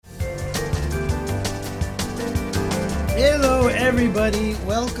everybody.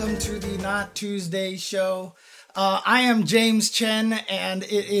 Welcome to the Not Tuesday show. I am James Chen, and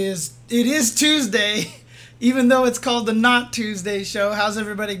it is Tuesday, even though it's called the Not Tuesday show. How's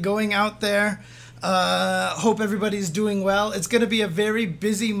everybody going out there? Hope everybody's doing well. It's going to be a very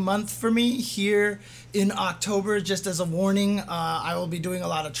busy month for me here in October. Just as a warning, I will be doing a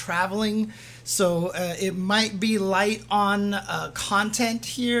lot of traveling, so it might be light on content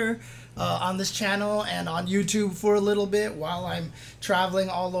here on this channel and on YouTube for a little bit while I'm traveling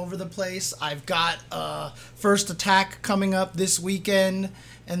all over the place. I've got First Attack coming up this weekend,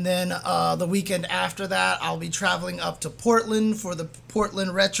 and then the weekend after that I'll be traveling up to Portland for the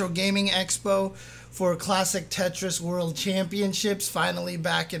Portland Retro Gaming Expo for Classic Tetris World Championships, finally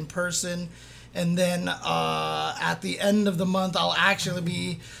back in person. And then at the end of the month I'll actually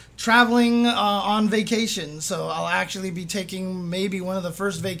be traveling on vacation, so I'll actually be taking maybe one of the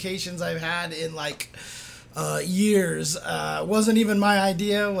first vacations I've had in like years. Wasn't even my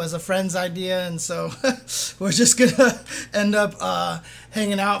idea, was a friend's idea, and so we're just gonna end up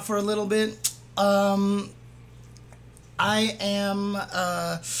hanging out for a little bit. I am,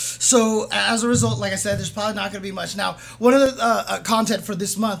 so as a result, like I said, there's probably not going to be much. Now, one of the content for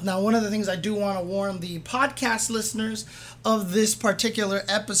this month, now one of the things I do want to warn the podcast listeners of this particular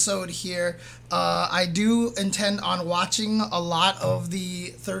episode here, I do intend on watching a lot of the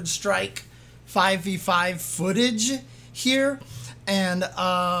Third Strike 5v5 footage here and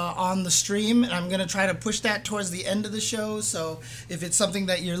on the stream, and I'm going to try to push that towards the end of the show. So if it's something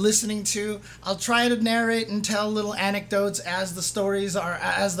that you're listening to, I'll try to narrate and tell little anecdotes as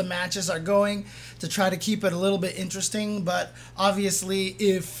the matches are going, to try to keep it a little bit interesting. But obviously,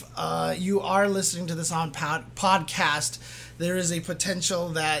 if you are listening to this on podcast, there is a potential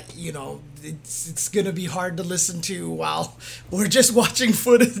that, you know, it's going to be hard to listen to while we're just watching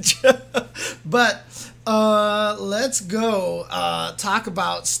footage. But let's go talk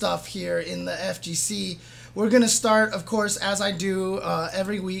about stuff here in the FGC. We're going to start, of course, as I do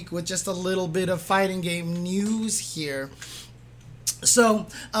every week, with just a little bit of fighting game news here. So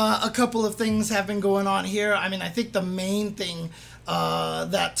a couple of things have been going on here. I mean, I think the main thing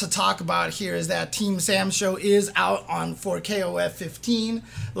that to talk about here is that Team Sam Show is out on 4KOF 15.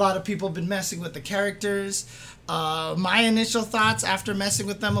 A lot of people have been messing with the characters. My initial thoughts after messing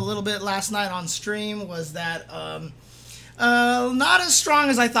with them a little bit last night on stream was that not as strong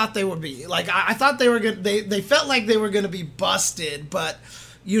as I thought they would be. Like, I thought they were good. They felt like they were going to be busted, but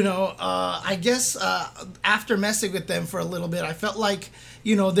you know, I guess after messing with them for a little bit, I felt like,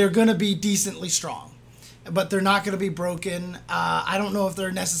 you know, they're going to be decently strong, but they're not going to be broken. I don't know if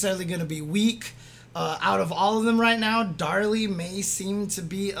they're necessarily going to be weak. Out of all of them right now, Darlie may seem to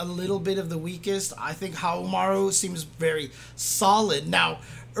be a little bit of the weakest. I think Haomaru seems very solid. Now,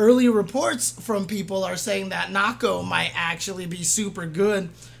 early reports from people are saying that Nako might actually be super good.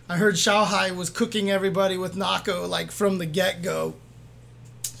 I heard Xiaohai was cooking everybody with Nako like from the get-go.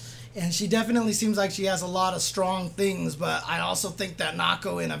 And she definitely seems like she has a lot of strong things, but I also think that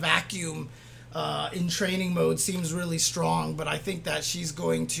Nako in a vacuum in training mode seems really strong, but I think that she's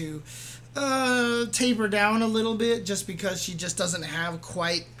going to taper down a little bit just because she just doesn't have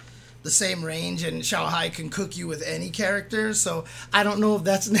quite the same range, and Xiaohai can cook you with any character, so I don't know if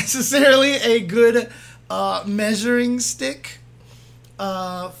that's necessarily a good measuring stick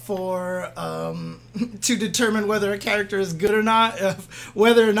for to determine whether a character is good or not,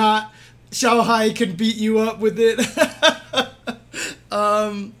 whether or not Xiaohai can beat you up with it.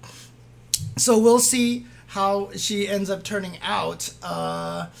 So we'll see how she ends up turning out.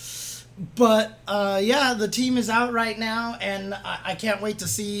 But yeah, the team is out right now, and I can't wait to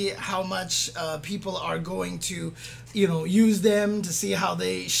see how much people are going to, you know, use them, to see how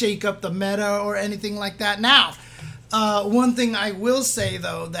they shake up the meta or anything like that. Now, one thing I will say,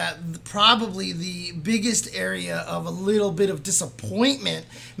 though, that probably the biggest area of a little bit of disappointment,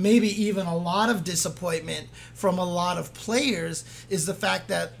 maybe even a lot of disappointment from a lot of players, is the fact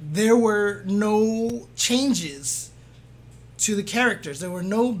that there were no changes to the characters. There were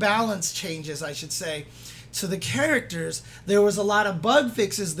no balance changes, I should say, to the characters. There was a lot of bug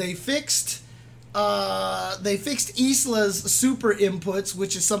fixes. They fixed Isla's super inputs,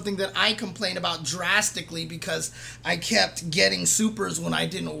 which is something that I complain about drastically because I kept getting supers when I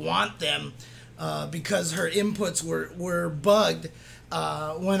didn't want them because her inputs were bugged.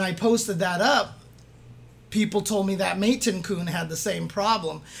 When I posted that up, people told me that Meiten-kun had the same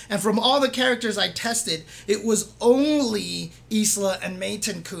problem. And from all the characters I tested, it was only Isla and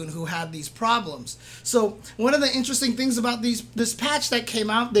Meiten-kun who had these problems. So one of the interesting things about this patch that came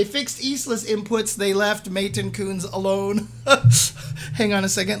out, they fixed Isla's inputs, they left Meiten-kun's alone. Hang on a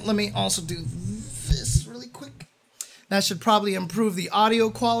second, let me also do this really quick. That should probably improve the audio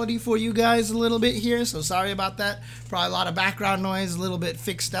quality for you guys a little bit here. So sorry about that. Probably a lot of background noise, a little bit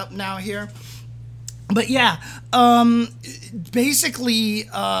fixed up now here. But yeah, basically,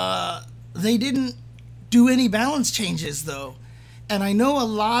 they didn't do any balance changes though. And I know a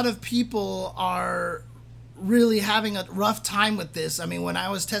lot of people are really having a rough time with this. I mean, when I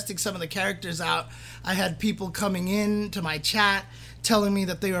was testing some of the characters out, I had people coming in to my chat telling me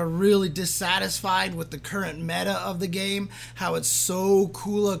that they are really dissatisfied with the current meta of the game, how it's so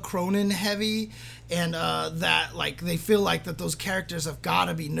Kula Cronin heavy, and that like they feel like that those characters have got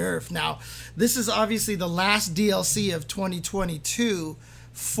to be nerfed. Now, this is obviously the last DLC of 2022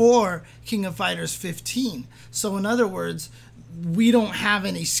 for King of Fighters 15. So in other words, we don't have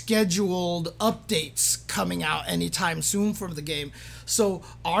any scheduled updates coming out anytime soon for the game. So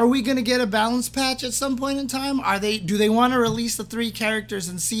are we going to get a balance patch at some point in time? Do they want to release the 3 characters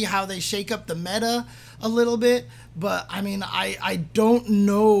and see how they shake up the meta a little bit? But I mean, I don't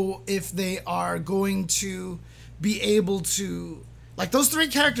know if they are going to be able to, like, those 3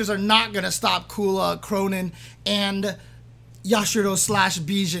 characters are not going to stop Kula, Cronin, and Yashiro /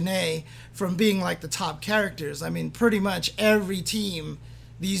 Bijane from being like the top characters. I mean, pretty much every team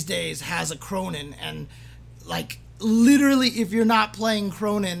these days has a Cronin, and like literally if you're not playing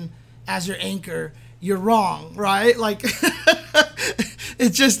Cronin as your anchor, you're wrong, right? Like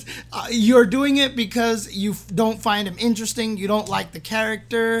it's just you're doing it because you don't find him interesting, you don't like the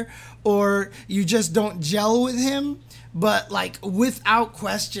character, or you just don't gel with him. But like without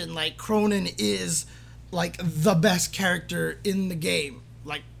question, like Cronin is like the best character in the game,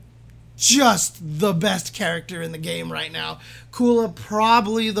 like just the best character in the game right now. Kula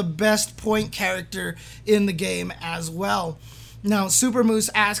probably the best point character in the game as well. Now, Super Moose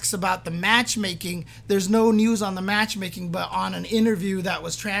asks about the matchmaking. There's no news on the matchmaking, but on an interview that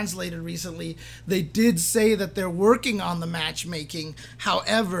was translated recently, they did say that they're working on the matchmaking.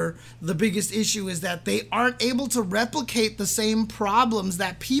 However, the biggest issue is that they aren't able to replicate the same problems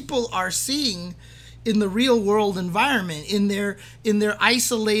that people are seeing in the real world environment. In their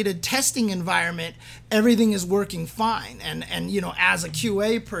isolated testing environment, everything is working fine. And you know, as a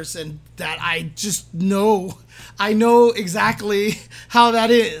QA person, that I know exactly how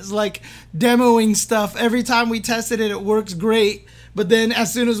that is. Like demoing stuff, every time we tested it, it works great. But then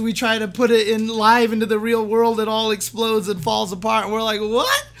as soon as we try to put it in live into the real world, it all explodes and falls apart. And we're like,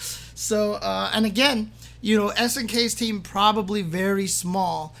 what? So, and again, you know, SNK's team probably very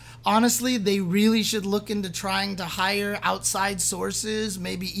small. Honestly, they really should look into trying to hire outside sources,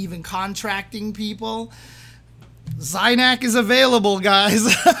 maybe even contracting people. Zynak is available,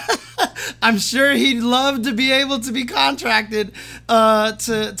 guys. I'm sure he'd love to be able to be contracted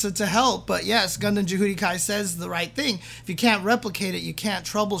to help. But yes, Gundam Jehudi Kai says the right thing. If you can't replicate it, you can't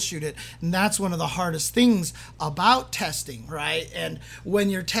troubleshoot it. And that's one of the hardest things about testing, right? And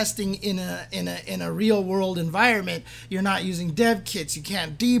when you're testing in a real world environment, you're not using dev kits, you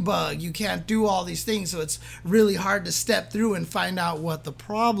can't debug, you can't do all these things. So it's really hard to step through and find out what the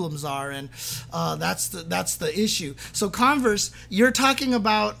problems are. And that's the issue. So Converse, you're talking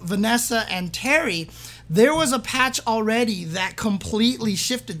about Vanessa and Terry. There was a patch already that completely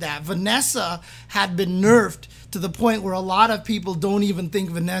shifted that. Vanessa had been nerfed to the point where a lot of people don't even think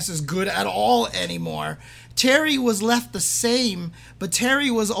Vanessa's good at all anymore. Terry was left the same, but Terry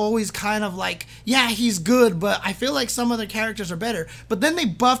was always kind of like, yeah, he's good, but I feel like some other characters are better. But then they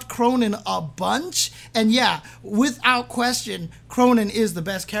buffed Cronin a bunch, and yeah, without question, Cronin is the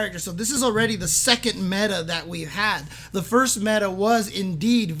best character. So this is already the second meta that we've had. The first meta was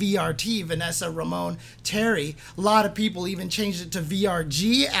indeed VRT, Vanessa, Ramon, Terry. A lot of people even changed it to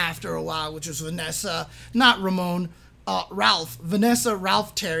VRG after a while, which was Vanessa, not Ramon, Ralph, Vanessa,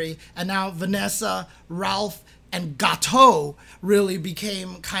 Ralph, Terry, and now Vanessa, Ralph, and Gato really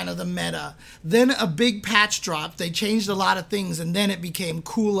became kind of the meta. Then a big patch dropped. They changed a lot of things, and then it became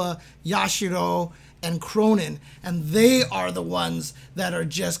Kula, Yashiro, and Cronin, and they are the ones that are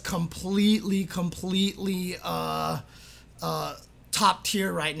just completely top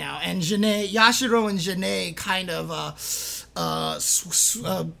tier right now. And Yashiro and Janae kind of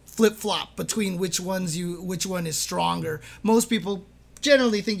flip-flop between which one is stronger. Most people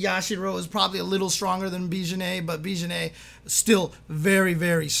generally think Yashiro is probably a little stronger than Bijane, but Bijane still very,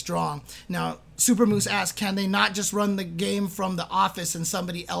 very strong. Now, Super Moose asks, can they not just run the game from the office in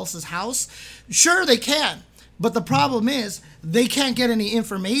somebody else's house? Sure, they can. But the problem is they can't get any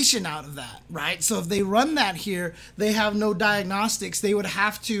information out of that, right? So if they run that here, they have no diagnostics. They would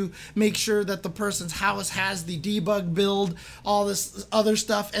have to make sure that the person's house has the debug build, all this other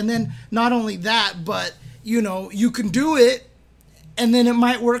stuff. And then not only that, but, you know, you can do it and then it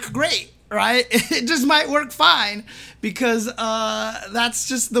might work great. right? It just might work fine because that's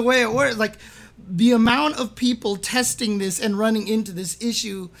just the way it works. Like the amount of people testing this and running into this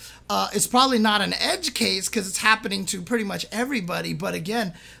issue is probably not an edge case because it's happening to pretty much everybody. But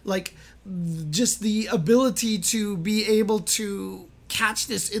again, like just the ability to be able to catch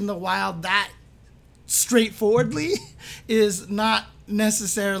this in the wild that straightforwardly is not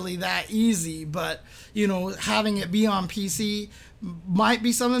necessarily that easy. But having it be on PC might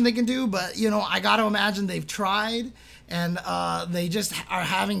be something they can do. But I gotta imagine they've tried and they just are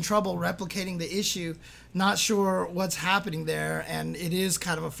having trouble replicating the issue. Not sure what's happening there, and it is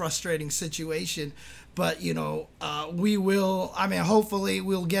kind of a frustrating situation. But we will. I mean, hopefully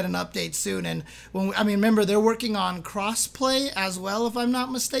we'll get an update soon. And remember they're working on crossplay as well, if I'm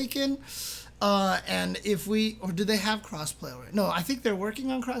not mistaken. And if do they have crossplay already? No, I think they're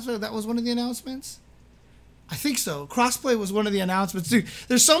working on crossplay. That was one of the announcements. I think so. Crossplay was one of the announcements. Dude,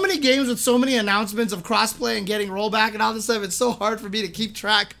 there's so many games with so many announcements of crossplay and getting rollback and all this stuff. It's so hard for me to keep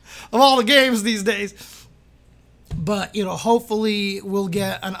track of all the games these days. But, hopefully we'll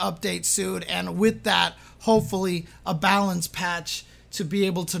get an update soon. And with that, hopefully a balance patch to be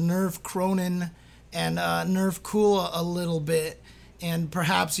able to nerf Cronin and nerf Kula a little bit. And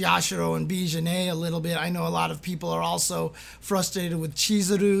perhaps Yashiro and Bijane a little bit. I know a lot of people are also frustrated with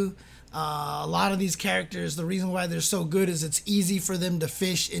Chizuru. A lot of these characters, the reason why they're so good is it's easy for them to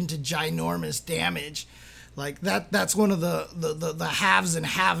fish into ginormous damage. Like that's one of the haves and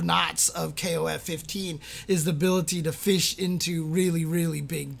have-nots of KOF 15 is the ability to fish into really, really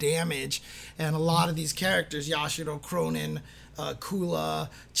big damage. And a lot of these characters, Yashiro, Cronin, Kula,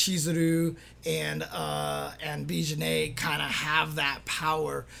 Chizuru, and Bijane kind of have that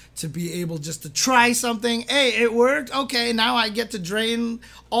power to be able just to try something. Hey, it worked. Okay, now I get to drain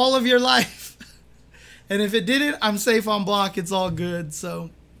all of your life. And if it didn't, I'm safe on block. It's all good.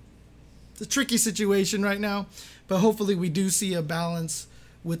 So it's a tricky situation right now, but hopefully we do see a balance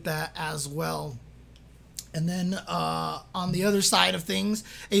with that as well. And then on the other side of things,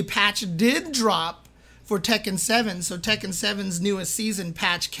 a patch did drop for Tekken 7. So Tekken 7's newest season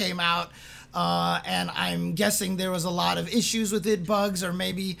patch came out, and I'm guessing there was a lot of issues with it, bugs or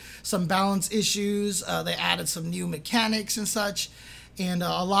maybe some balance issues. They added some new mechanics and such, and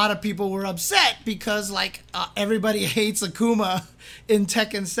a lot of people were upset because everybody hates Akuma in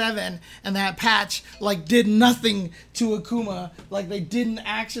Tekken 7, and that patch did nothing to Akuma. They didn't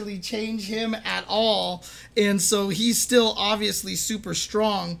actually change him at all, and so he's still obviously super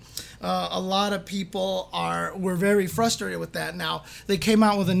strong. A lot of people were very frustrated with that. Now, they came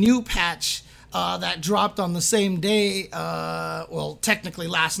out with a new patch that dropped on the same day, technically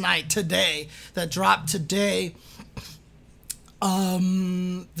last night, today, that dropped today,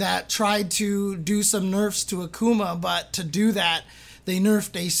 that tried to do some nerfs to Akuma, but to do that, they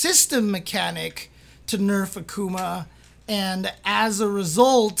nerfed a system mechanic to nerf Akuma, and as a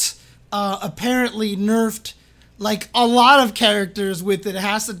result, apparently nerfed a lot of characters with it. It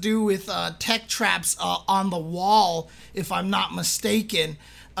has to do with tech traps on the wall, if I'm not mistaken.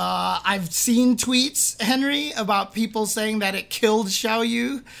 I've seen tweets, Henry, about people saying that it killed Xiao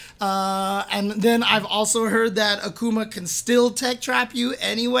Yu. And then I've also heard that Akuma can still tech trap you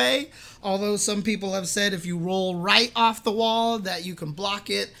anyway. Although some people have said if you roll right off the wall that you can block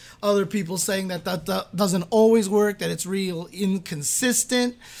it. Other people saying that doesn't always work, that it's real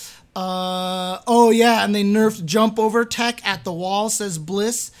inconsistent. And they nerfed jump over tech at the wall, says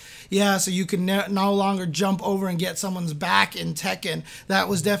Bliss. Yeah, so you can no longer jump over and get someone's back in Tekken. That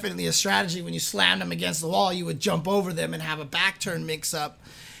was definitely a strategy. When you slammed them against the wall, you would jump over them and have a back turn mix-up.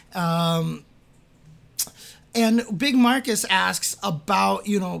 And Big Marcus asks about,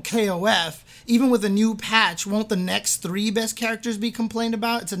 KOF. Even with a new patch, won't the next 3 best characters be complained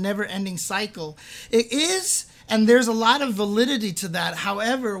about? It's a never-ending cycle. It is, and there's a lot of validity to that.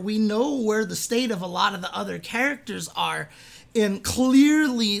 However, we know where the state of a lot of the other characters are. And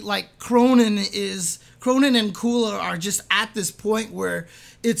clearly, Cronin and Kula are just at this point where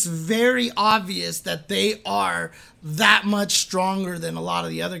it's very obvious that they are that much stronger than a lot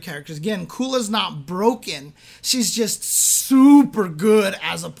of the other characters. Again, Kula's not broken. She's just super good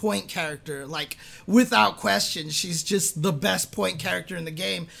as a point character. Without question, she's just the best point character in the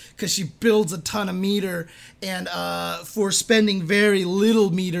game because she builds a ton of meter, and for spending very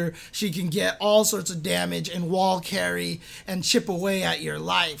little meter, she can get all sorts of damage and wall carry and chip away at your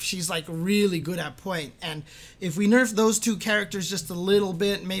life. She's really good at point. And if we nerf those 2 characters just a little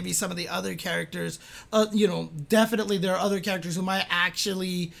bit, maybe some of the other characters, definitely there are other characters who might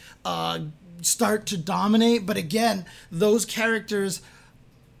actually start to dominate. But again, those characters,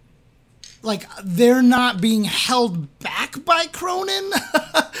 they're not being held back by Cronin.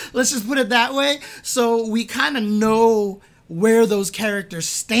 Let's just put it that way. So we kind of know where those characters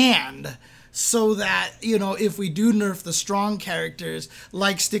stand, so that, you know, if we do nerf the strong characters,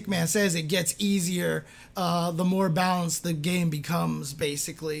 like Stickman says, it gets easier the more balanced the game becomes,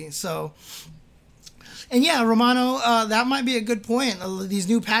 basically. So, and yeah, Romano, that might be a good point. These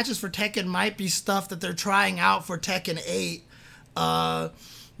new patches for Tekken might be stuff that they're trying out for Tekken 8.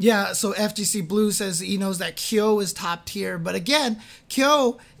 Yeah, so FGC Blue says he knows that Kyo is top tier, but again,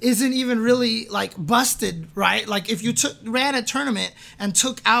 Kyo isn't even really like busted, right? Like if you ran a tournament and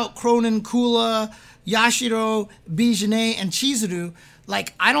took out Cronin, Kula, Yashiro, Bijane, and Chizuru,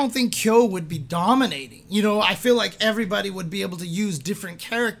 like I don't think Kyo would be dominating. You know, I feel like everybody would be able to use different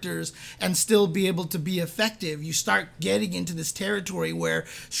characters and still be able to be effective. You start getting into this territory where,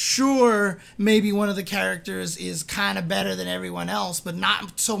 sure, maybe one of the characters is kind of better than everyone else, but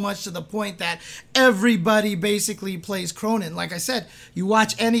not so much to the point that everybody basically plays Cronin. Like I said, you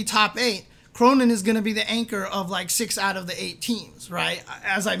watch any top 8, Cronin is going to be the anchor of like 6 out of the 8 teams, right?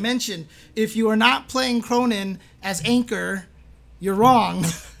 As I mentioned, if you are not playing Cronin as anchor, you're wrong.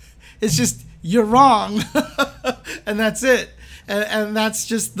 It's just, you're wrong. And that's it. And that's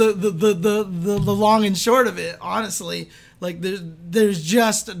just the long and short of it, honestly. Like there's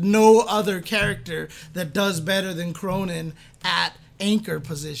just no other character that does better than Cronin at anchor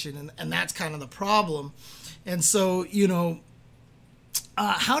position. And that's kind of the problem. And so, you know,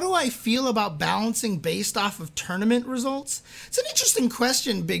 how do I feel about balancing based off of tournament results? It's an interesting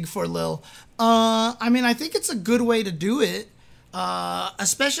question, Big for Lil. I mean, I think it's a good way to do it.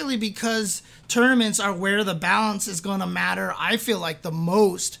 Especially because tournaments are where the balance is going to matter, I feel like, the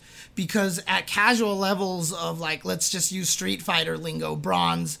most, because at casual levels of, like, let's just use Street Fighter lingo,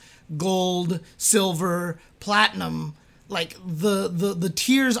 bronze, gold, silver, platinum, like the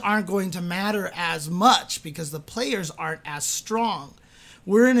tiers aren't going to matter as much because the players aren't as strong.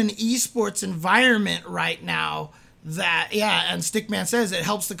 We're in an esports environment right now that, yeah, and Stickman says it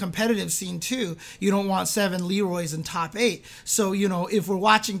helps the competitive scene too. You don't want 7 Leroys in top 8. So, you know, if we're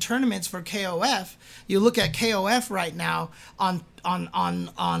watching tournaments for KOF, you look at KOF right now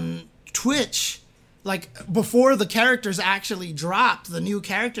on Twitch, like before the characters actually dropped, the new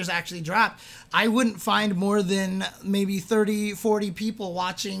characters actually dropped, I wouldn't find more than maybe 30, 40 people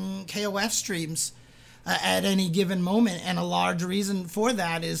watching KOF streams at any given moment. And a large reason for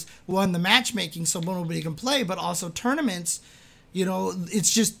that is, one, the matchmaking, so nobody can play, but also tournaments, you know,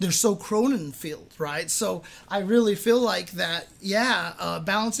 it's just, they're so Cronin filled, right? So I really feel like that, yeah,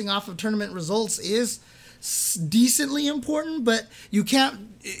 balancing off of tournament results is decently important, but you can't,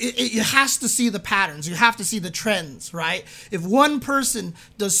 it has to see the patterns. You have to see the trends, right? If one person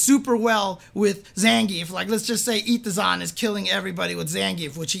does super well with Zangief, like let's just say Itazan is killing everybody with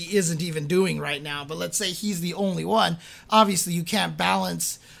Zangief, which he isn't even doing right now, but let's say he's the only one, obviously you can't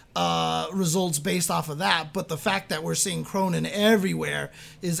balance results based off of that. But the fact that we're seeing Cronin everywhere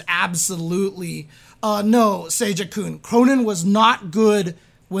is absolutely, no, Seija-kun, Cronin was not good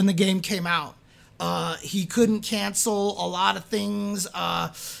when the game came out. He couldn't cancel a lot of things.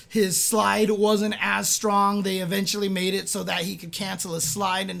 His slide wasn't as strong. They eventually made it so that he could cancel his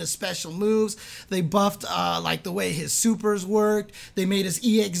slide into special moves. They buffed like the way his supers worked. They made his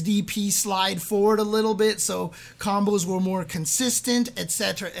EXDP slide forward a little bit so combos were more consistent,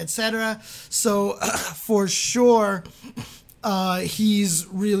 etc., etc. So for sure, he's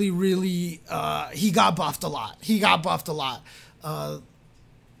really, really, he got buffed a lot.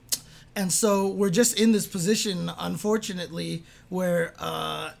 And so we're just in this position, unfortunately, where,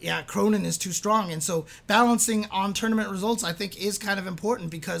 yeah, Cronin is too strong. And so balancing on tournament results, I think, is kind of important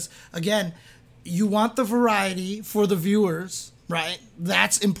because, again, you want the variety for the viewers, right?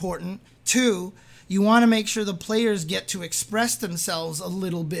 That's important. 2, you want to make sure the players get to express themselves a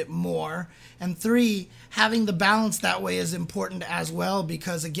little bit more. And 3, having the balance that way is important as well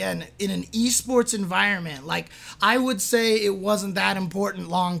because, again, in an esports environment, like I would say it wasn't that important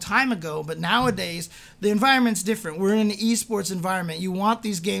long time ago, but nowadays the environment's different. We're in an esports environment. You want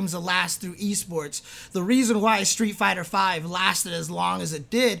these games to last through esports. The reason why Street Fighter V lasted as long as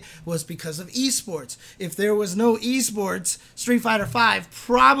it did was because of esports. If there was no esports, Street Fighter V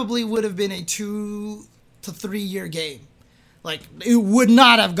probably would have been a 2 to 3 year game. Like, it would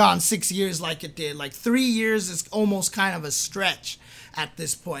not have gone 6 years like it did. Like, 3 years is almost kind of a stretch at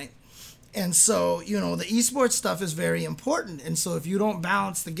this point. And so, you know, the esports stuff is very important. And so if you don't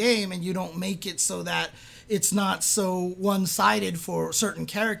balance the game and you don't make it so that it's not so one-sided for certain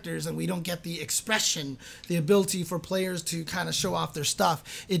characters and we don't get the expression, the ability for players to kind of show off their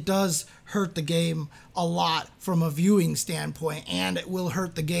stuff, it does hurt the game a lot from a viewing standpoint, and it will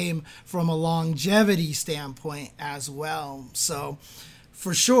hurt the game from a longevity standpoint as well. So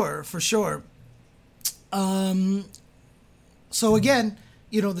For sure, for sure. So again,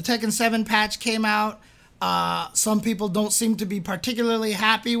 the Tekken 7 patch came out. Some people don't seem to be particularly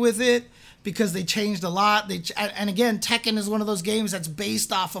happy with it because they changed a lot. And again, Tekken is one of those games that's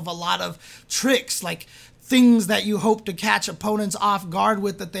based off of a lot of tricks, like things that you hope to catch opponents off guard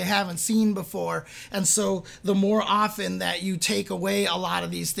with that they haven't seen before. And so the more often that you take away a lot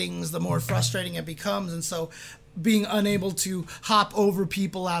of these things, the more frustrating it becomes. And so being unable to hop over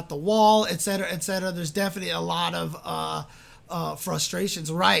people at the wall, etc., there's definitely a lot of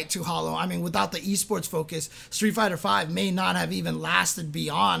frustrations, right, to Hollow. I mean, without the esports focus, Street Fighter V may not have even lasted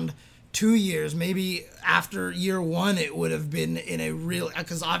beyond 2 years. Maybe after year one, it would have been in a real,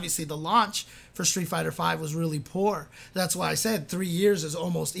 because obviously the launch for Street Fighter V was really poor. That's why I said 3 years is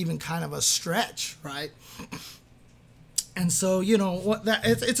almost even kind of a stretch, right? And so,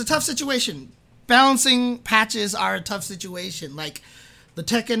 it's a tough situation. Balancing patches are a tough situation. Like the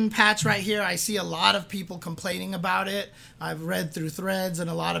Tekken patch right here, I see a lot of people complaining about it. I've read through threads, and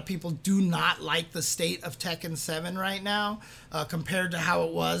a lot of people do not like the state of Tekken 7 right now compared to how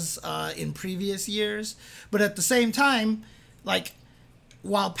it was in previous years. But at the same time, like,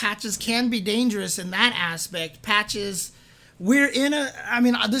 while patches can be dangerous in that aspect, patches,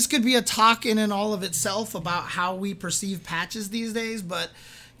 this could be a talk in and all of itself about how we perceive patches these days, but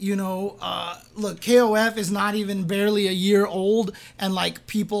look, KOF is not even barely a year old, and like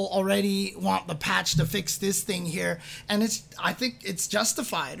people already want the patch to fix this thing here, and I think it's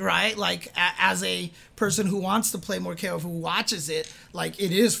justified, right? Like as a person who wants to play more KOF, who watches it, like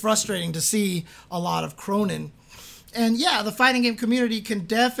it is frustrating to see a lot of Cronin. And yeah, the fighting game community can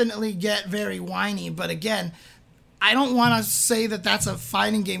definitely get very whiny, but again, I don't want to say that that's a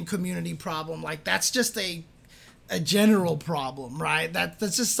fighting game community problem. Like that's just a general problem, right?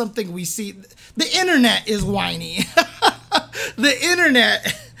 That's just something we see. The internet is whiny. The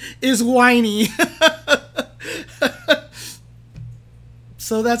internet is whiny.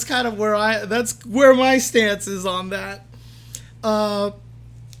 So that's kind of where my stance is on that.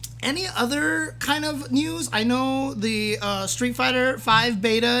 Any other kind of news? I know the Street Fighter V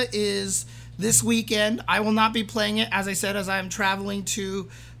beta is this weekend. I will not be playing it, as I said, as I am traveling to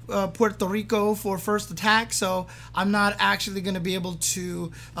Puerto Rico for First Attack, so I'm not actually going to be able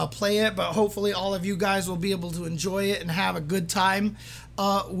to play it, but hopefully all of you guys will be able to enjoy it and have a good time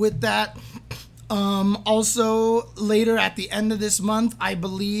with that. Also, later at the end of this month, I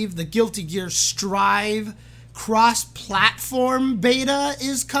believe the Guilty Gear Strive cross-platform beta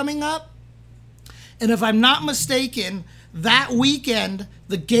is coming up. And if I'm not mistaken, that weekend,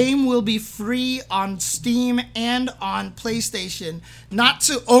 the game will be free on Steam and on PlayStation. Not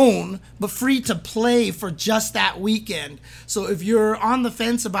to own, but free to play for just that weekend. So if you're on the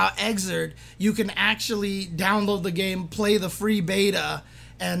fence about Xrd, you can actually download the game, play the free beta,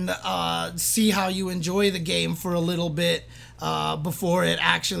 and see how you enjoy the game for a little bit before it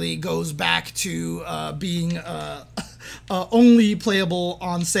actually goes back to being only playable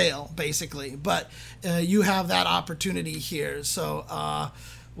on sale, basically. But you have that opportunity here. So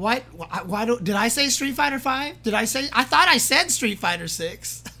why did I say Street Fighter V? I thought I said Street Fighter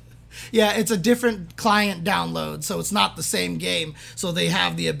 6. Yeah, it's a different client download, so it's not the same game. So they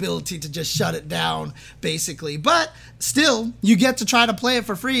have the ability to just shut it down, basically. But still, you get to try to play it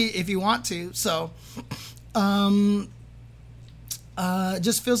for free if you want to. So, it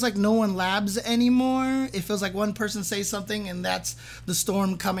just feels like no one labs anymore. It feels like one person says something and that's the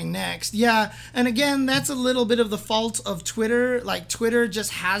storm coming next. Yeah, and again, that's a little bit of the fault of Twitter. Like, Twitter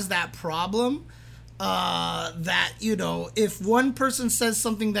just has that problem that, if one person says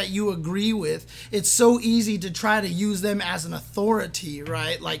something that you agree with, it's so easy to try to use them as an authority,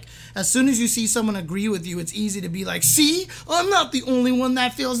 right? Like, as soon as you see someone agree with you, it's easy to be like, see, I'm not the only one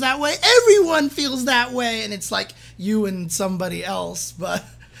that feels that way. Everyone feels that way. And it's like you and somebody else. But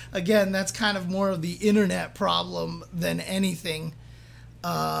again, that's kind of more of the internet problem than anything.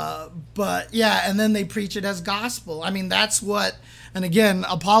 But yeah, and then they preach it as gospel. I mean, that's what, and again,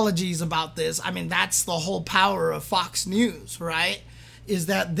 apologies about this. I mean, that's the whole power of Fox News, right? Is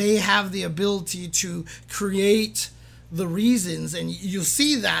that they have the ability to create the reasons, and you'll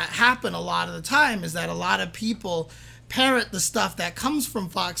see that happen a lot of the time, is that a lot of people parrot the stuff that comes from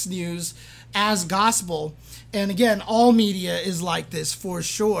Fox News as gospel. And again, all media is like this for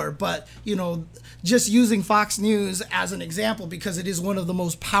sure, but just using Fox News as an example, because it is one of the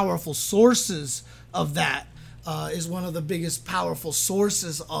most powerful sources of that, is one of the biggest powerful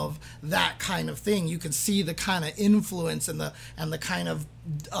sources of that kind of thing. You can see the kind of influence and the kind of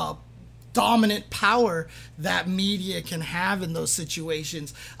dominant power that media can have in those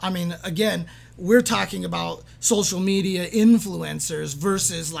situations. I mean, again, we're talking about social media influencers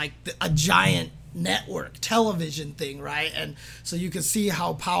versus like a giant network television thing, right? And so you can see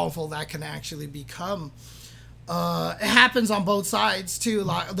how powerful that can actually become. It happens on both sides too.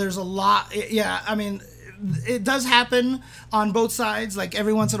 Like, there's a lot. Yeah, I mean, it does happen on both sides. Like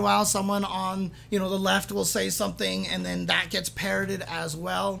every once in a while, someone on the left will say something, and then that gets parroted as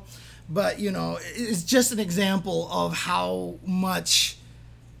well. But it's just an example of how much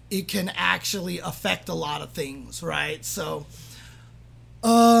it can actually affect a lot of things, right? So,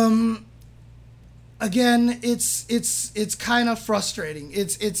 again, it's kind of frustrating.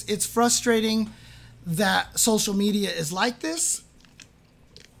 It's frustrating that social media is like this,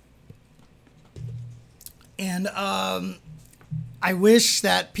 and I wish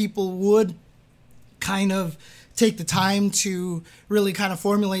that people would kind of take the time to really kind of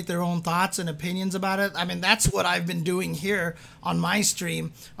formulate their own thoughts and opinions about it. I mean, that's what I've been doing here on my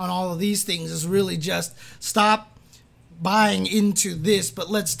stream on all of these things, is really just stop buying into this, but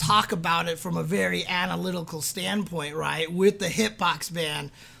let's talk about it from a very analytical standpoint, right? With the hitbox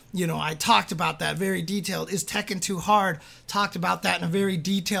ban, I talked about that very detailed. Is Tekken too hard? Talked about that in a very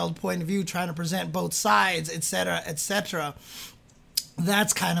detailed point of view, trying to present both sides, etc., etc.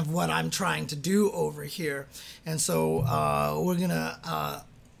 That's kind of what I'm trying to do over here. And so we're gonna,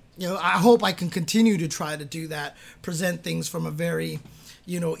 I hope I can continue to try to do that, present things from a very,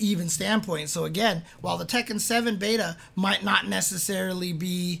 even standpoint. So again, while the Tekken 7 beta might not necessarily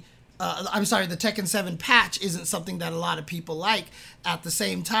be, the Tekken 7 patch isn't something that a lot of people like. At the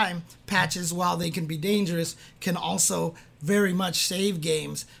same time, patches, while they can be dangerous, can also very much save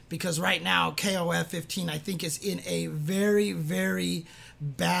games, because right now KOF 15 I think is in a very, very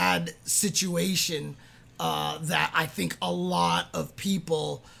bad situation that I think a lot of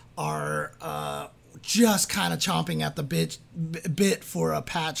people are just kind of chomping at the bit for a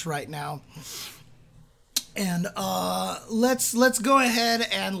patch right now. And let's go ahead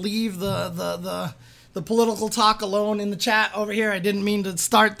and leave the political talk alone in the chat over here. I didn't mean to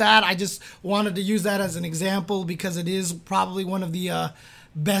start that. I just wanted to use that as an example, because it is probably one of the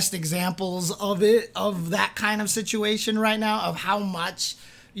best examples of that kind of situation right now, of how much,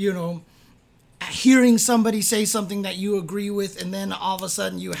 hearing somebody say something that you agree with, and then all of a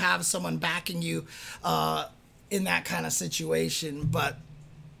sudden you have someone backing you in that kind of situation. But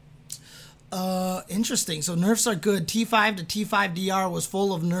interesting. So nerfs are good. T5 to T5DR was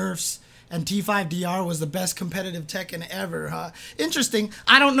full of nerfs, and T5DR was the best competitive Tekken ever, huh? Interesting.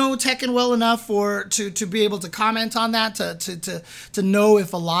 I don't know Tekken well enough to be able to comment on that, to know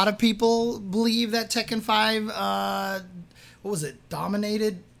if a lot of people believe that Tekken 5, what was it,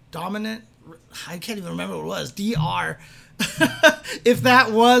 dominant? I can't even remember what it was. DR. If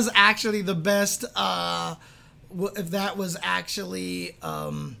that was actually the best, if that was actually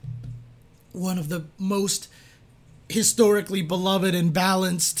one of the most historically beloved and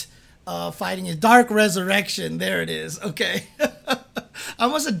balanced fighting is Dark Resurrection. There it is. Okay.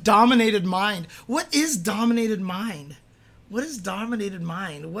 Almost a Dominated Mind. What is Dominated Mind? What is Dominated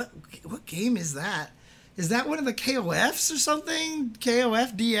Mind? What game is that? Is that one of the KOFs or something?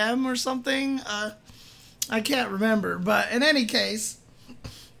 KOF DM or something? I can't remember. But in any case,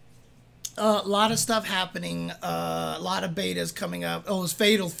 a lot of stuff happening. A lot of betas coming up. Oh, it's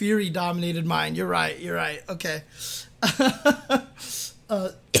Fatal Fury Dominated Mind. You're right. Okay.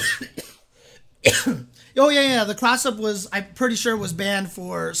 Oh yeah. The cross-up was, I'm pretty sure, was banned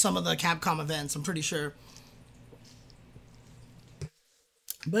for some of the Capcom events. I'm pretty sure.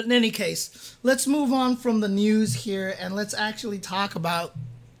 But in any case, let's move on from the news here, and let's actually talk about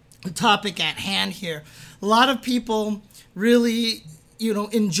the topic at hand here. A lot of people really,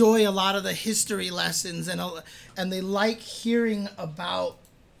 enjoy a lot of the history lessons, and they like hearing about,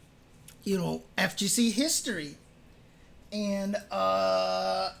 FGC history. And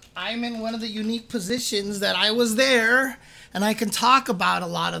I'm in one of the unique positions that I was there, and I can talk about a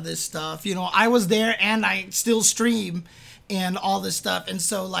lot of this stuff. I was there, and I still stream and all this stuff. And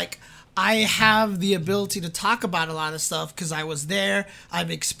so, like, I have the ability to talk about a lot of stuff because I was there, I've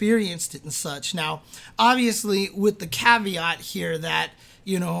experienced it and such. Now, obviously, with the caveat here that,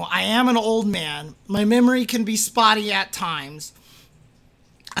 I am an old man. My memory can be spotty at times.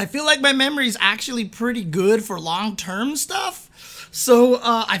 I feel like my memory is actually pretty good for long-term stuff. So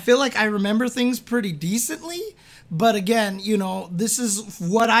I feel like I remember things pretty decently. But again, this is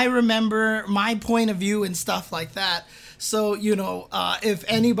what I remember, my point of view and stuff like that. So, if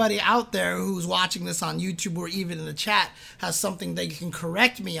anybody out there who's watching this on YouTube or even in the chat has something they can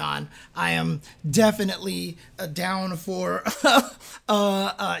correct me on, I am definitely down for,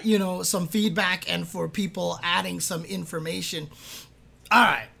 some feedback and for people adding some information. All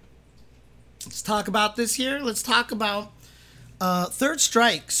right. Let's talk about this here. Let's talk about Third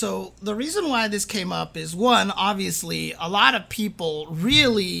Strike. So the reason why this came up is, one, obviously, a lot of people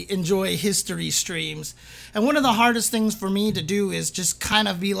really enjoy history streams. And one of the hardest things for me to do is just kind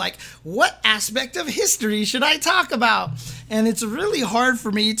of be like, what aspect of history should I talk about? And it's really hard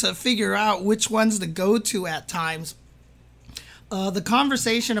for me to figure out which ones to go to at times. The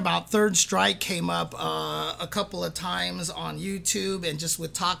conversation about Third Strike came up a couple of times on YouTube and just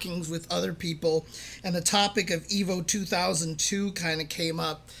with talkings with other people. And the topic of EVO 2002 kind of came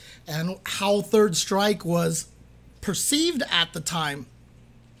up and how Third Strike was perceived at the time.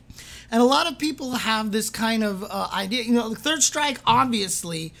 And a lot of people have this kind of idea. Third Strike,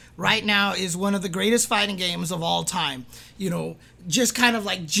 obviously, right now is one of the greatest fighting games of all time. Just kind of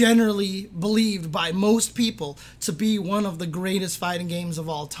like generally believed by most people to be one of the greatest fighting games of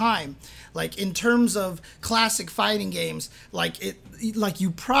all time. Like in terms of classic fighting games,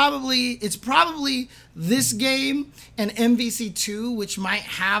 it's probably this game and MVC2, which might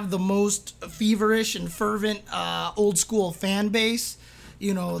have the most feverish and fervent old school fan base.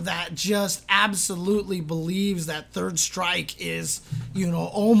 That just absolutely believes that Third Strike is,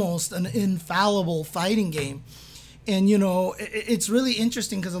 almost an infallible fighting game. And, it's really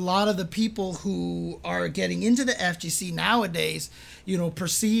interesting because a lot of the people who are getting into the FGC nowadays,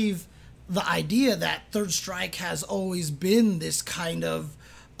 perceive the idea that Third Strike has always been this kind of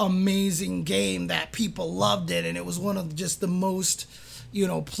amazing game that people loved it. And it was one of just the most,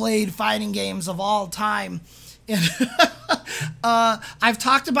 played fighting games of all time. And I've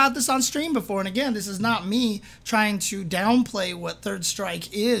talked about this on stream before, and again, this is not me trying to downplay what Third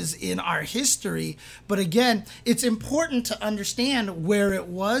Strike is in our history, but again, it's important to understand where it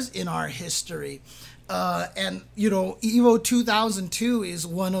was in our history. And EVO 2002 is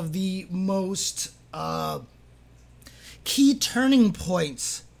one of the most key turning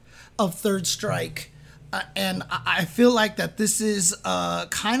points of Third Strike. And I feel like that this is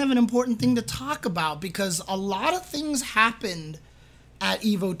kind of an important thing to talk about because a lot of things happened at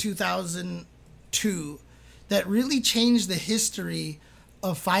EVO 2002 that really changed the history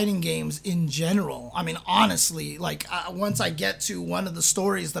of fighting games in general. I mean, honestly, once I get to one of the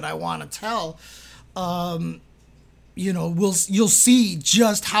stories that I want to tell, you'll see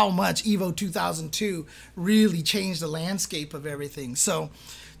just how much EVO 2002 really changed the landscape of everything. So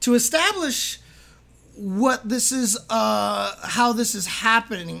to establish what this is, how this is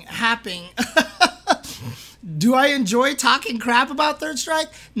happening. Do I enjoy talking crap about Third Strike?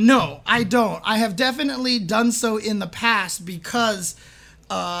 No, I don't. I have definitely done so in the past because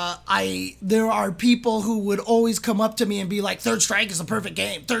there are people who would always come up to me and be like, Third Strike is the perfect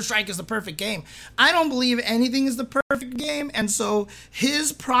game. Third Strike is the perfect game. I don't believe anything is the perfect game. And so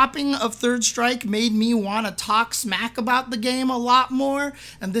his propping of Third Strike made me want to talk smack about the game a lot more.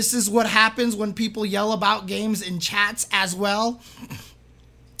 And this is what happens when people yell about games in chats as well.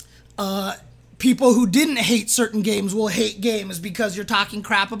 People who didn't hate certain games will hate games because you're talking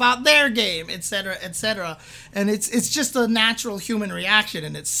crap about their game, etc., etc. And it's just a natural human reaction,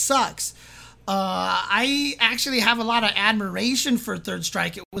 and it sucks. I actually have a lot of admiration for Third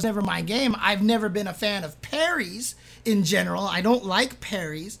Strike. It was never my game. I've never been a fan of parries in general. I don't like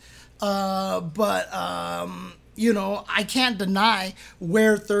parries, but I can't deny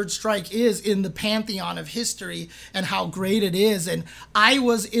where Third Strike is in the pantheon of history and how great it is. And I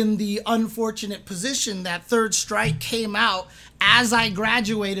was in the unfortunate position that Third Strike came out as I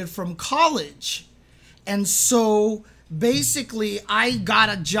graduated from college. And so basically I got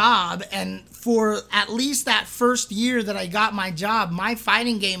a job, and for at least that first year that I got my job, my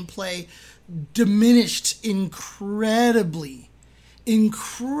fighting game play diminished incredibly.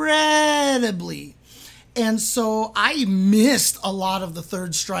 And so I missed a lot of the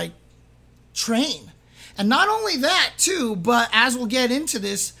Third Strike train. And not only that, too, but as we'll get into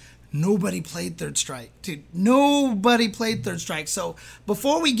this, nobody played Third Strike. Dude, nobody played Third Strike. So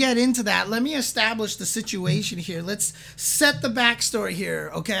before we get into that, let me establish the situation here. Let's set the backstory here,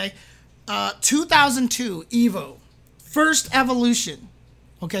 okay? 2002 EVO, first Evolution.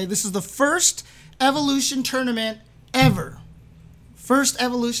 Okay, this is the first Evolution tournament ever. First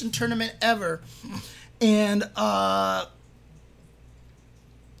Evolution tournament ever. And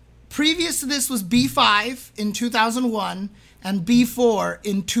previous to this was B5 in 2001 and B4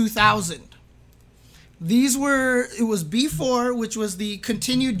 in 2000. It was B4, which was the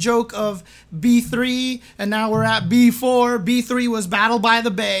continued joke of B3, and now we're at B4. B3 was Battle by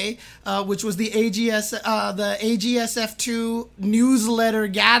the Bay, which was the AGSF2 newsletter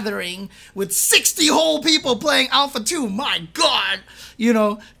gathering with 60 whole people playing Alpha 2. My God,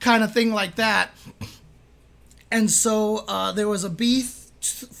 kind of thing like that. And so there was a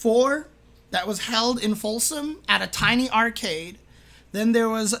B4 that was held in Folsom at a tiny arcade. Then there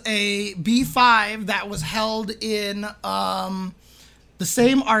was a B5 that was held in the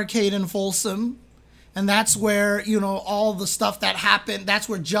same arcade in Folsom. And that's where, all the stuff that happened. That's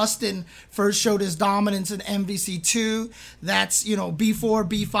where Justin first showed his dominance in MVC2. That's, B4,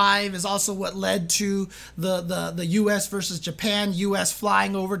 B5 is also what led to the US versus Japan. US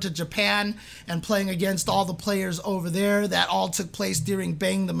flying over to Japan and playing against all the players over there. That all took place during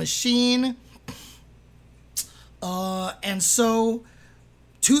Bang the Machine. And so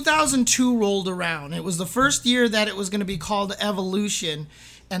 2002 rolled around. It was the first year that it was going to be called Evolution.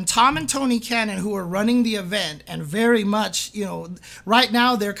 And Tom and Tony Cannon, who are running the event, and very much, right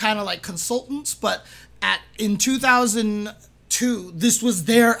now they're kind of like consultants, but in 2002, this was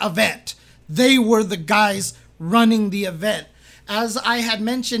their event. They were the guys running the event. As I had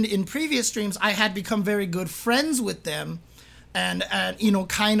mentioned in previous streams, I had become very good friends with them and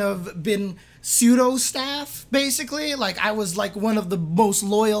kind of been pseudo staff, basically. Like, I was like one of the most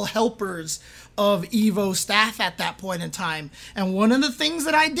loyal helpers of Evo staff at that point in time. And one of the things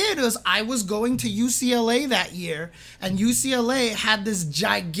that I did was I was going to UCLA that year, and UCLA had this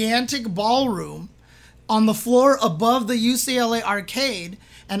gigantic ballroom on the floor above the UCLA arcade.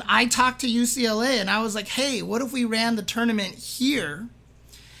 And I talked to UCLA and I was like, hey, what if we ran the tournament here?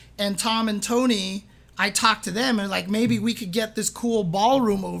 And Tom and Tony, I talked to them and like, maybe we could get this cool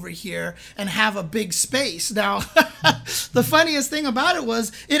ballroom over here and have a big space. Now, the funniest thing about it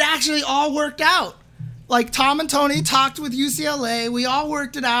was it actually all worked out. Like, Tom and Tony talked with UCLA, we all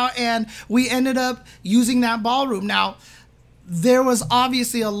worked it out, and we ended up using that ballroom. Now, there was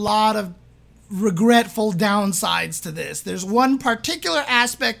obviously a lot of regretful downsides to this. There's one particular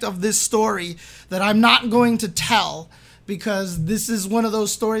aspect of this story that I'm not going to tell, because this is one of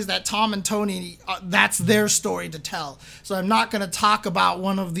those stories that Tom and Tony, that's their story to tell. So I'm not going to talk about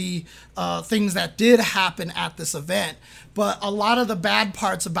one of the things that did happen at this event. But a lot of the bad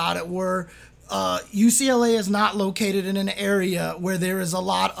parts about it were UCLA is not located in an area where there is a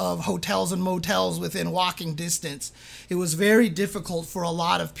lot of hotels and motels within walking distance. It was very difficult for a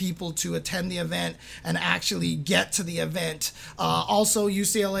lot of people to attend the event and actually get to the event. Also,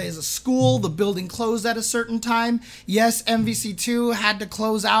 UCLA is a school. The building closed at a certain time. Yes, MVC2 had to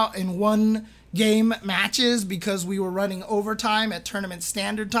close out in one game matches because we were running overtime at tournament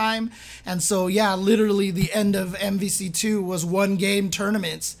standard time. And so, yeah, literally the end of MVC2 was one game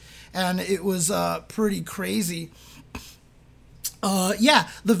tournaments. And it was pretty crazy. Yeah,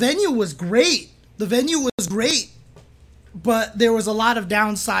 the venue was great. But there was a lot of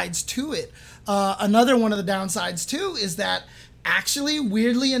downsides to it. Another one of the downsides, too, is that actually,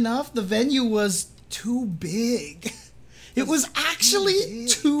 weirdly enough, the venue was too big. It was actually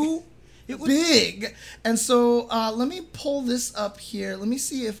too big. And so let me pull this up here. Let me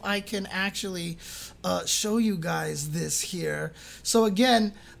see if I can actually show you guys this here. So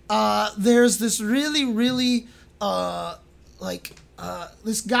again, there's this really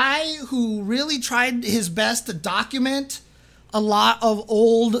this guy who really tried his best to document a lot of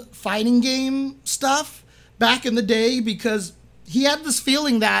old fighting game stuff back in the day, because he had this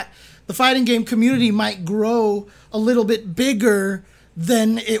feeling that the fighting game community might grow a little bit bigger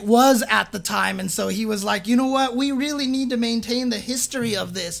than it was at the time. And so he was like, you know what, we really need to maintain the history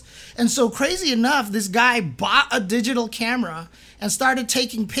of this. And so, crazy enough, this guy bought a digital camera and started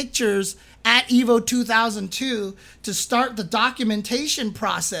taking pictures at Evo 2002 to start the documentation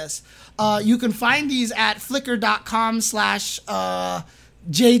process. You can find these at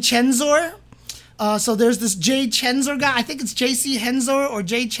flickr.com/jchenzor. So there's this Jay Chenzor guy. I think it's JC Henzor or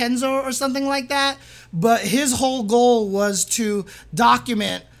Jay Chenzor or something like that. But his whole goal was to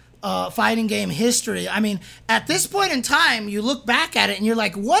document fighting game history. I mean, at this point in time, you look back at it and you're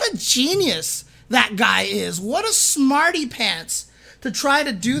like, what a genius that guy is. What a smarty pants to try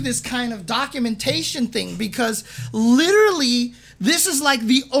to do this kind of documentation thing, because literally this is like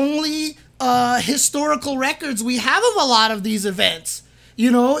the only historical records we have of a lot of these events.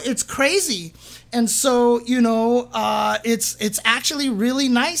 It's crazy. And so, it's actually really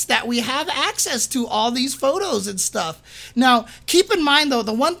nice that we have access to all these photos and stuff. Now, keep in mind, though,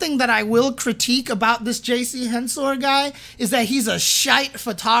 the one thing that I will critique about this JC Hensor guy is that he's a shite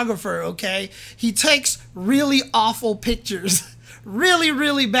photographer, okay? He takes really awful pictures. really,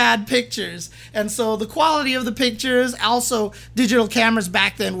 really bad pictures. And so the quality of the pictures, also digital cameras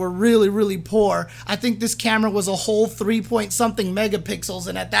back then were really, really poor. I think this camera was a whole 3 point something megapixels.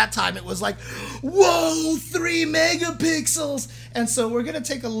 And at that time it was like, whoa, 3 megapixels. And so we're going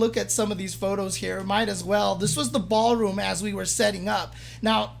to take a look at some of these photos here. Might as well. This was the ballroom as we were setting up.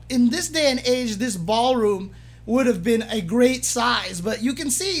 Now, in this day and age, this ballroom would have been a great size, but you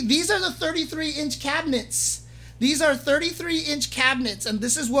can see these are the 33-inch cabinets. These are 33-inch cabinets, and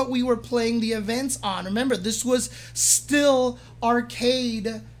this is what we were playing the events on. Remember, this was still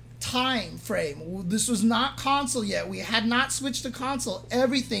arcade time frame. This was not console yet. We had not switched to console.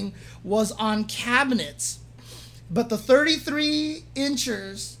 Everything was on cabinets. But the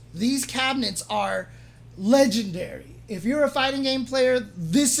 33-inchers, these cabinets are legendary. If you're a fighting game player,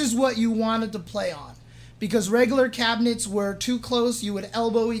 this is what you wanted to play on. Because regular cabinets were too close, you would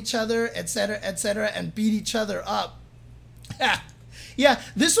elbow each other, etc., and beat each other up. Yeah,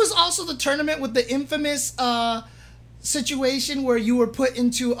 this was also the tournament with the infamous situation where you were put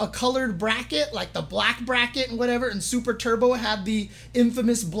into a colored bracket, like the black bracket and whatever, and Super Turbo had the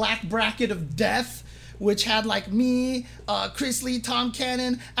infamous black bracket of death, which had like me, Chris Lee, Tom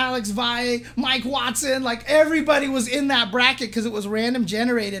Cannon, Alex Valle, Mike Watson, like everybody was in that bracket because it was random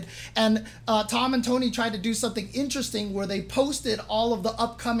generated. And Tom and Tony tried to do something interesting where they posted all of the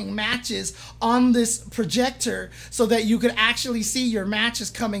upcoming matches on this projector so that you could actually see your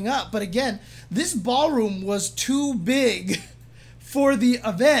matches coming up. But again, this ballroom was too big for the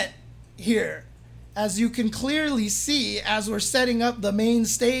event here. As you can clearly see as we're setting up the main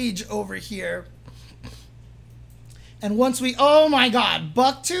stage over here. And once we, oh my God,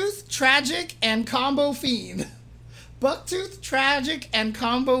 Bucktooth, Tragic, and Combo Fiend. Bucktooth, Tragic, and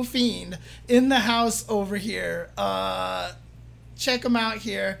Combo Fiend in the house over here. Check them out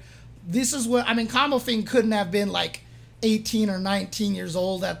here. This is what, I mean, Combo Fiend couldn't have been like 18 or 19 years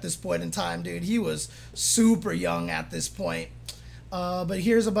old at this point in time, dude. He was super young at this point. But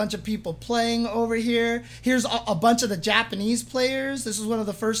here's a bunch of people playing over here. Here's a bunch of the Japanese players. This is one of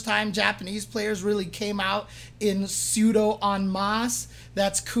the first time Japanese players really came out in pseudo en masse.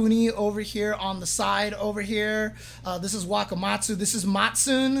 That's Kuni over here on the side over here. This is Wakamatsu. This is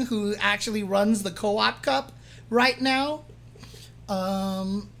Matsun, who actually runs the Co-op Cup right now.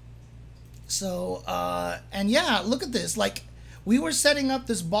 And yeah, look at this. Like, we were setting up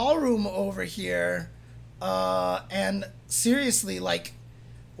this ballroom over here. And seriously, like,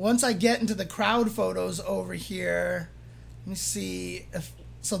 once I get into the crowd photos over here, let me see if,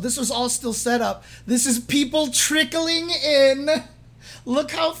 so this was all still set up. This is people trickling in.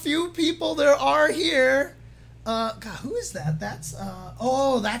 Look how few people there are here. God, who is that? That's,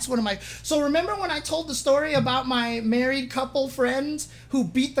 oh, that's one of my, so remember when I told the story about my married couple friends who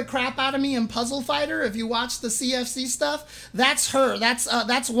beat the crap out of me in Puzzle Fighter? If you watch the CFC stuff, that's her.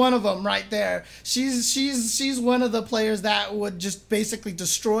 That's one of them right there. She's one of the players that would just basically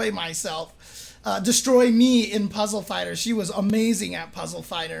destroy me in Puzzle Fighter. She was amazing at Puzzle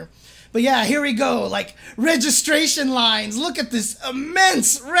Fighter. But yeah, here we go, like registration lines. Look at this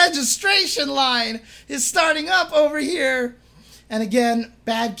immense registration line is starting up over here. And again,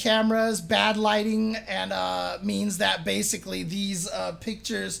 bad cameras, bad lighting, and means that basically these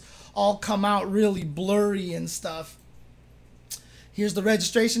pictures all come out really blurry and stuff. Here's the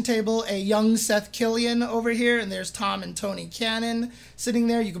registration table, a young Seth Killian over here, and there's Tom and Tony Cannon sitting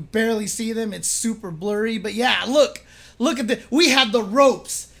there. You can barely see them, it's super blurry. But yeah, look at the, we had the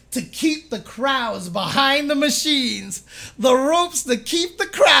ropes to keep the crowds behind the machines. The ropes to keep the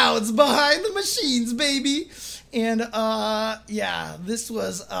crowds behind the machines, baby. And yeah, this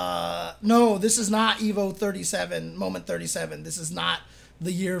was, no, this is not Evo 37, Moment 37. This is not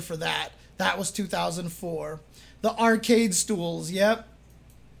the year for that. That was 2004. The arcade stools, yep.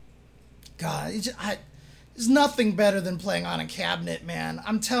 God, there's nothing better than playing on a cabinet, man.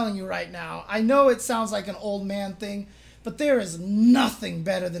 I'm telling you right now. I know it sounds like an old man thing, but there is nothing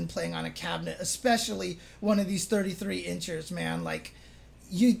better than playing on a cabinet, especially one of these 33-inchers, man. Like,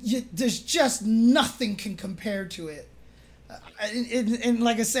 there's just nothing can compare to it. And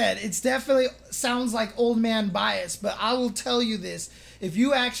like I said, it's definitely sounds like old man bias, but I will tell you this. If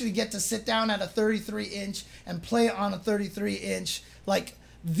you actually get to sit down at a 33-inch and play on a 33-inch, like,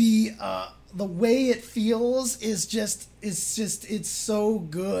 the way it feels is just, it's so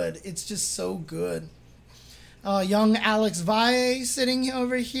good. It's just so good. Young Alex Valle sitting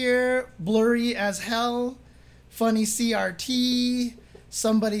over here, blurry as hell. Funny CRT.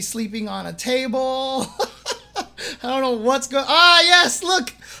 Somebody sleeping on a table. I don't know what's going. Ah, yes,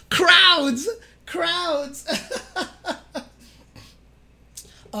 look, crowds.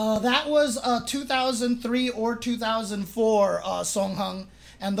 That was 2003 or 2004, Song Hung.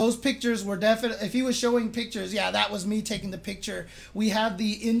 And those pictures were definitely, if he was showing pictures, yeah, that was me taking the picture. We had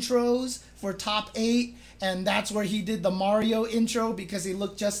the intros for top 8, and that's where he did the Mario intro because he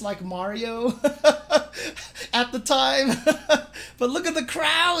looked just like Mario at the time. But look at the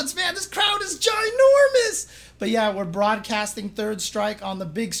crowds, man. This crowd is ginormous. But yeah, we're broadcasting Third Strike on the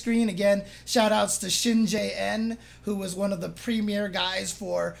big screen again. Shout outs to Shin Jae-en, who was one of the premier guys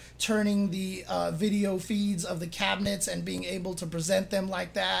for turning the video feeds of the cabinets and being able to present them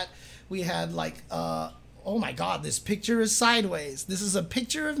like that. We had like, oh my God, this picture is sideways. This is a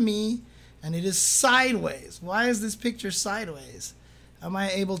picture of me and it is sideways. Why is this picture sideways? Am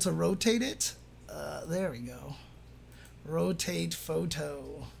I able to rotate it? There we go. Rotate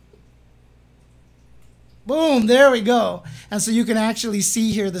photo. Boom, there we go. And so you can actually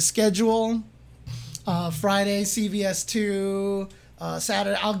see here the schedule. Friday, CVS 2,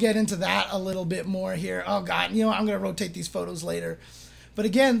 Saturday. I'll get into that a little bit more here. Oh, God, you know, I'm going to rotate these photos later. But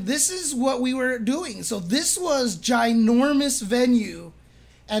again, this is what we were doing. So this was ginormous venue.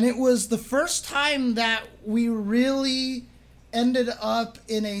 And it was the first time that we really ended up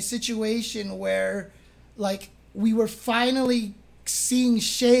in a situation where, like, we were finally seeing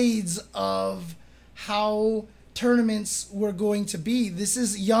shades of how tournaments were going to be. This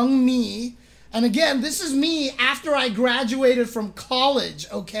is young me. And again, this is me after I graduated from college,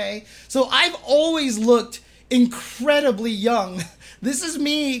 okay? So I've always looked incredibly young. This is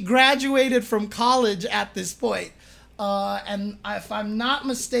me graduated from college at this point. And if I'm not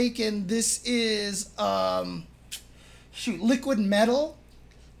mistaken, this is, Liquid Metal.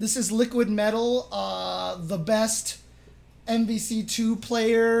 This is Liquid Metal, the best MVC2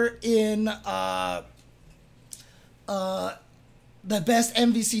 player in, the best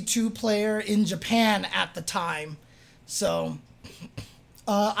MVC2 player in Japan at the time. So,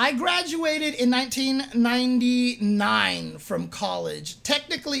 I graduated in 1999 from college.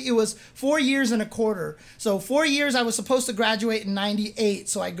 Technically, it was 4 years and a quarter. So 4 years, I was supposed to graduate in 98.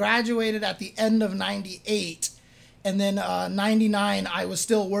 So I graduated at the end of 98. And then 99, I was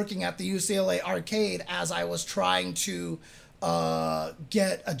still working at the UCLA Arcade as I was trying to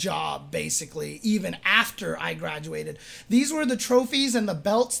get a job, basically, even after I graduated. These were the trophies and the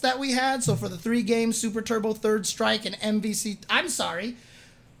belts that we had. So for the 3 games, Super Turbo, Third Strike, and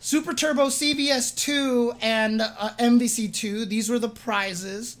Super Turbo CVS2 and MVC2. These were the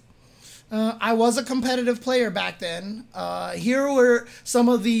prizes. I was a competitive player back then. Here were some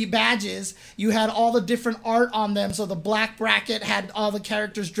of the badges. You had all the different art on them. So the black bracket had all the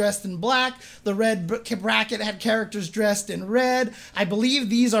characters dressed in black. The red bracket had characters dressed in red. I believe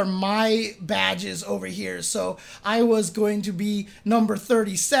these are my badges over here. So I was going to be number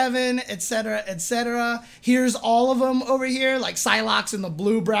 37, etc., etc. Here's all of them over here. Like Psylocke's in the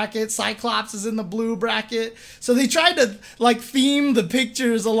blue bracket. Cyclops is in the blue bracket. So they tried to like theme the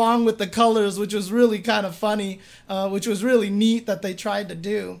pictures along with the colors, which was really kind of funny, which was really neat that they tried to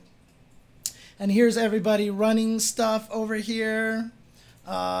do. And here's everybody running stuff over here.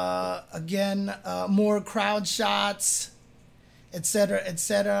 Again, more crowd shots, etc.,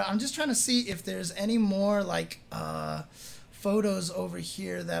 etc. I'm just trying to see if there's any more like photos over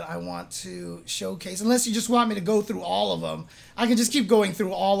here that I want to showcase. Unless you just want me to go through all of them. I can just keep going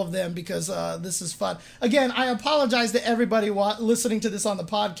through all of them because this is fun. Again, I apologize to everybody listening to this on the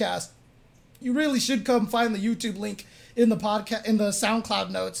podcast. You really should come find the YouTube link in the podcast, in the SoundCloud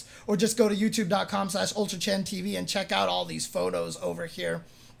notes, or just go to youtube.com/UltraChenTV and check out all these photos over here.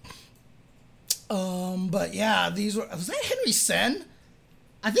 But yeah, was that Henry Sen?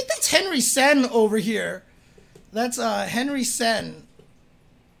 I think that's Henry Sen over here. That's Henry Sen.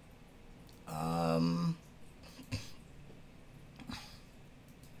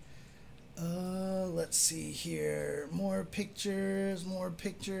 Let's see here. More pictures.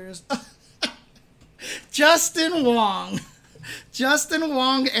 Justin Wong. Justin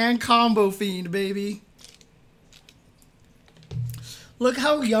Wong and Combo Fiend, baby. Look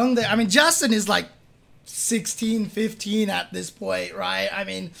how young they... I mean, Justin is like 16, 15 at this point, right? I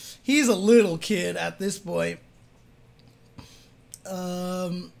mean, he's a little kid at this point.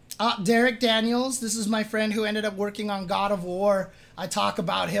 Derek Daniels. This is my friend who ended up working on God of War. I talk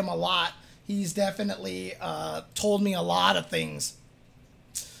about him a lot. He's definitely told me a lot of things.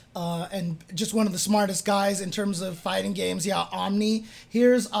 And just one of the smartest guys in terms of fighting games. Yeah, Omni.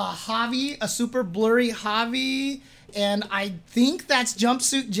 Here's Javi, a super blurry Javi. And I think that's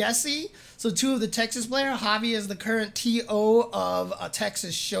Jumpsuit Jesse. So 2 of the Texas players. Javi is the current TO of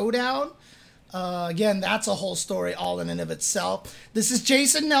Texas Showdown. Again, that's a whole story all in and of itself. This is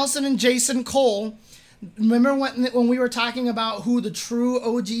Jason Nelson and Jason Cole. Remember when we were talking about who the true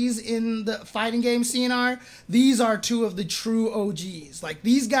OGs in the fighting game scene are? These are two of the true OGs. Like,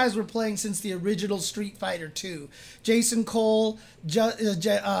 these guys were playing since the original Street Fighter 2. Jason Cole,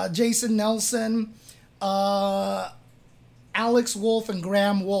 Jason Nelson, Alex Wolf, and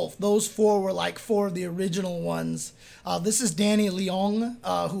Graham Wolf. Those four were like four of the original ones. This is Danny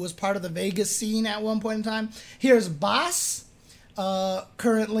Leong, who was part of the Vegas scene at one point in time. Here's Boss.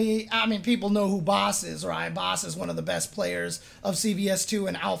 Currently, I mean, people know who Boss is, right? Boss is one of the best players of CVS2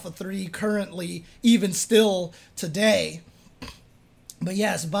 and Alpha 3 currently, even still today. But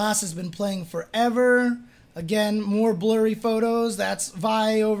yes, Boss has been playing forever. Again, more blurry photos. That's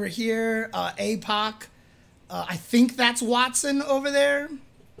Vi over here, APOC. I think that's Watson over there.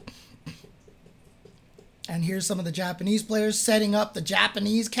 And here's some of the Japanese players setting up the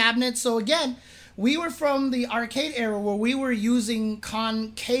Japanese cabinet. So again, we were from the arcade era where we were using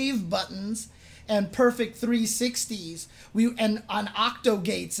concave buttons and perfect 360s. And on octo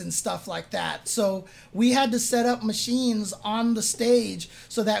gates and stuff like that. So we had to set up machines on the stage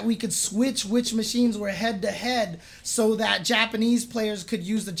so that we could switch which machines were head to head, so that Japanese players could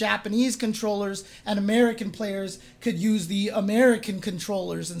use the Japanese controllers and American players could use the American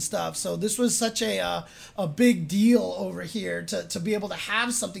controllers and stuff. So this was such a big deal over here to be able to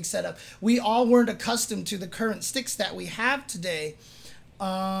have something set up. We all weren't accustomed to the current sticks that we have today.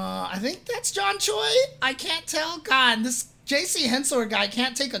 I think that's John Choi. I can't tell. God, this JC Hensor guy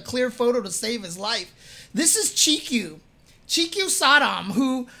can't take a clear photo to save his life. This is Chikyu Saddam,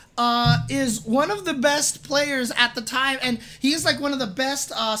 who is one of the best players at the time, and he is like one of the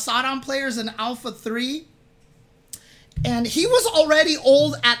best Saddam players in Alpha 3. And he was already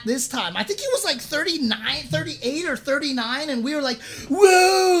old at this time. I think he was like 38 or 39. And we were like,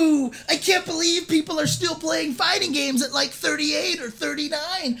 whoa, I can't believe people are still playing fighting games at like 38 or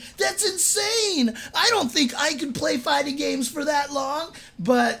 39. That's insane. I don't think I could play fighting games for that long.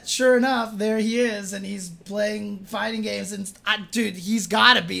 But sure enough, there he is. And he's playing fighting games. And dude, he's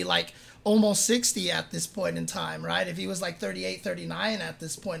got to be like almost 60 at this point in time, right? If he was like 38, 39 at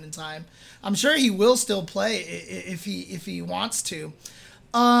this point in time. I'm sure he will still play if he wants to.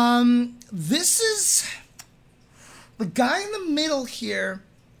 This is the guy in the middle here.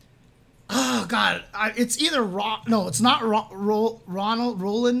 Oh God, it's either it's not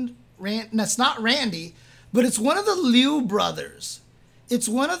Roland. That's not Randy, but it's one of the Liu brothers. It's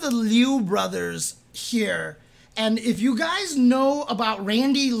one of the Liu brothers here. And if you guys know about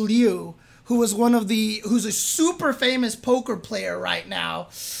Randy Liu, who's a super famous poker player right now.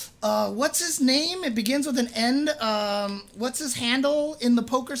 What's his name? It begins with an N. What's his handle in the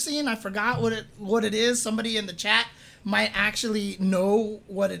poker scene? I forgot what it is. Somebody in the chat might actually know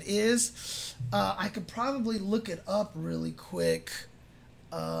what it is. I could probably look it up really quick.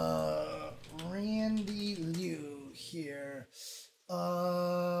 Randy Liu here.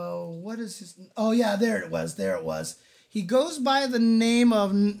 What is his? Oh yeah, there it was. He goes by the name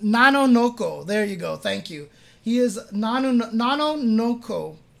of Nano Noko. There you go. Thank you. He is Nano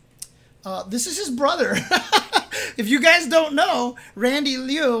Noko. This is his brother. If you guys don't know, Randy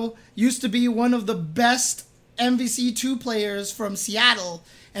Liu used to be one of the best MVC2 players from Seattle,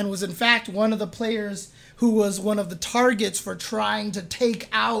 and was in fact one of the players who was one of the targets for trying to take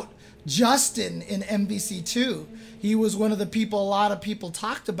out Justin in MVC2. He was one of the people a lot of people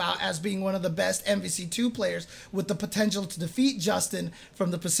talked about as being one of the best MVC2 players with the potential to defeat Justin from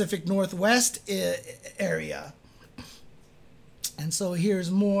the Pacific Northwest area. And so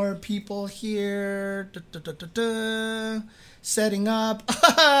here's more people here. Setting up.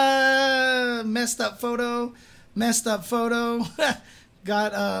 Messed up photo.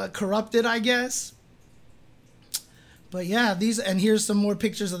 Got corrupted, I guess. But yeah, here's some more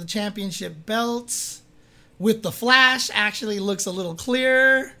pictures of the championship belts. With the flash, actually looks a little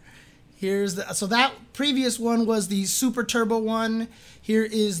clearer. So that previous one was the Super Turbo one. Here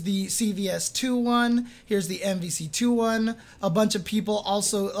is the CVS2 one. Here's the MVC2 one. A bunch of people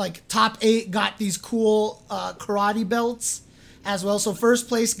also, like top 8 got these cool karate belts as well. So first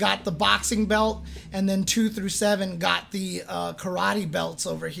place got the boxing belt, and then 2 through 7 got the karate belts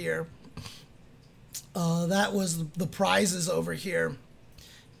over here. That was the prizes over here.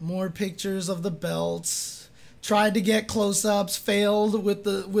 More pictures of the belts. Tried to get close-ups, failed with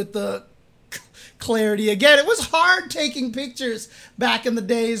the clarity. Again, it was hard taking pictures back in the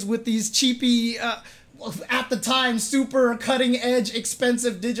days with these cheapy, at the time, super cutting-edge,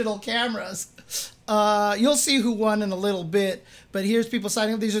 expensive digital cameras. You'll see who won in a little bit, but here's people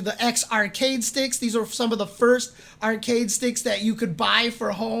signing up. These are the X arcade sticks. These are some of the first arcade sticks that you could buy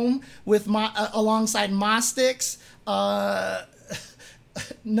for home with alongside MOS sticks.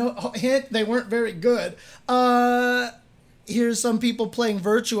 No hint, they weren't very good. Here's some people playing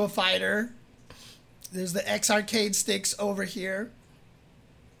Virtua Fighter. There's the X Arcade sticks over here.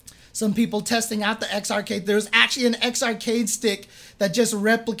 Some people testing out the X Arcade. There's actually an X Arcade stick that just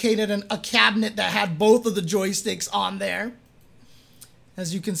replicated a cabinet that had both of the joysticks on there.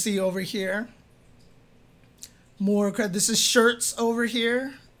 As you can see over here. This is shirts over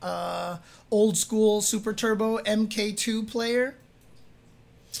here. Old school Super Turbo MK2 player.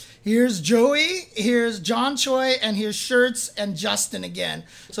 Here's Joey, here's John Choi, and here's Shirts and Justin again.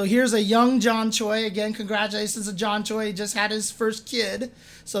 So here's a young John Choi. Again, congratulations to John Choi. He just had his first kid.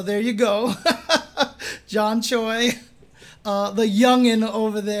 So there you go. John Choi, the youngin'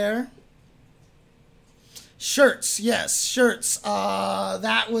 over there. Shirts, yes, Shirts.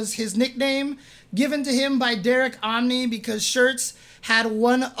 That was his nickname given to him by Derek Omni because Shirts had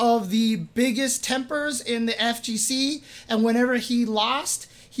one of the biggest tempers in the FGC, and whenever he lost,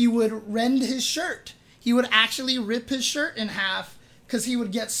 he would rend his shirt. He would actually rip his shirt in half because he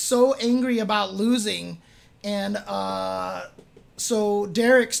would get so angry about losing. And so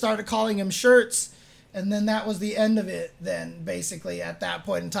Derek started calling him Shirts, and then that was the end of it then, basically, at that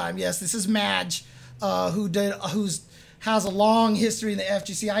point in time. Yes, this is Madge, who has a long history in the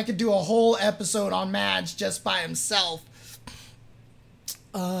FGC. I could do a whole episode on Madge just by himself.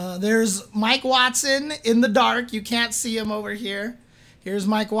 There's Mike Watson in the dark. You can't see him over here. Here's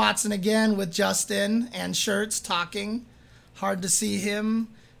Mike Watson again with Justin and Shirts talking. Hard to see him.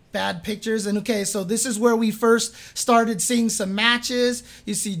 Bad pictures. And okay, so this is where we first started seeing some matches.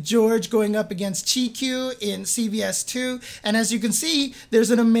 You see George going up against Chiku in CVS2. And as you can see, there's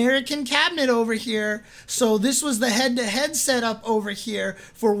an American cabinet over here. So this was the head-to-head setup over here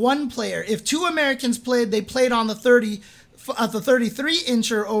for one player. If two Americans played, they played on the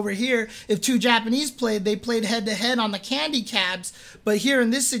 33-incher over here. If two Japanese played, they played head-to-head on the candy cabs. But here in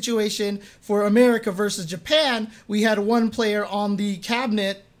this situation, for America versus Japan, we had one player on the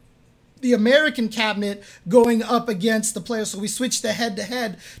cabinet, the American cabinet, going up against the player. So we switched the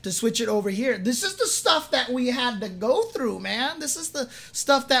head-to-head to switch it over here. This is the stuff that we had to go through, man. This is the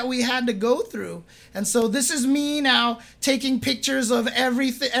stuff that we had to go through. And so this is me now taking pictures of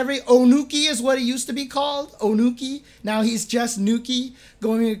everything. Every Onuki is what he used to be called, Onuki. Now he's just Nuki,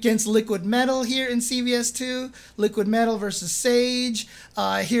 going against Liquid Metal here in CVS2. Liquid Metal versus Sage.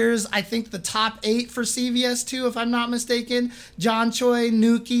 Here's, I think, the top 8 for CVS2, if I'm not mistaken. John Choi,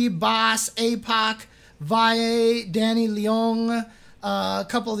 Nuki, Boss, APOC, Vae, Danny Leong, a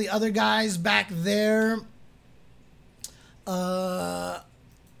couple of the other guys back there.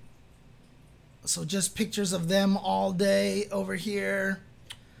 So just pictures of them all day over here.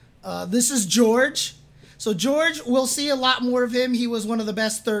 This is George. So George, we'll see a lot more of him. He was one of the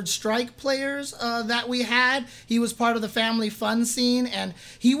best Third Strike players that we had. He was part of the Family Fun scene, and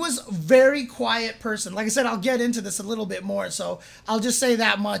he was a very quiet person. Like I said, I'll get into this a little bit more, so I'll just say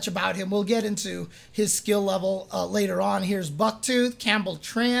that much about him. We'll get into his skill level later on. Here's Bucktooth, Campbell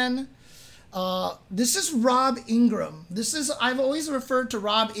Tran. This is Rob Ingram. I've always referred to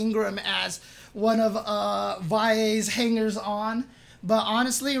Rob Ingram as one of Vae's hangers-on. But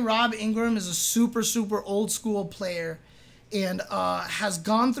honestly, Rob Ingram is a super, super old school player and has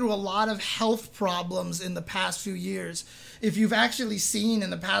gone through a lot of health problems in the past few years. If you've actually seen in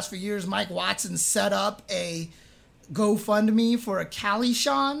the past few years, Mike Watson set up a GoFundMe for a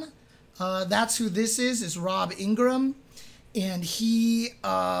Calishan. That's who this is Rob Ingram. And he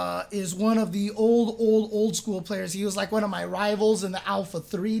is one of the old school players. He was like one of my rivals in the Alpha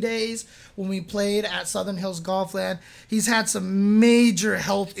 3 days when we played at Southern Hills Golfland. He's had some major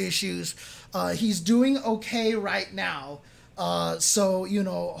health issues. He's doing okay right now. So,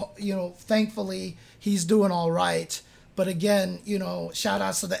 thankfully he's doing all right. But again, shout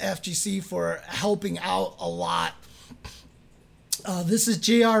outs to the FGC for helping out a lot. This is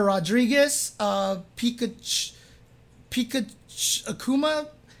JR Rodriguez, Akuma?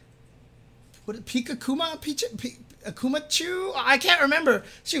 Akumachu? I can't remember.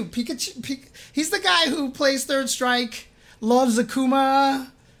 Shoot, Pikachu. He's the guy who plays Third Strike, loves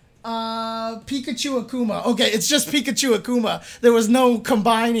Akuma. Pikachu Akuma. Okay, it's just Pikachu Akuma. There was no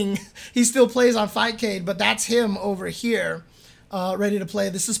combining. He still plays on Fightcade, but that's him over here, ready to play.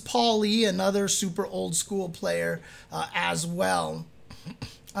 This is Paul Lee, another super old school player as well.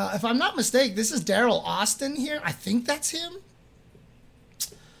 If I'm not mistaken, this is Daryl Austin here. I think that's him.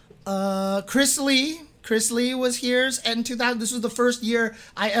 Chris Lee was here in 2000. This was the first year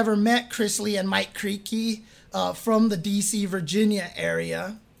I ever met Chris Lee and Mike Creaky from the DC, Virginia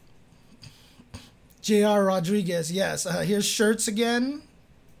area. JR Rodriguez, yes. Here's Shirts again.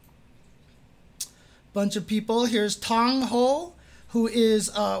 Bunch of people. Here's Tong Ho, who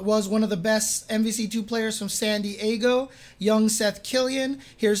is was one of the best MVC2 players from San Diego, young Seth Killian.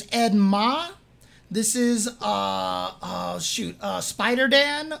 Here's Ed Ma. This is Spider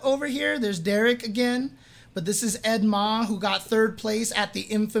Dan over here. There's Derek again. But this is Ed Ma, who got third place at the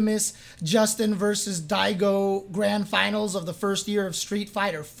infamous Justin versus Daigo Grand Finals of the first year of Street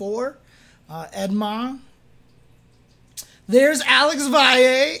Fighter 4. Ed Ma. There's Alex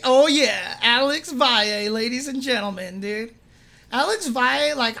Valle. Oh, yeah. Alex Valle, ladies and gentlemen, dude. Alex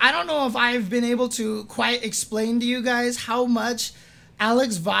Valle, like, I don't know if I've been able to quite explain to you guys how much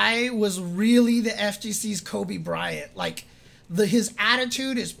Alex Valle was really the FGC's Kobe Bryant. Like, his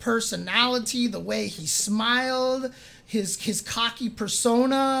attitude, his personality, the way he smiled, his cocky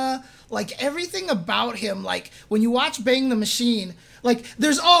persona, like, everything about him. Like, when you watch Bang the Machine, like,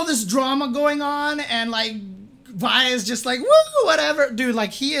 there's all this drama going on, and, like, Vi is just like, woo, whatever. Dude,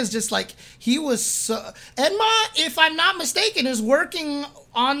 like, he is just like, he was so... Edma, if I'm not mistaken, is working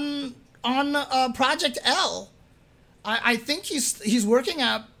on Project L. I think he's working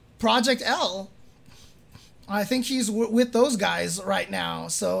at Project L. I think he's with those guys right now.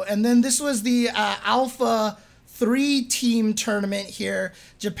 So, and then this was the Alpha 3 team tournament here,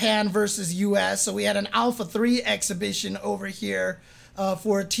 Japan versus US. So we had an Alpha 3 exhibition over here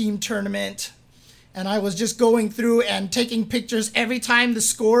for a team tournament. And I was just going through and taking pictures every time the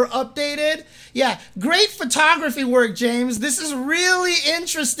score updated. Yeah, great photography work, James. This is really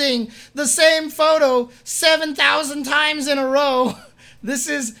interesting. The same photo 7,000 times in a row. This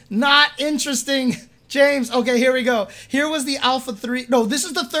is not interesting, James. Okay, here we go. Here was the Alpha 3. No, this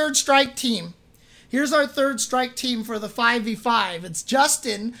is the Third Strike team. Here's our Third Strike team for the 5v5. It's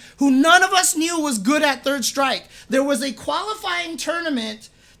Justin, who none of us knew was good at Third Strike. There was a qualifying tournament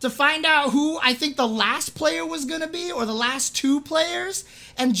to find out who I think the last player was going to be, or the last two players.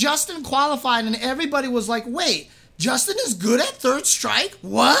 And Justin qualified, and everybody was like, wait, Justin is good at Third Strike?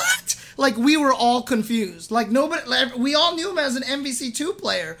 What? Like, we were all confused. Like, nobody, we all knew him as an MVC2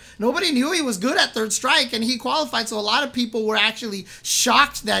 player. Nobody knew he was good at Third Strike, and he qualified, so a lot of people were actually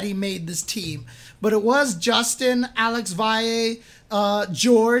shocked that he made this team. But it was Justin, Alex Valle,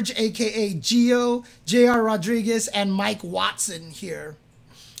 George, a.k.a. Gio, J.R. Rodriguez, and Mike Watson here.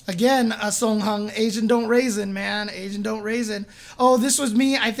 Again, Song Hung, Asian don't raisin, man. Asian don't raisin. Oh, this was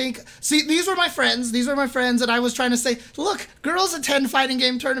me, I think. See, these were my friends. These were my friends, and I was trying to say, look, girls attend fighting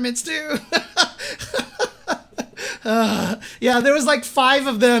game tournaments too. Yeah, there was like 5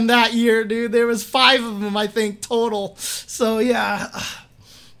 of them that year, dude. There was 5 of them, I think, total. So, yeah.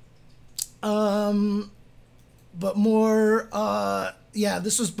 But more, yeah,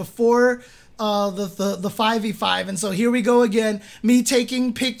 this was before... the 5v5, and so here we go again, me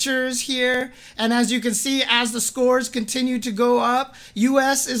taking pictures here, and as you can see, as the scores continue to go up,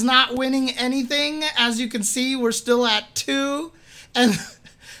 US is not winning anything. As you can see, we're still at 2, and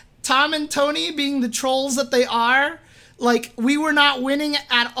Tom and Tony, being the trolls that they are, like, we were not winning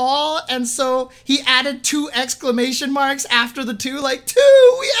at all, and so he added 2 exclamation marks after the 2, like,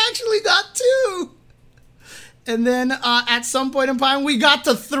 2, we actually got 2. And then at some point in time, we got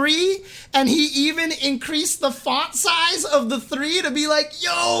to 3, and he even increased the font size of the 3 to be like,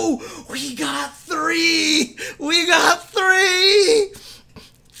 yo, we got 3! We got 3!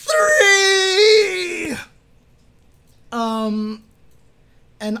 3!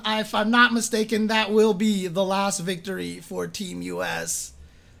 And if I'm not mistaken, that will be the last victory for Team US,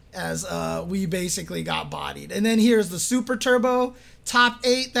 as we basically got bodied. And then here's the Super Turbo top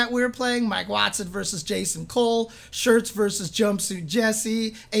 8 that we were playing. Mike Watson versus Jason Cole, Shirts versus Jumpsuit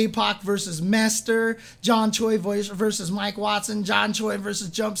Jesse, APOC versus Mester, John Choi versus Mike Watson, John Choi versus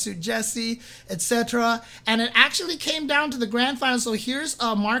Jumpsuit Jesse, etc. And it actually came down to the grand final. So here's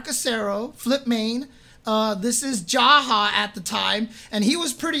Mark Acero, Flip Main. This is Jaha at the time, and he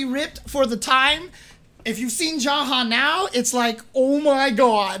was pretty ripped for the time. If you've seen Jaha now, it's like, oh my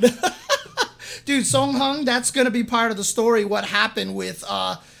god. Dude, Song Hung, that's going to be part of the story, what happened with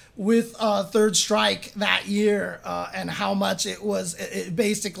Third Strike that year, and how much it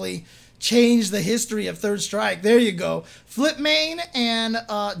basically changed the history of Third Strike. There you go. Flip Main and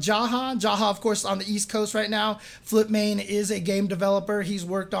Jaha. Jaha, of course, on the East Coast right now. Flip Main is a game developer. He's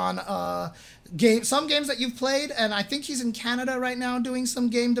worked on some games that you've played, and I think he's in Canada right now doing some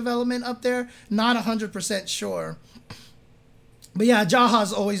game development up there. Not 100% sure. But yeah,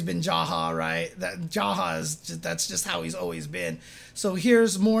 Jaha's always been Jaha, right? That's just how he's always been. So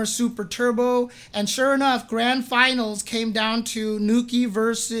here's more Super Turbo, and sure enough, grand finals came down to Nuki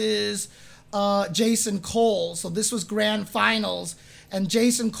versus Jason Cole. So this was grand finals, and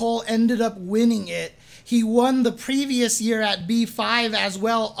Jason Cole ended up winning it. He won the previous year at B5 as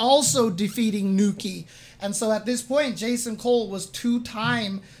well, also defeating Nuki. And so at this point, Jason Cole was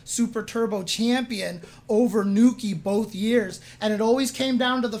 2-time Super Turbo champion over Nuki both years. And it always came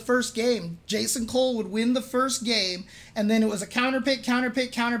down to the first game. Jason Cole would win the first game, and then it was a counterpick,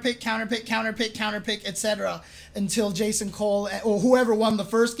 etc. until Jason Cole, or whoever won the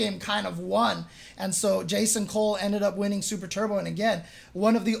first game, kind of won. And so Jason Cole ended up winning Super Turbo. And again,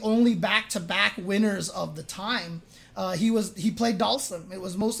 one of the only back-to-back winners of the time. He played Dalsum. It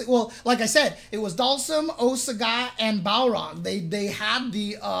was mostly, well, like I said, it was Dalsum, Osaga, and Balrog. They had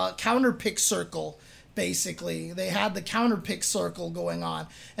the counterpick circle, basically. They had the counterpick circle going on.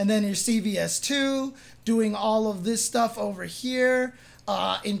 And then your CVS2 doing all of this stuff over here,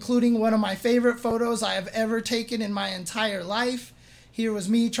 including one of my favorite photos I have ever taken in my entire life. Here was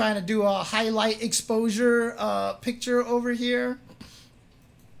me trying to do a highlight exposure picture over here.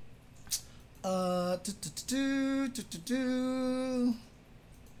 And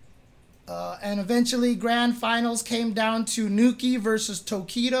eventually grand finals came down to Nuki versus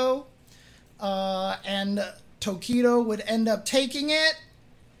Tokido. And Tokido would end up taking it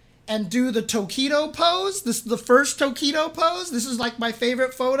and do the Tokido pose. This is the first Tokido pose. This is like my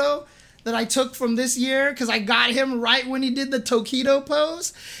favorite photo that I took from this year, because I got him right when he did the Tokido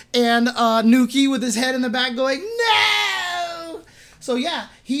pose. And Nuki with his head in the back going, no! So yeah,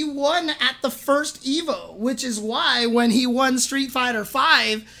 he won at the first Evo, which is why when he won Street Fighter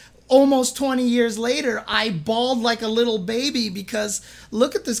V, almost 20 years later, I bawled like a little baby, because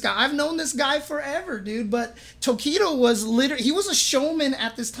look at this guy. I've known this guy forever, dude. But Tokido was literally, he was a showman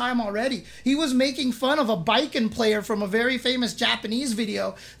at this time already. He was making fun of a Baiken player from a very famous Japanese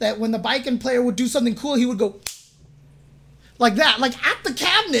video, that when the Baiken player would do something cool, he would go like that, like at the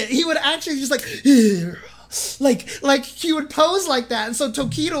cabinet. He would actually just like, like he would pose like that. And so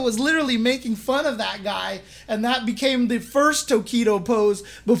Tokido was literally making fun of that guy, and that became the first Tokido pose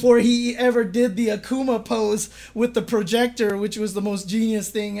before he ever did the Akuma pose with the projector, which was the most genius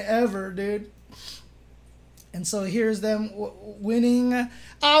thing ever, dude. And so here's them winning. It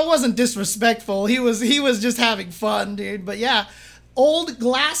wasn't disrespectful. He was just having fun, dude. But yeah, old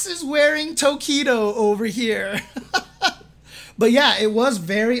glasses wearing Tokido over here. But yeah, it was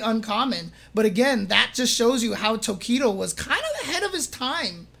very uncommon. But again, that just shows you how Tokido was kind of ahead of his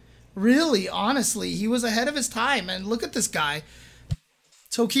time. Really, honestly, he was ahead of his time. And look at this guy.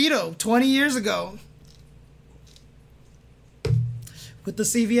 Tokido, 20 years ago. With the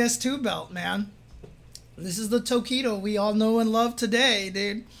CVS2 belt, man. This is the Tokido we all know and love today,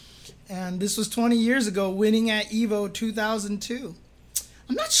 dude. And this was 20 years ago, winning at EVO 2002.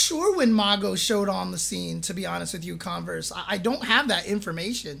 I'm not sure when Mago showed on the scene, to be honest with you, Converse. I don't have that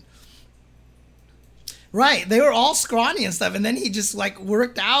information. Right, they were all scrawny and stuff, and then he just like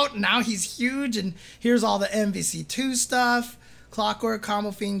worked out, and now he's huge, and here's all the MVC2 stuff. Clockwork,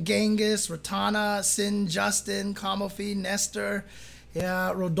 Kamofine, Genghis, Ratana, Sin, Justin, Kamofine, Nestor,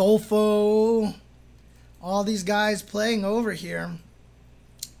 yeah, Rodolfo. All these guys playing over here.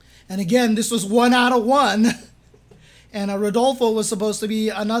 And again, this was 1 out of 1. And Rodolfo was supposed to be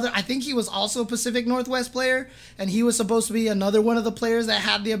another, I think he was also a Pacific Northwest player, and he was supposed to be another one of the players that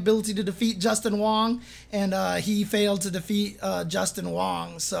had the ability to defeat Justin Wong, and he failed to defeat Justin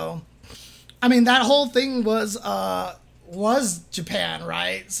Wong. So, I mean, that whole thing was Japan,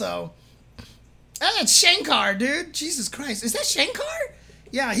 right? So, that's Shankar, dude. Jesus Christ. Is that Shankar?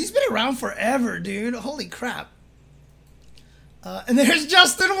 Yeah, he's been around forever, dude. Holy crap. And there's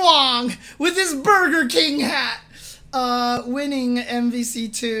Justin Wong with his Burger King hat. Winning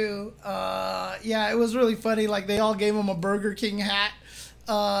MVC2. Yeah, it was really funny. Like, they all gave him a Burger King hat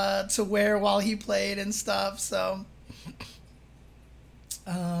to wear while he played and stuff. So,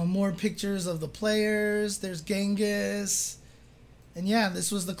 more pictures of the players. There's Genghis. And yeah,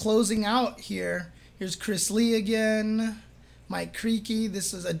 this was the closing out here. Here's Chris Lee again. Mike Creaky.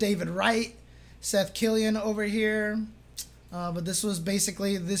 This was a David Wright. Seth Killian over here. But this was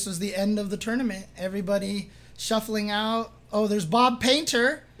basically, this was the end of the tournament. Everybody shuffling out. Oh, there's Bob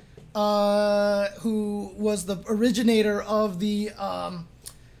Painter, who was the originator of the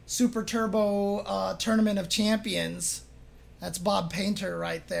Super Turbo Tournament of Champions. That's Bob Painter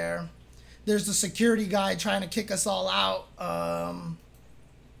right there. There's the security guy trying to kick us all out.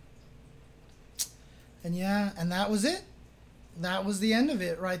 And yeah, and that was it. That was the end of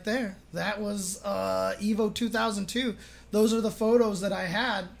it right there. That was EVO 2002. Those are the photos that I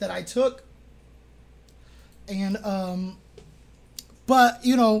had, that I took. And, but,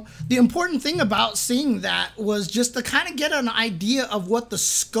 you know, the important thing about seeing that was just to kind of get an idea of what the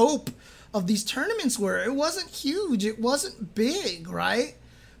scope of these tournaments were. It wasn't huge. It wasn't big, right?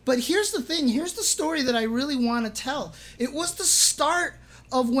 But here's the thing. Here's the story that I really want to tell. It was the start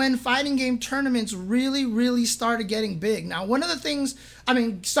of when fighting game tournaments really, really started getting big. Now, one of the things,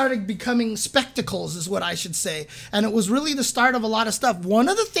 started becoming spectacles is what I should say. And it was really the start of a lot of stuff. One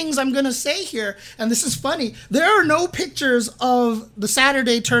of the things I'm going to say here, and this is funny, there are no pictures of the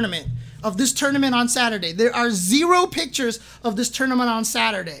Saturday tournament, of this tournament on Saturday. There are 0 pictures of this tournament on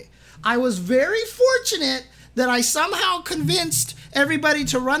Saturday. I was very fortunate that I somehow convinced everybody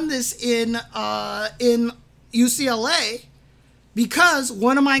to run this in UCLA, because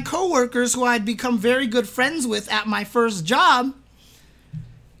one of my coworkers, who I'd become very good friends with at my first job,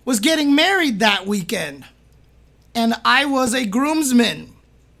 was getting married that weekend. And I was a groomsman.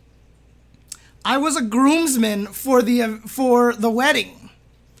 I was a groomsman for the wedding.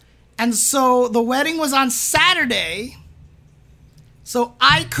 And so the wedding was on Saturday, so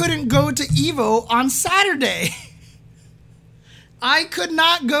I couldn't go to Evo on Saturday. I could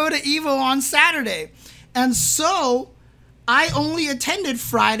not go to Evo on Saturday. And so I only attended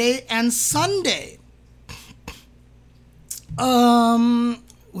Friday and Sunday.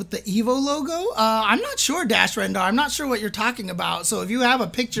 With the Evo logo? I'm not sure, Dash Rendar. I'm not sure what you're talking about. So if you have a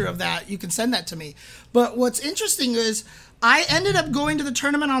picture of that, you can send that to me. But what's interesting is I ended up going to the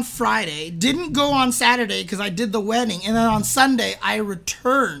tournament on Friday, didn't go on Saturday because I did the wedding, and then on Sunday I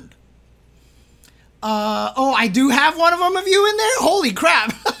returned. I do have one of you in there? Holy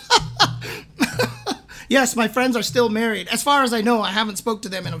crap. Yes, my friends are still married. As far as I know, I haven't spoke to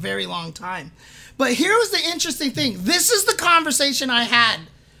them in a very long time. But here was the interesting thing. This is the conversation I had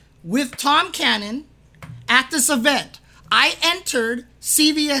with Tom Cannon at this event. I entered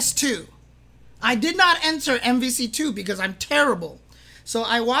CVS 2. I did not enter MVC 2 because I'm terrible. So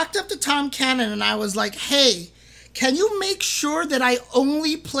I walked up to Tom Cannon and I was like, hey, can you make sure that I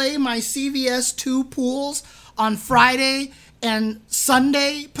only play my CVS 2 pools on Friday and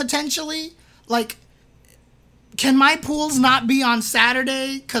Sunday potentially? Like, can my pools not be on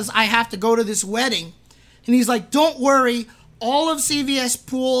Saturday because I have to go to this wedding? And he's like, don't worry, all of CVS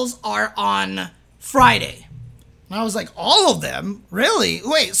pools are on Friday. And I was like, all of them? Really?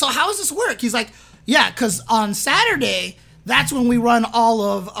 Wait, so how does this work? He's like, yeah, because on Saturday, that's when we run all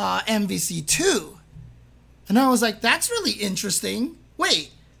of MVC2. And I was like, that's really interesting.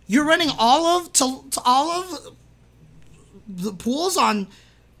 Wait, you're running all of the pools on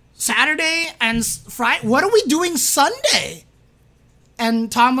Saturday and Friday? What are we doing Sunday?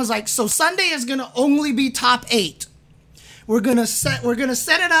 And Tom was like, so Sunday is going to only be top 8. We're going to set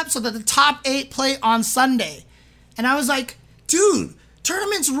it up so that the top 8 play on Sunday. And I was like, dude,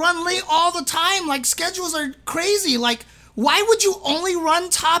 tournaments run late all the time. Like, schedules are crazy. Like, why would you only run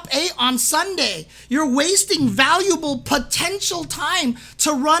top 8 on Sunday? You're wasting valuable potential time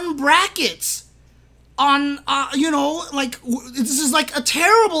to run brackets on, this is like a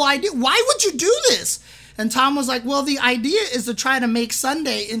terrible idea. Why would you do this? And Tom was like, well, the idea is to try to make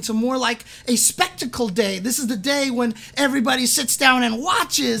Sunday into more like a spectacle day. This is the day when everybody sits down and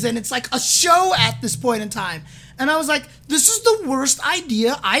watches, and it's like a show at this point in time. And I was like, this is the worst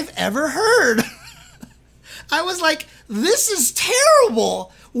idea I've ever heard. I was like, this is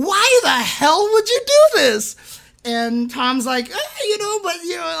terrible. Why the hell would you do this? And Tom's like,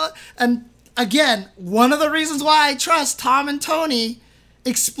 and again, one of the reasons why I trust Tom and Tony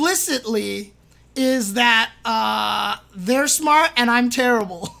explicitly is that they're smart and I'm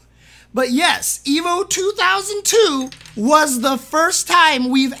terrible. But yes, Evo 2002 was the first time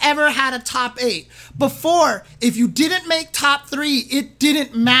we've ever had a top 8. Before, if you didn't make top 3, it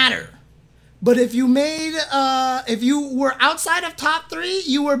didn't matter. But if you if you were outside of top 3,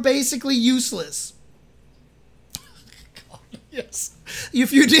 you were basically useless. Yes.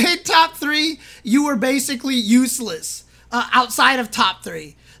 If you did top 3, you were basically useless outside of top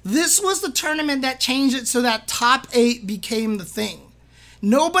 3. This was the tournament that changed it so that top 8 became the thing.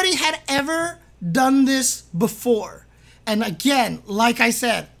 Nobody had ever done this before. And again, like I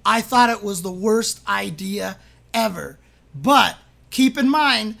said, I thought it was the worst idea ever. But keep in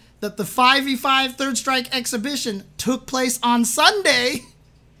mind that the 5v5 Third Strike exhibition took place on Sunday.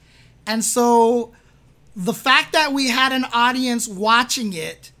 And so the fact that we had an audience watching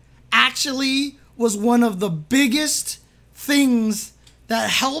it actually was one of the biggest things that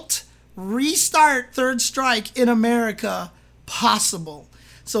helped restart Third Strike in America possible.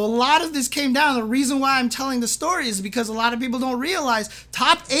 So a lot of this came down. The reason why I'm telling the story is because a lot of people don't realize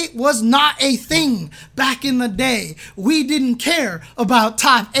top 8 was not a thing back in the day. We didn't care about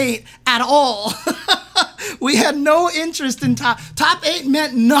top 8 at all. We had no interest in top 8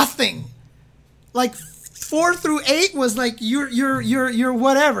 meant nothing. Like 4 through 8 was like you're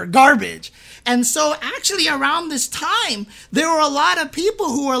whatever, garbage. And so actually around this time, there were a lot of people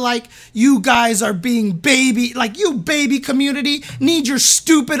who were like, you guys are being baby, like you baby community need your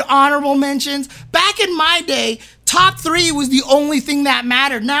stupid honorable mentions. Back in my day, top 3 was the only thing that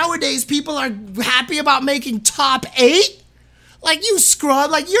mattered. Nowadays, people are happy about making top 8. Like, you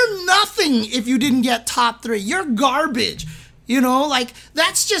scrub, like, you're nothing if you didn't get top 3. You're garbage. You know, like,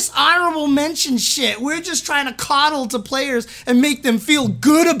 that's just honorable mention shit. We're just trying to coddle to players and make them feel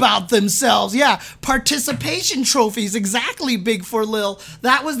good about themselves. Yeah, participation trophies, exactly, Big for Lil.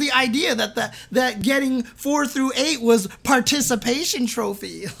 That was the idea, that getting 4 through 8 was participation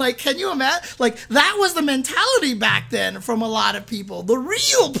trophy. Like, can you imagine? Like, that was the mentality back then from a lot of people. The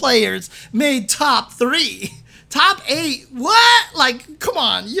real players made top 3. Top 8, what? Like, come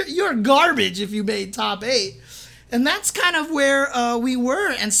on, you're garbage if you made top 8. And that's kind of where we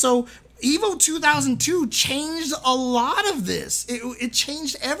were. And so EVO 2002 changed a lot of this. It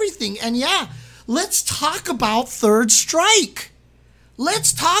changed everything. And yeah, let's talk about Third Strike.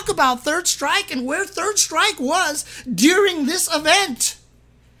 Let's talk about Third Strike and where Third Strike was during this event.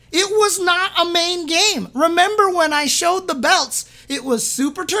 It was not a main game. Remember when I showed the belts, it was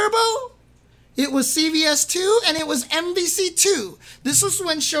Super Turbo, it was CVS2, and it was MVC2. This was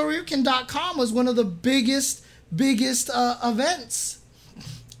when Shoryuken.com was one of the biggest events.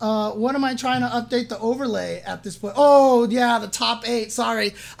 What am I trying to update the overlay at this point? Oh, yeah, the top 8.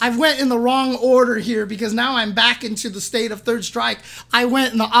 Sorry. I went in the wrong order here because now I'm back into the state of Third Strike. I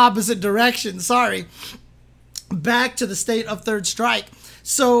went in the opposite direction. Sorry. Back to the state of Third Strike.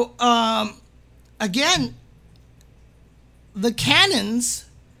 So, again, the Cannons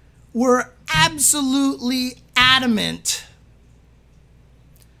were absolutely adamant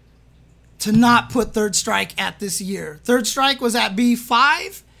to not put Third Strike at this year. Third Strike was at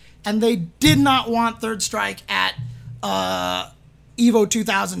B5, and they did not want Third Strike at EVO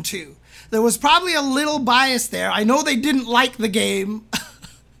 2002. There was probably a little bias there. I know they didn't like the game.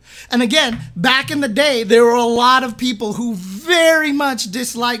 And again, back in the day, there were a lot of people who very much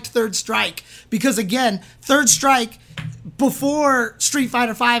disliked Third Strike because, again, Third Strike before Street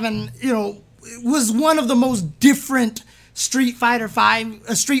Fighter V and, you know, was one of the most different Street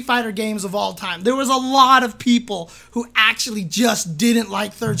Fighter games of all time. There was a lot of people who actually just didn't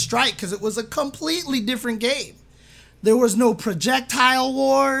like Third Strike because it was a completely different game. There was no projectile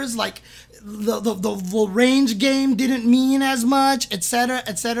wars, like the range game didn't mean as much, etc.,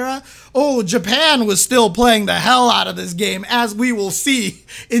 etc. Oh, Japan was still playing the hell out of this game, as we will see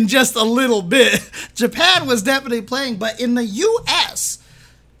in just a little bit. Japan was definitely playing, but in the US,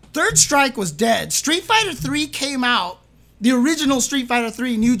 Third Strike was dead. Street Fighter 3 came out, the original Street Fighter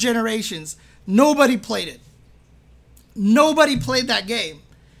 3, New Generations. Nobody played it. Nobody played that game.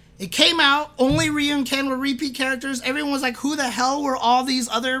 It came out, only Ryu and Ken were repeat characters. Everyone was like, who the hell were all these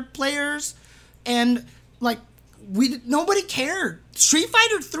other players? And like, nobody cared. Street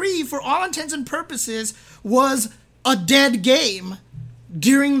Fighter 3, for all intents and purposes, was a dead game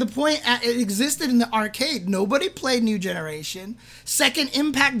during the point it existed in the arcade. Nobody played New Generation. Second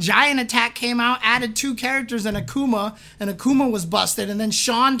Impact Giant Attack came out, added 2 characters and Akuma was busted, and then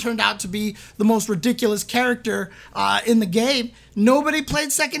Sean turned out to be the most ridiculous character in the game. Nobody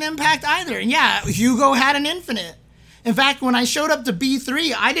played Second Impact either. And yeah, Hugo had an Infinite. In fact, when I showed up to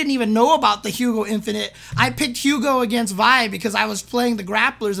B3, I didn't even know about the Hugo Infinite. I picked Hugo against Vi because I was playing the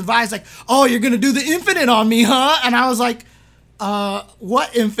grapplers, and Vi's like, oh, you're gonna do the Infinite on me, huh? And I was like,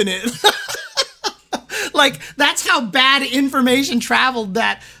 what Infinite? Like, that's how bad information traveled,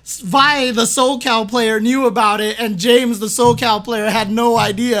 that Vi, the SoCal player, knew about it, and James, the SoCal player, had no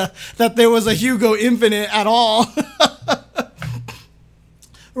idea that there was a Hugo Infinite at all.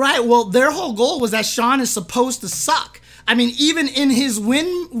 Right, well, their whole goal was that Sean is supposed to suck. I mean, even in his when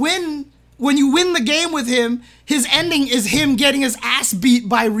you win the game with him, his ending is him getting his ass beat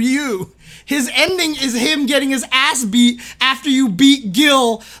by Ryu. His ending is him getting his ass beat after you beat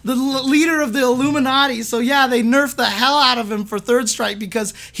Gil, the leader of the Illuminati. So yeah, they nerfed the hell out of him for Third Strike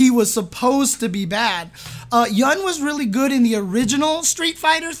because he was supposed to be bad. Yun was really good in the original Street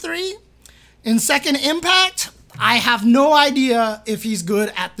Fighter 3. In Second Impact, I have no idea if he's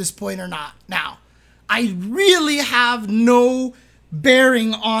good at this point or not. Now, I really have no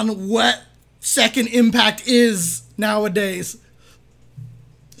bearing on what Second Impact is nowadays.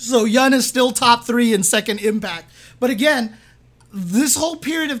 So Yun is still top 3 in Second Impact. But again, this whole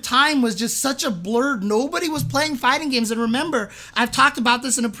period of time was just such a blur. Nobody was playing fighting games. And remember, I've talked about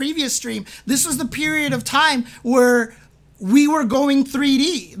this in a previous stream. This was the period of time where we were going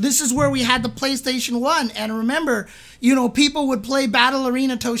 3D. This is where we had the PlayStation 1. And remember, people would play Battle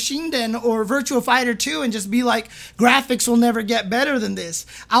Arena Toshinden or Virtua Fighter 2 and just be like, graphics will never get better than this.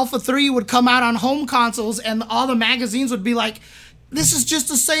 Alpha 3 would come out on home consoles and all the magazines would be like, this is just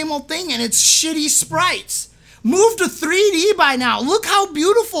the same old thing and it's shitty sprites. Move to 3D by now. Look how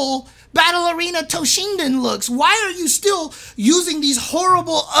beautiful Battle Arena Toshinden looks. Why are you still using these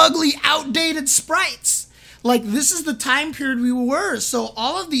horrible, ugly, outdated sprites? Like, this is the time period we were. So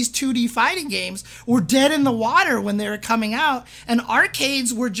all of these 2D fighting games were dead in the water when they were coming out, and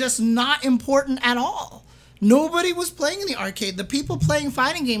arcades were just not important at all. Nobody was playing in the arcade. The people playing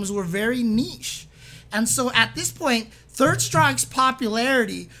fighting games were very niche. And so at this point, Third Strike's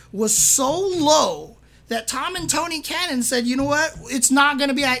popularity was so low that Tom and Tony Cannon said, you know what, it's not going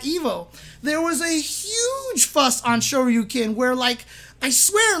to be at EVO. There was a huge fuss on Shoryuken where, like, I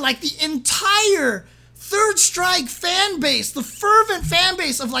swear, like, the entire Third Strike fan base, the fervent fan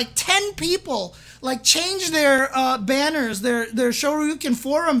base of like 10 people, like changed their banners, their Shoryuken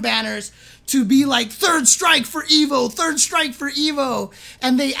forum banners to be like Third Strike for EVO, Third Strike for EVO.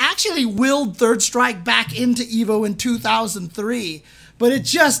 And they actually willed Third Strike back into EVO in 2003. But it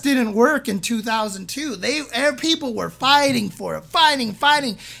just didn't work in 2002. People were fighting for it,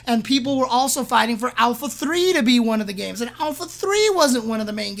 fighting. And people were also fighting for Alpha 3 to be one of the games. And Alpha 3 wasn't one of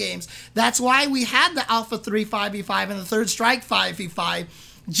the main games. That's why we had the Alpha 3 5v5 and the Third Strike 5v5,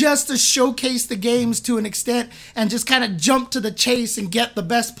 just to showcase the games to an extent and just kind of jump to the chase and get the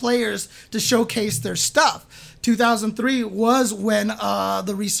best players to showcase their stuff. 2003 was when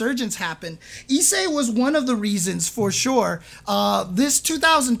the resurgence happened. Issei was one of the reasons for sure. This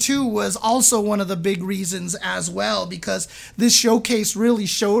 2002 was also one of the big reasons as well, because this showcase really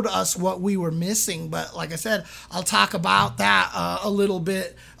showed us what we were missing. But like I said, I'll talk about that a little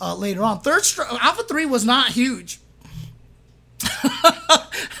bit later on. Alpha 3 was not huge.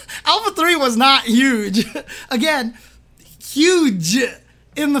 Alpha 3 was not huge. Again, huge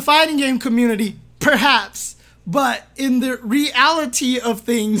in the fighting game community, perhaps. But in the reality of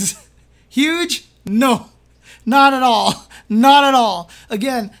things, huge? No, not at all. Not at all.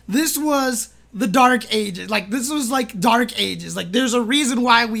 Again, this was the Dark Ages. Like, this was like Dark Ages. Like, there's a reason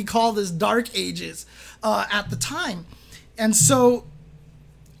why we call this Dark Ages at the time. And so,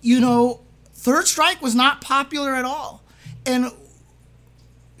 Third Strike was not popular at all. And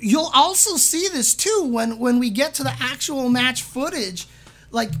you'll also see this too when we get to the actual match footage.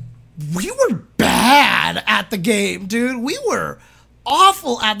 Like, we were bad at the game, dude. We were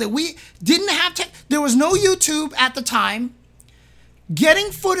awful at it. We didn't have there was no YouTube at the time.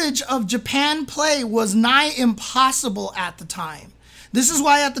 Getting footage of Japan play was nigh impossible at the time. This is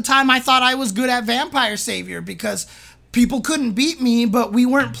why at the time I thought I was good at Vampire Savior, because people couldn't beat me, but we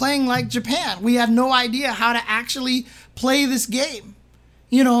weren't playing like Japan. We had no idea how to actually play this game,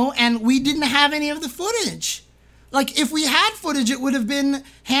 and we didn't have any of the footage. Like, if we had footage, it would have been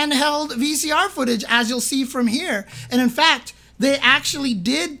handheld VCR footage, as you'll see from here. And in fact, they actually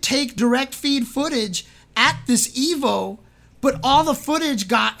did take direct feed footage at this EVO, but all the footage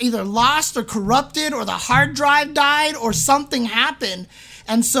got either lost or corrupted, or the hard drive died, or something happened.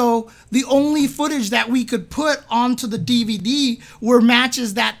 And so the only footage that we could put onto the DVD were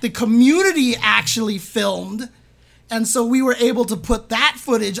matches that the community actually filmed. And so we were able to put that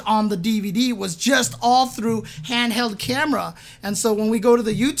footage on the DVD, was just all through handheld camera. And so when we go to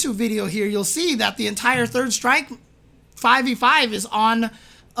the YouTube video here, you'll see that the entire Third Strike 5v5 is on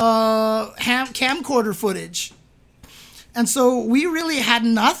camcorder footage. And so we really had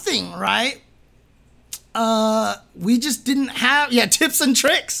nothing, right? We just didn't have, tips and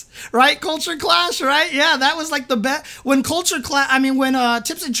tricks, right? Culture Clash, right? Yeah, that was like the best. When when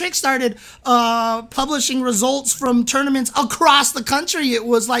Tips and Tricks started publishing results from tournaments across the country, it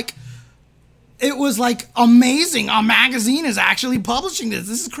was like amazing. A magazine is actually publishing this.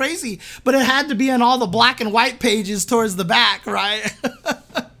 This is crazy. But it had to be on all the black and white pages towards the back, right?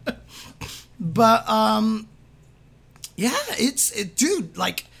 But dude,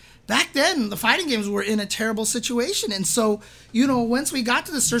 like, back then, the fighting games were in a terrible situation. And so, once we got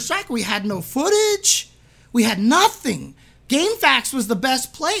to the Third Strike, we had no footage. We had nothing. GameFAQs was the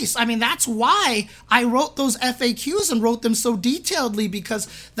best place. I mean, that's why I wrote those FAQs and wrote them so detailedly, because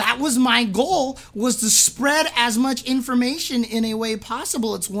that was my goal, was to spread as much information in a way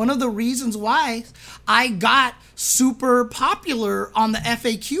possible. It's one of the reasons why I got super popular on the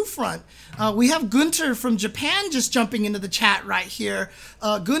FAQ front. We have Gunter from Japan just jumping into the chat right here.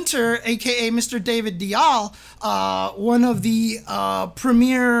 Gunter, aka Mr. David Dial, one of the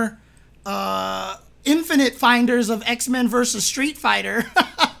premier infinite finders of X-Men versus Street Fighter,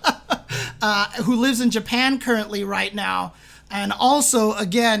 who lives in Japan currently right now. And also,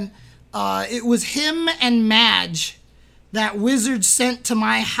 again, it was him and Madge that Wizards sent to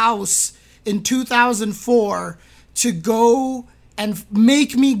my house in 2004 to go and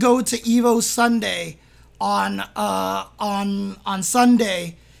make me go to Evo Sunday on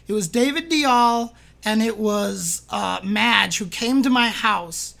Sunday. It was David Dial and it was Madge who came to my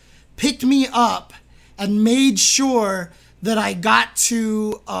house, picked me up, and made sure that I got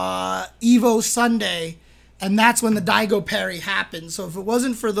to Evo Sunday, and that's when the Daigo Parry happened. So if it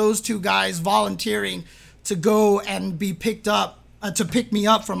wasn't for those two guys volunteering to go and be picked up, to pick me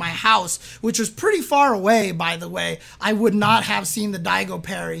up from my house, which was pretty far away, by the way, I would not have seen the Daigo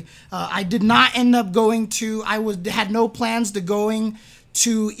Parry. I did not end up going to, had no plans to going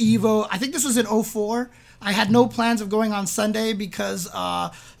to Evo. I think this was in 04. I had no plans of going on Sunday because,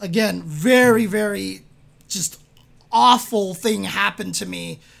 again, very, very just awful thing happened to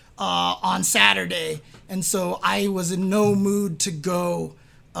me on Saturday. And so I was in no mood to go,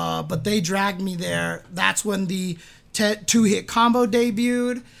 but they dragged me there. That's when the two-hit combo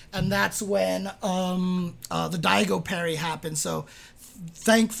debuted, and that's when the Daigo Parry happened. So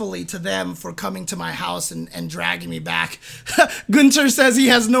thankfully to them for coming to my house and dragging me back. Gunter says he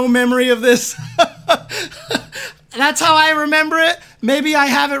has no memory of this. That's how I remember it. Maybe I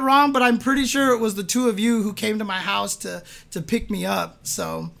have it wrong, but I'm pretty sure it was the two of you who came to my house to pick me up.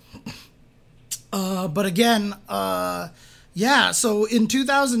 So, but again, yeah, so in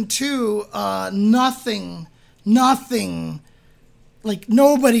 2002, nothing, like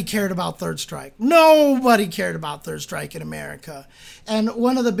nobody cared about Third Strike. Nobody cared about Third Strike in America. And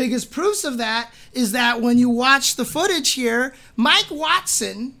one of the biggest proofs of that is that when you watch the footage here, Mike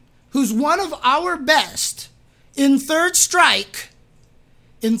Watson, who's one of our best in Third Strike,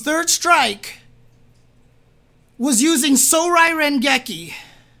 was using Sorai Rengeki,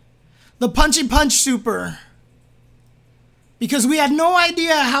 the Punchy Punch Super, because we had no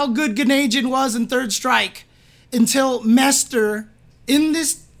idea how good Ganajin was in Third Strike until Mester, in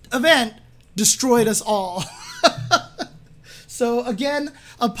this event, destroyed us all. So again,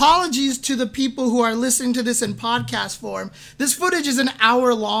 apologies to the people who are listening to this in podcast form. This footage is an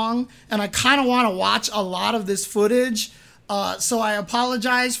hour long, and I kind of want to watch a lot of this footage. So I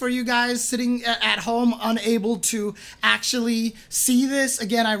apologize for you guys sitting at home unable to actually see this.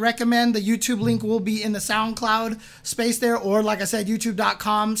 Again, I recommend the YouTube link will be in the SoundCloud space there, or like I said,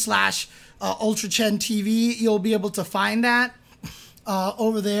 youtube.com/UltraChen TV. You'll be able to find that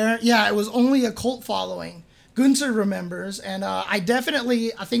over there. Yeah, it was only a cult following. Gunter remembers, and I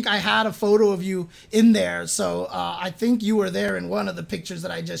think I had a photo of you in there. So I think you were there in one of the pictures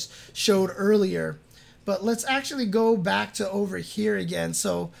that I just showed earlier. But let's actually go back to over here again.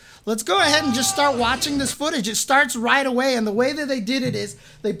 So let's go ahead and just start watching this footage. It starts right away, and the way that they did it is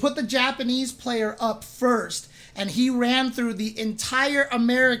they put the Japanese player up first, and he ran through the entire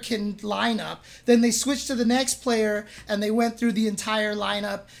American lineup. Then they switched to the next player, and they went through the entire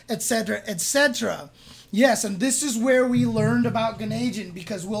lineup, etc., etc. Yes, and this is where we learned about Ganajin,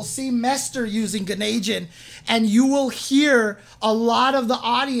 because we'll see Mester using Ganajin, and you will hear a lot of the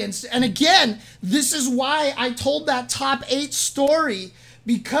audience. And again, this is why I told that top 8 story,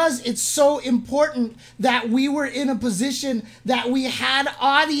 because it's so important that we were in a position that we had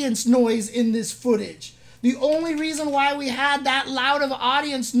audience noise in this footage. The only reason why we had that loud of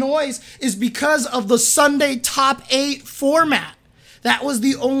audience noise is because of the Sunday top 8 format. That was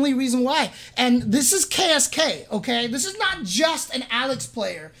the only reason why. And this is KSK, okay? This is not just an Alex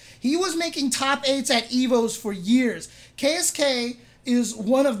player. He was making top 8s at Evos for years. KSK is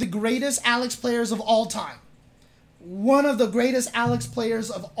one of the greatest Alex players of all time. One of the greatest Alex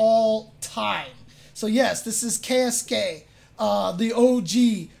players of all time. So yes, this is KSK, the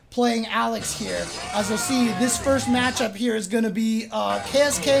OG, playing Alex here. As you'll see, this first matchup here is going to be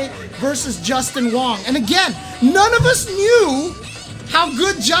KSK versus Justin Wong. And again, none of us knew how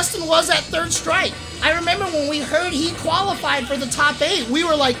good Justin was at Third Strike. I remember when we heard he qualified for the top 8, we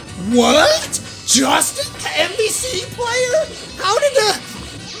were like, what? Justin, the MVC player? How did the...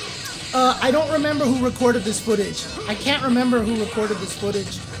 I don't remember who recorded this footage. I can't remember who recorded this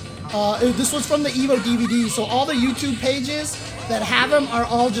footage. This was from the Evo DVD, so all the YouTube pages that have them are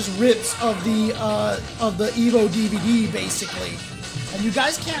all just rips of the Evo DVD, basically. And you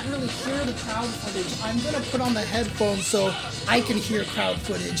guys can't really hear the crowd footage. I'm going to put on the headphones so I can hear crowd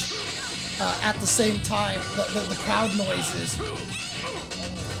footage at the same time, the crowd noises.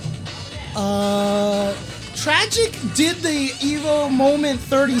 Tragic did the Evo Moment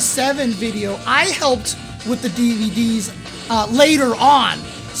 37 video. I helped with the DVDs later on.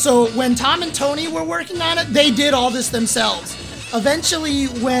 So when Tom and Tony were working on it, they did all this themselves. Eventually,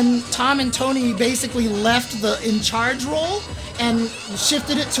 when Tom and Tony basically left the in charge role and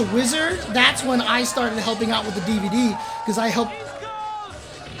shifted it to Wizard, that's when I started helping out with the DVD, because I helped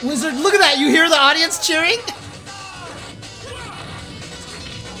Wizard. Look at that, you hear the audience cheering?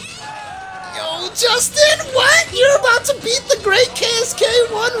 Yo, Justin, what? You're about to beat the great KSK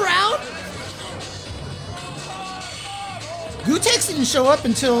 1 round? Gootecks didn't show up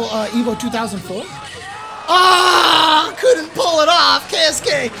until EVO 2004. Ah, couldn't pull it off.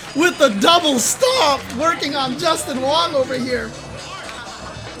 KSK with the double stomp, working on Justin Wong over here.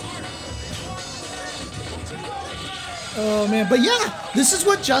 Oh man, but yeah, this is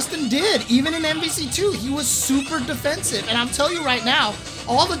what Justin did. Even in MVC2, he was super defensive. And I'm telling you right now,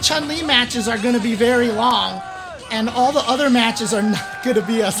 all the Chun-Li matches are going to be very long, and all the other matches are not going to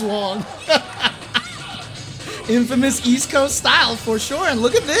be as long. Infamous East Coast style for sure. And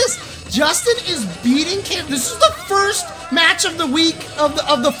look at this. Justin is beating Cam. This is the first match of the week of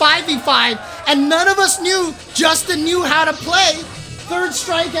the 5v5, and none of us knew Justin knew how to play Third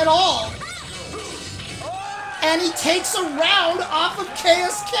Strike at all. And he takes a round off of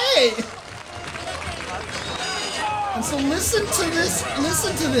KSK. And so listen to this,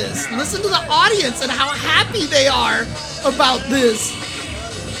 listen to the audience and how happy they are about this.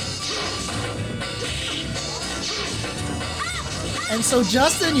 And so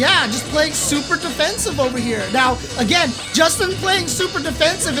Justin, yeah, just playing super defensive over here. Now, again, Justin playing super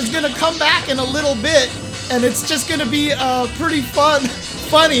defensive is going to come back in a little bit, and it's just going to be pretty funny.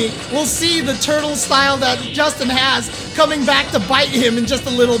 We'll see the turtle style that Justin has coming back to bite him in just a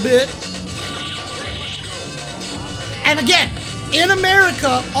little bit. And again, in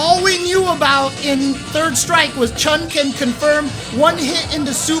America, all we knew about in Third Strike was Chun can confirm one hit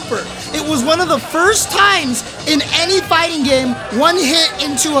into super. It was one of the first times in any fighting game one hit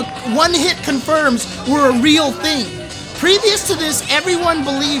confirms were a real thing. Previous to this, everyone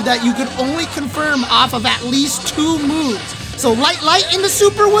believed that you could only confirm off of at least 2 moves. So light into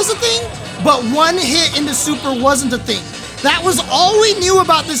super was a thing, but one hit into super wasn't a thing. That was all we knew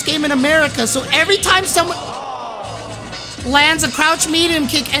about this game in America. So every time someone lands a crouch medium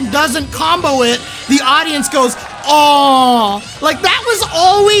kick and doesn't combo it, the audience goes, "Oh!" Like, that was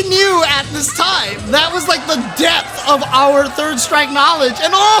all we knew at this time. That was like the depth of our Third Strike knowledge.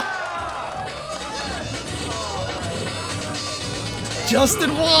 And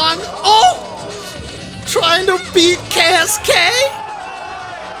Justin Wong, trying to beat KSK.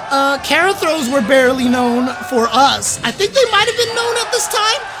 Kara throws were barely known for us. I think they might have been known at this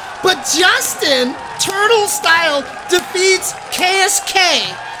time, but Justin, turtle style, defeats KSK.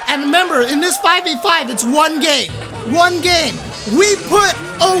 And remember, in this 5v5, it's one game. One game. We put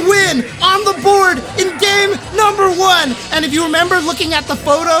a win on the board in game number 1. And if you remember looking at the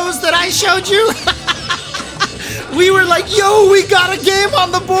photos that I showed you, we were like, yo, we got a game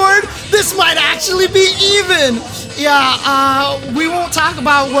on the board. This might actually be even. Yeah, we won't talk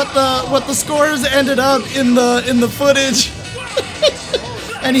about what the scores ended up in the footage.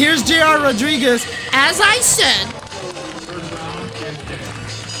 And here's JR Rodriguez. As I said,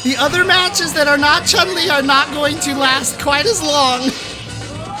 the other matches that are not Chun-Li are not going to last quite as long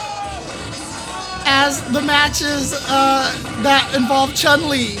as the matches that involve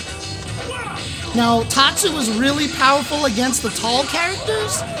Chun-Li. Now, Tatsu was really powerful against the tall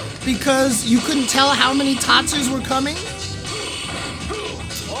characters because you couldn't tell how many Tatsus were coming.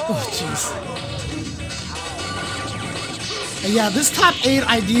 Oh, jeez. And yeah, this top 8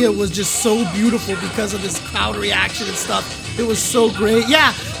 idea was just so beautiful because of this crowd reaction and stuff. It was so great.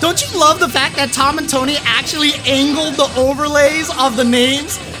 Yeah, don't you love the fact that Tom and Tony actually angled the overlays of the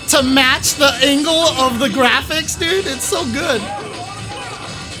names to match the angle of the graphics, dude? It's so good.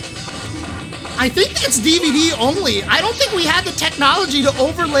 I think it's DVD only. I don't think we had the technology to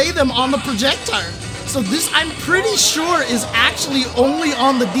overlay them on the projector. So this, I'm pretty sure, is actually only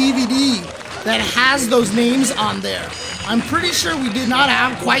on the DVD that has those names on there. I'm pretty sure we did not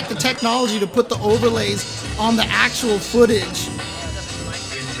have quite the technology to put the overlays on the actual footage.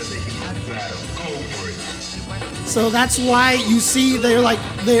 So that's why you see they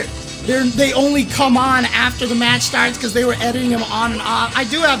only come on after the match starts because they were editing them on and off. I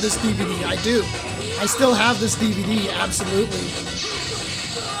do have this DVD. I do. I still have this DVD. Absolutely.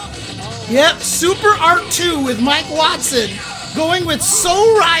 Yep. Super Art 2 with Mike Watson going with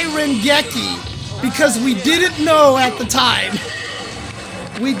Sourai Rengeki. Because we didn't know at the time.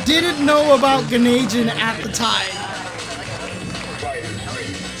 We didn't know about Ganejin at the time.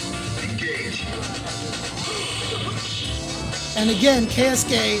 And again,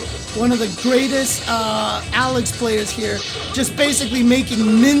 KSK, one of the greatest Alex players here, just basically making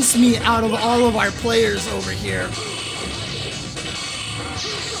mincemeat out of all of our players over here.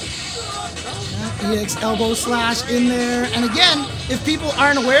 EX elbow slash in there. And again, if people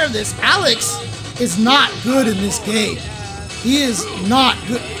aren't aware of this, Alex is not good in this game. He is not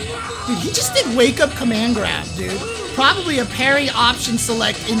good. Dude, he just did wake up command grab, dude. Probably a parry option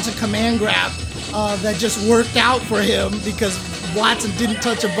select into command grab that just worked out for him because Watson didn't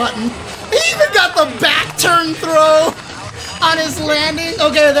touch a button. He even got the back turn throw on his landing.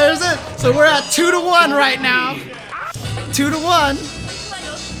 Okay, there's it. So we're at 2-1 right now. 2-1.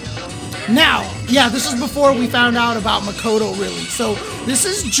 Now, yeah, this is before we found out about Makoto, really. So this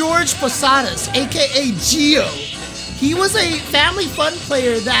is George Posadas, aka Geo. He was a Family Fun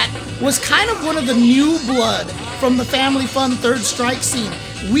player that was kind of one of the new blood from the Family Fun Third Strike scene.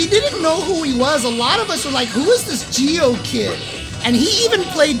 We didn't know who he was. A lot of us were like, who is this Geo kid? And he even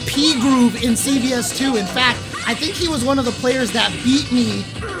played P-Groove in CVS2. In fact, I think he was one of the players that beat me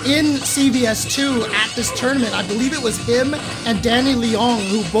in CVS2 at this tournament. I believe it was him and Danny Leong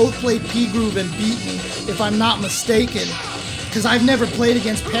who both played P-Groove and beat me, if I'm not mistaken. Because I've never played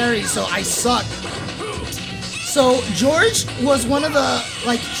against Perry, so I suck. So George was one of the,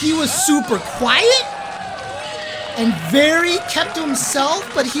 like, he was super quiet and very kept to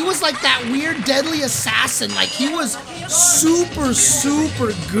himself, but he was like that weird deadly assassin. Like, he was super,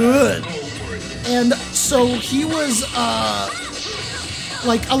 super good. And so he was,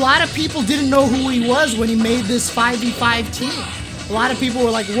 like, a lot of people didn't know who he was when he made this 5v5 team. A lot of people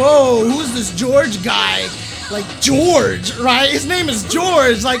were like, whoa, who's this George guy? Like, George, right? His name is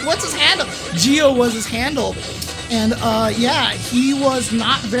George. Like, what's his handle? Geo was his handle. And, yeah, he was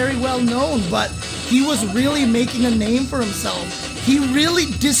not very well known, but he was really making a name for himself. He really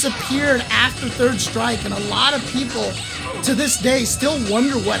disappeared after Third Strike, and a lot of people to this day still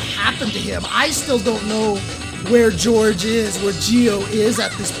wonder what happened to him. I still don't know where George is, where Geo is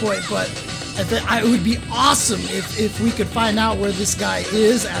at this point, but it would be awesome if we could find out where this guy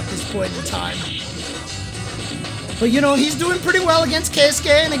is at this point in time. But, you know, he's doing pretty well against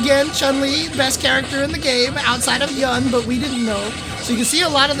Keisuke, and again, Chun-Li, best character in the game, outside of Yun, but we didn't know. So you can see a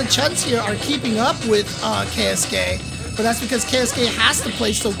lot of the Chuns here are keeping up with Keisuke, but that's because Keisuke has to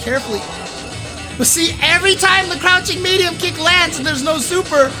play so carefully. But see, every time the crouching medium kick lands and there's no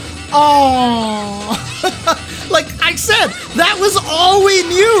super, oh, like I said, that was all we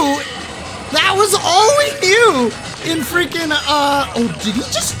knew. That was all we knew in freaking, oh, did he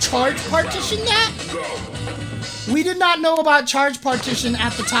just charge partition that? We did not know about charge partition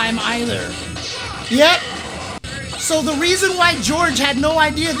at the time either. Yep. So the reason why George had no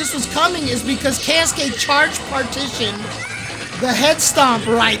idea this was coming is because Keisuke charge partitioned the head stomp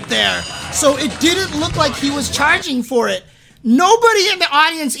right there. So it didn't look like he was charging for it. Nobody in the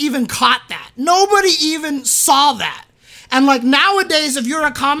audience even caught that. Nobody even saw that. And like nowadays, if you're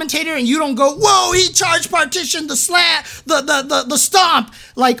a commentator and you don't go, whoa, he charge partitioned the the stomp,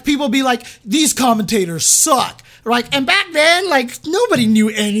 like people be like, these commentators suck. Right? And back then, like, nobody knew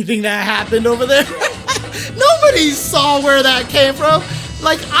anything that happened over there. Nobody saw where that came from.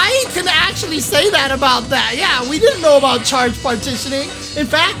 Like, I can actually say that about that. Yeah, we didn't know about charge partitioning. In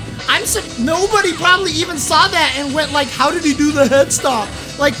fact, nobody probably even saw that and went like, how did he do the head stomp?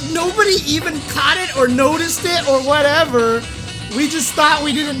 Like, nobody even caught it or noticed it or whatever. We just thought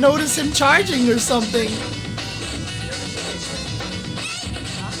we didn't notice him charging or something.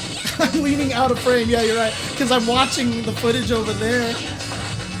 I'm leaning out of frame. Yeah, you're right. Because I'm watching the footage over there.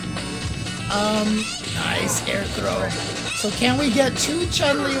 Nice air throw. So can we get 2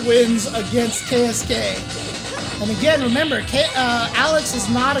 Chun-Li wins against KSK? And again, remember, Alex is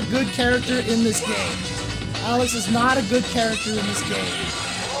not a good character in this game. Alex is not a good character in this game.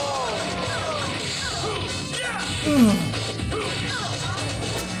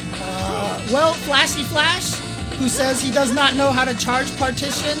 Well, Flashy Flash, who says he does not know how to charge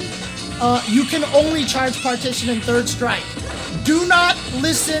partition, you can only charge partition in Third Strike. Do not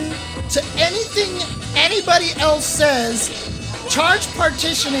listen to anything anybody else says. Charge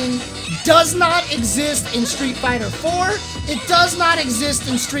partitioning does not exist in Street Fighter 4. It does not exist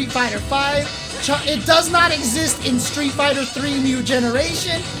in Street Fighter 5. It does not exist in Street Fighter 3 New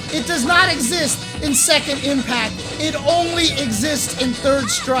Generation. It does not exist in Second Impact. It only exists in Third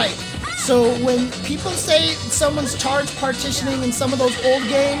Strike. So when people say someone's charge partitioning in some of those old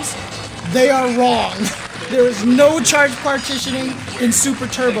games, they are wrong. There is no charge partitioning in Super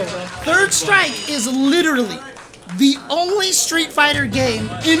Turbo. Third Strike is literally the only Street Fighter game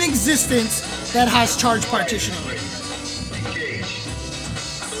in existence that has charge partitioning.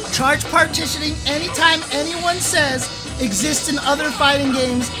 Charge partitioning, anytime anyone says exists in other fighting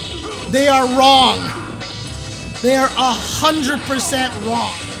games, they are wrong. They are 100%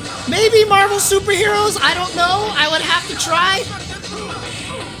 wrong. Maybe Marvel Superheroes, I don't know. I would have to try.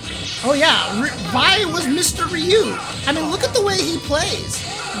 Oh yeah, Vi was Mr. Ryu. I mean, look at the way he plays.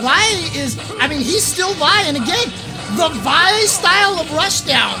 Vi is, I mean, he's still Vi, and again, the Vi style of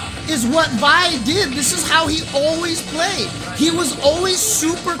Rushdown is what Vi did. This is how he always played. He was always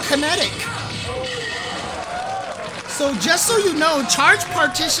super kinetic. So just so you know, charge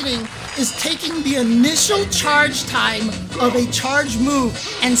partitioning is taking the initial charge time of a charge move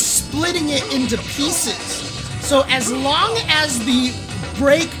and splitting it into pieces. So as long as the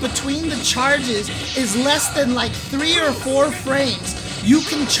break between the charges is less than like 3 or 4 frames, you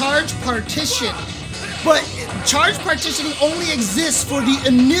can charge partition. But charge partitioning only exists for the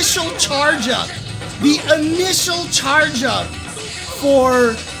initial charge up. The initial charge up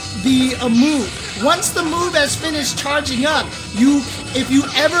for the move. Once the move has finished charging up, if you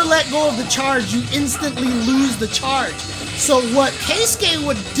ever let go of the charge, you instantly lose the charge. So what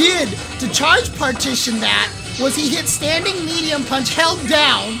Keisuke did to charge partition that was he hit standing medium punch, held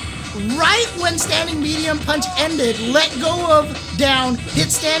down, right when standing medium punch ended, let go of down, hit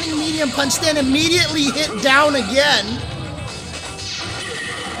standing medium punch, then immediately hit down again.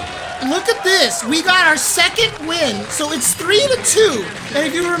 Look at this. We got our second win. So it's 3-2. And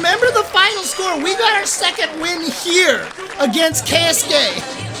if you remember the final score, we got our second win here against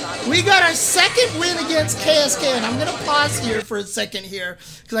KSK. We got our second win against KSK. And I'm going to pause here for a second here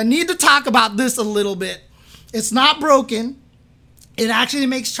because I need to talk about this a little bit. It's not broken. It actually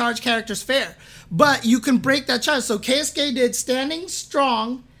makes charge characters fair. But you can break that charge. So KSK did standing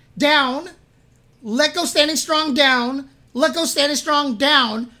strong, down, let go standing strong, down, let go standing strong,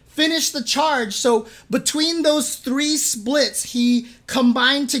 down, finish the charge. So between those 3 splits, he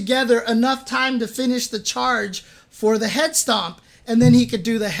combined together enough time to finish the charge for the head stomp, and then he could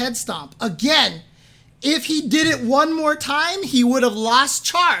do the head stomp. Again, if he did it one more time, he would have lost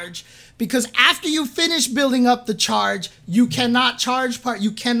charge, because after you finish building up the charge, you cannot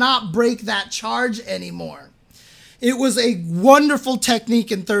you cannot break that charge anymore. It was a wonderful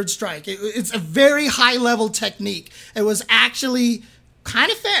technique in Third Strike. It's a very high level technique. It was actually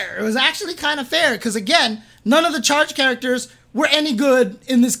kind of fair. It was actually kind of fair because, again, none of the charge characters were any good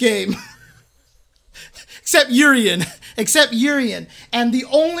in this game. Except Urien. And the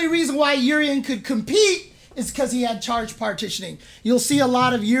only reason why Urien could compete is because he had charge partitioning. You'll see a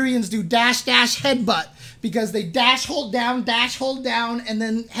lot of Uriens do dash, headbutt because they dash, hold down, and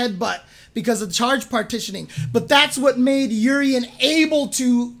then headbutt because of charge partitioning. But that's what made Urien able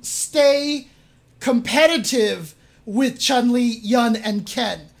to stay competitive with Chun-Li, Yun, and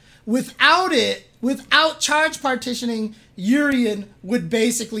Ken. Without charge partitioning, Urien would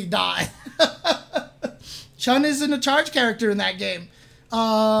basically die. Chun isn't a charge character in that game.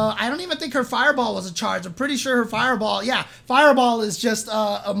 I don't even think her fireball was a charge. I'm pretty sure her fireball is just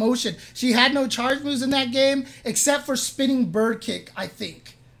a motion. She had no charge moves in that game except for spinning bird kick, I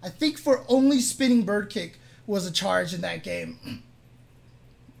think. I think for only spinning bird kick was a charge in that game.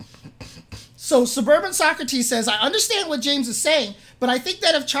 So Suburban Socrates says, I understand what James is saying, but I think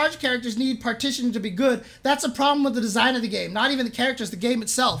that if charge characters need partitioning to be good, that's a problem with the design of the game. Not even the characters, the game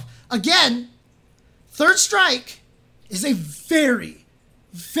itself. Again, Third Strike is a very,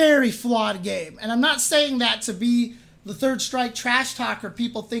 very flawed game. And I'm not saying that to be the Third Strike trash talker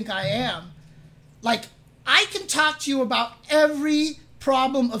people think I am. Like, I can talk to you about every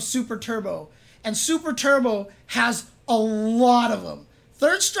problem of Super Turbo. And Super Turbo has a lot of them.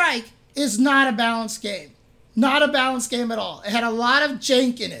 Third Strike is not a balanced game. Not a balanced game at all. It had a lot of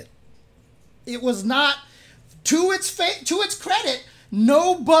jank in it. It was not, to its credit,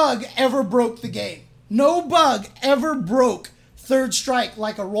 no bug ever broke the game. No bug ever broke Third Strike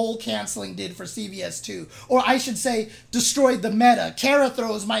like a roll canceling did for CVS2. Or I should say, destroyed the meta. Kara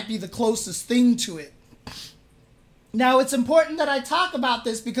throws might be the closest thing to it. Now, it's important that I talk about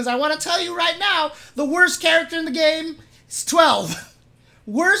this because I want to tell you right now, the worst character in the game is 12.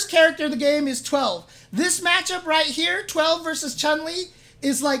 Worst character in the game is 12. This matchup right here, 12 versus Chun-Li,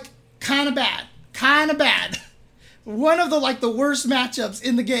 is like kind of bad. Kind of bad. One of the worst matchups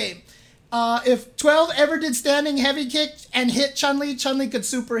in the game. If 12 ever did standing heavy kick and hit Chun-Li, Chun-Li could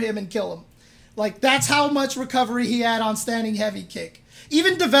super him and kill him. Like, that's how much recovery he had on standing heavy kick.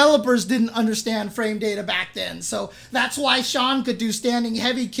 Even developers didn't understand frame data back then. So that's why Sean could do standing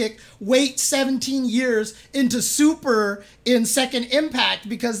heavy kick, wait 17 years into super in Second Impact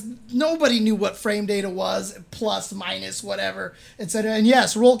because nobody knew what frame data was, plus, minus, whatever, etc. And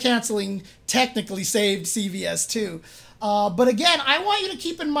yes, roll canceling technically saved CVS too. But again, I want you to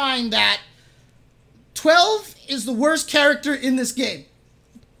keep in mind that 12 is the worst character in this game.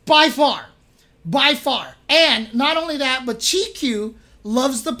 By far. By far. And not only that, but Chikyu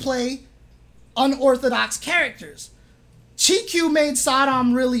loves to play unorthodox characters. Chi-Q made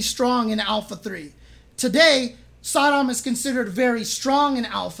Saddam really strong in Alpha 3. Today, Saddam is considered very strong in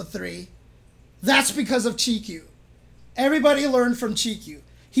Alpha 3. That's because of Chi-Q. Everybody learned from Chi-Q.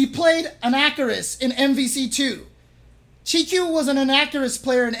 He played Anakaris in MVC2. Chi-Q was an Anakaris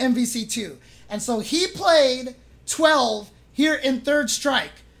player in MVC2. And so he played 12 here in Third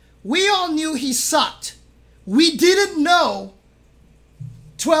Strike. We all knew he sucked. We didn't know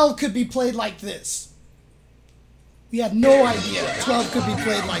 12 could be played like this. We had no idea 12 could be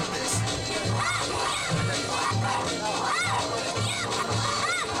played like this.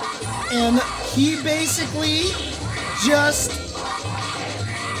 And he basically just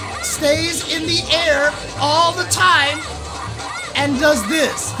stays in the air all the time and does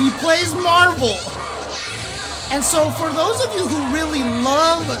this. He plays Marvel. And so for those of you who really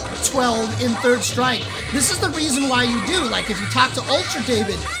love 12 in Third Strike, this is the reason why you do. Like if you talk to Ultra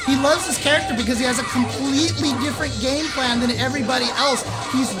David, he loves his character because he has a completely different game plan than everybody else.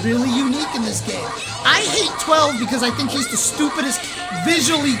 He's really unique in this game. I hate 12 because I think he's the stupidest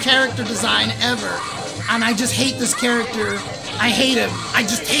visually character design ever. And I just hate this character. I hate him. I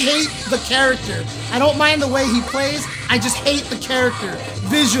just hate the character. I don't mind the way he plays. I just hate the character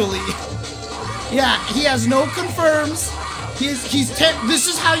visually. Yeah, he has no confirms. This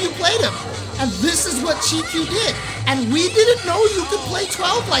is how you played him. And this is what Chi-Q did. And we didn't know you could play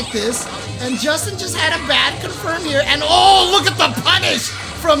 12 like this. And Justin just had a bad confirm here. And oh, look at the punish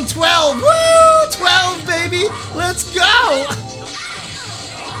from 12. Woo! 12, baby. Let's go.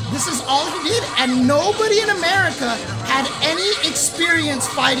 This is all he did. And nobody in America had any experience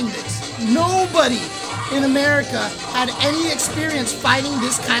fighting this. Nobody in America had any experience fighting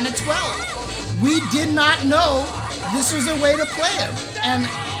this kind of 12. We did not know this was a way to play him. And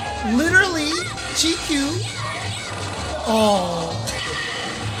literally, Chi-Q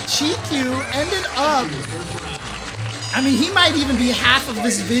ended up, I mean, he might even be half of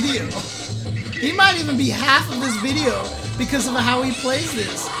this video. He might even be half of this video because of how he plays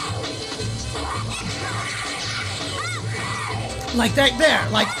this. Like that there.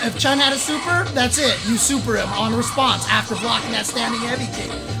 Like if Chun had a super, that's it. You super him on response after blocking that standing heavy kick.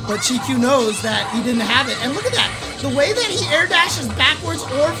 But Chi-Q knows that he didn't have it. And look at that. The way that he air dashes backwards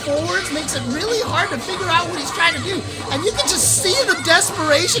or forwards makes it really hard to figure out what he's trying to do. And you can just see the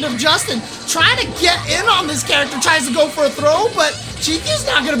desperation of Justin trying to get in on this character, tries to go for a throw, but Chi-Q's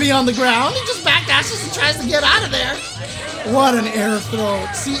not going to be on the ground. He just back dashes and tries to get out of there. What an air throw.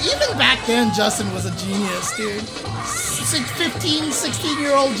 See, even back then, Justin was a genius, dude. 15,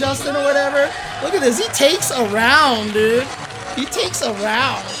 16-year-old Justin or whatever. Look at this. He takes a round, dude. He takes a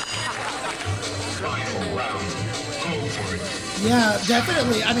round. Yeah,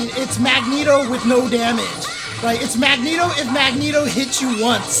 definitely. I mean, it's Magneto with no damage, right? It's Magneto if Magneto hits you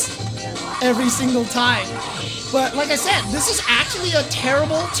once every single time. But like I said, this is actually a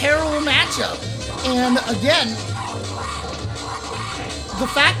terrible, terrible matchup. And again, the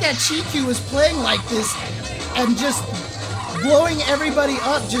fact that Chi-Q is playing like this and just blowing everybody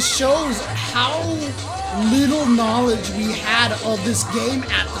up just shows how little knowledge we had of this game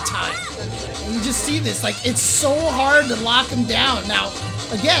at the time. And you just see this, like, it's so hard to lock him down. Now,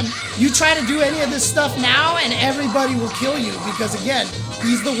 again, you try to do any of this stuff now and everybody will kill you because, again,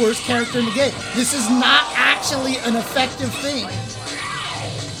 he's the worst character in the game. This is not actually an effective thing.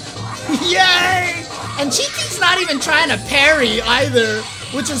 Yay! And Chi-Q's not even trying to parry either,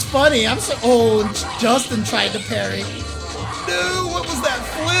 which is funny. Oh, Justin tried to parry. Dude, what was that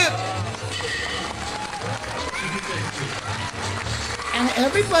flip? And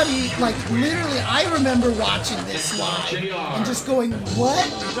everybody, like, literally, I remember watching this live and just going, what?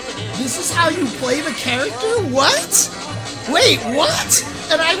 This is how you play the character? What? Wait, what?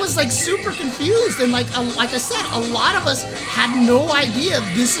 And I was, like, super confused. And, like I said, a lot of us had no idea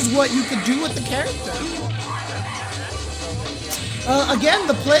this is what you could do with the character. Again,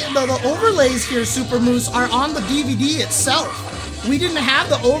 the overlays here, Super Moose, are on the DVD itself. We didn't have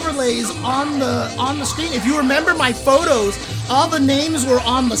the overlays on the screen. If you remember my photos, all the names were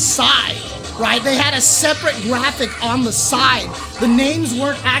on the side, right? They had a separate graphic on the side. The names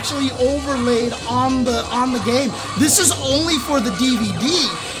weren't actually overlaid on the game. This is only for the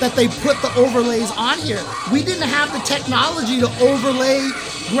DVD that they put the overlays on here. We didn't have the technology to overlay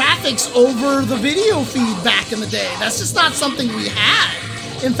graphics over the video feed back in the day. That's just not something we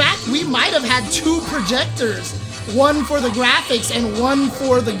had. In fact, we might have had two projectors, one for the graphics and one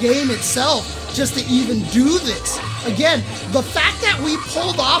for the game itself, just to even do this. Again, the fact that we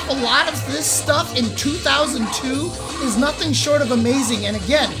pulled off a lot of this stuff in 2002 is nothing short of amazing. And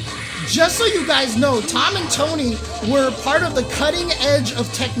again, just so you guys know, Tom and Tony were part of the cutting edge of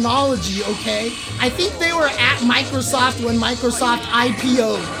technology, okay? I think they were at Microsoft when Microsoft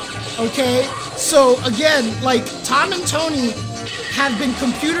IPO'd, okay? So again, like, Tom and Tony have been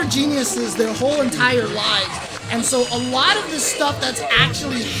computer geniuses their whole entire lives. And so a lot of this stuff that's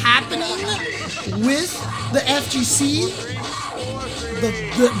actually happening with the FGC,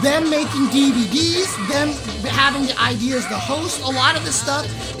 them making DVDs, them having the ideas to host, a lot of this stuff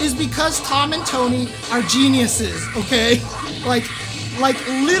is because Tom and Tony are geniuses, okay? Like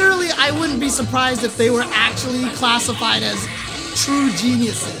literally, I wouldn't be surprised if they were actually classified as true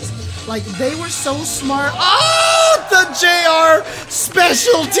geniuses. Like, they were so smart. Oh, the JR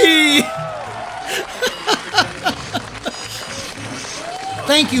specialty!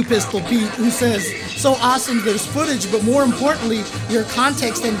 Thank you, Pistol Pete, who says, so awesome there's footage, but more importantly, your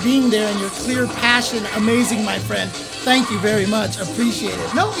context and being there and your clear passion, amazing, my friend. Thank you very much, appreciate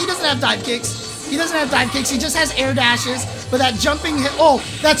it. No, he doesn't have dive kicks. He doesn't have dive kicks, he just has air dashes, but that jumping hit, oh,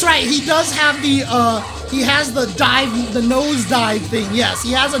 that's right, he does have the, he has the dive, the nose dive thing, yes.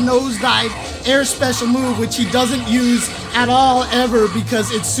 He has a nose dive air special move, which he doesn't use at all ever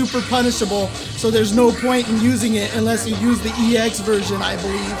because it's super punishable, so there's no point in using it unless you use the EX version, I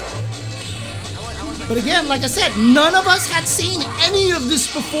believe. But again, like I said, none of us had seen any of this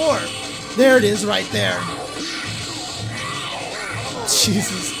before. There it is right there.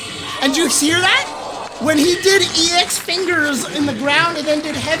 Jesus. And you hear that? When he did EX fingers in the ground and then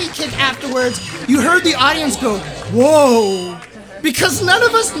did heavy kick afterwards, you heard the audience go, whoa, because none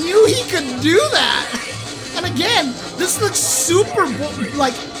of us knew he could do that. And again, this looks super,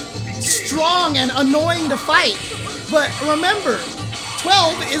 like, strong and annoying to fight. But remember,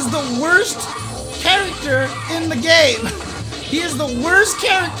 12 is the worst character in the game. He is the worst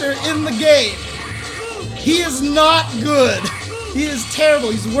character in the game. He is not good. He is terrible.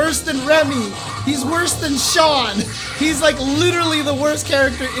 He's worse than Remy. He's worse than Sean. He's like literally the worst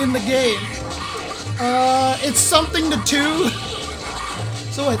character in the game. It's something to 2.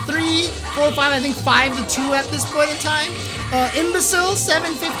 So at 3, 4, 5, I think 5 to 2 at this point in time. Imbecile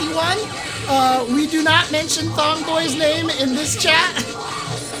 751. We do not mention Thong Boy's name in this chat.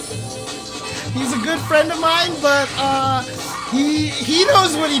 He's a good friend of mine, but he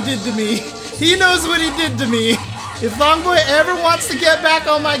knows what he did to me. He knows what he did to me. If Thong Boy ever wants to get back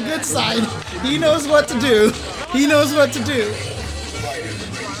on my good side, he knows what to do. He knows what to do.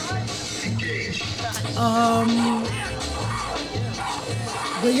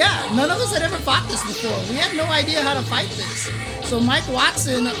 But yeah, none of us had ever fought this before. We had no idea how to fight this. So Mike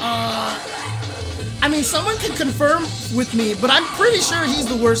Watson, I mean, someone can confirm with me, but I'm pretty sure he's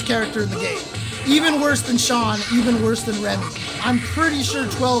the worst character in the game. Even worse than Sean, even worse than Remy. I'm pretty sure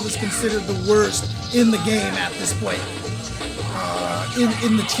 12 is considered the worst in the game at this point.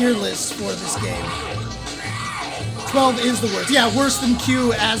 In the tier list for this game. 12 is the worst. Yeah, worse than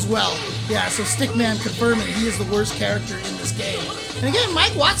Q as well. Yeah, so Stickman confirming he is the worst character in this game. And again,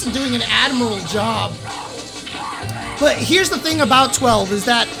 Mike Watson doing an admirable job. But here's the thing about 12 is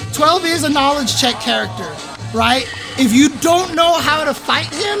that 12 is a knowledge check character, right? If you don't know how to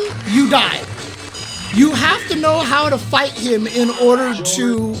fight him, you die. You have to know how to fight him in order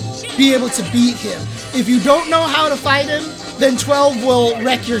to be able to beat him. If you don't know how to fight him, then 12 will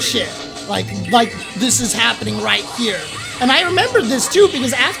wreck your shit. Like this is happening right here. And I remember this too,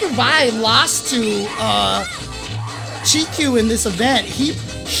 because after Vi lost to Chikyu in this event, he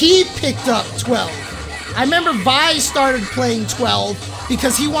picked up 12. I remember Vi started playing 12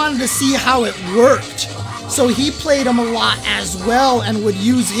 because he wanted to see how it worked. So he played him a lot as well and would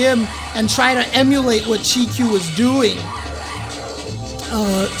use him and try to emulate what Chikyu was doing.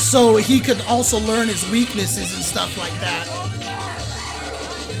 So he could also learn his weaknesses and stuff like that.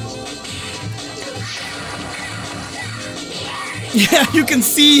 Yeah, you can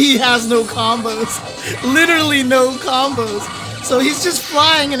see he has no combos. Literally no combos. So he's just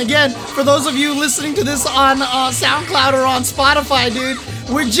flying, and again, for those of you listening to this on SoundCloud or on Spotify, dude,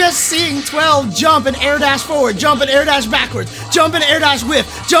 we're just seeing 12 jump and air dash forward, jump and air dash backwards, jump and air dash whiff,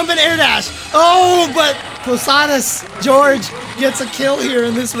 jump and air dash. Oh, but Posadas George gets a kill here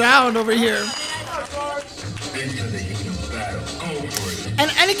in this round over here.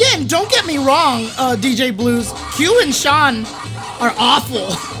 And again, don't get me wrong, DJ Blues, Q and Sean are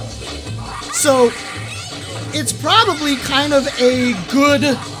awful. So it's probably kind of a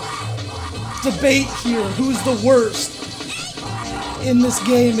good debate here, who's the worst in this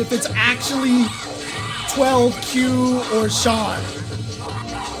game, if it's actually 12, Q, or Sean.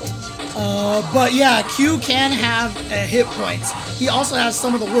 But yeah, Q can have hit points. He also has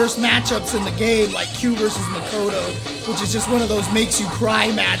some of the worst matchups in the game, like Q versus Makoto, which is just one of those makes you cry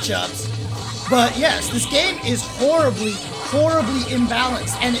matchups. But yes, this game is horribly, horribly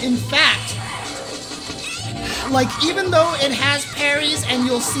imbalanced. And in fact, like, even though it has parries and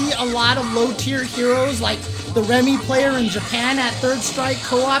you'll see a lot of low-tier heroes like the Remy player in Japan at Third Strike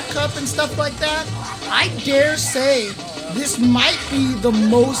Co-op Cup and stuff like that, I dare say this might be the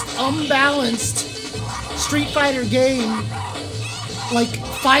most unbalanced Street Fighter game, like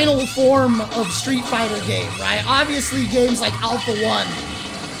final form of Street Fighter game, right? Obviously games like Alpha 1,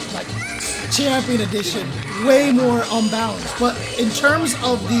 like Champion Edition, way more unbalanced. But in terms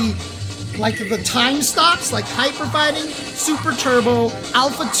of the time stops, like Hyper Fighting, Super Turbo,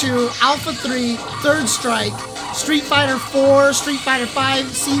 Alpha 2, Alpha 3, Third Strike, Street Fighter 4, Street Fighter 5,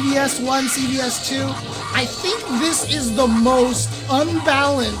 CVS 1, CVS 2, I think this is the most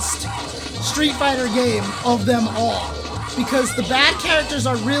unbalanced Street Fighter game of them all. Because the bad characters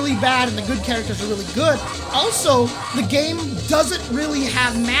are really bad and the good characters are really good. Also, the game doesn't really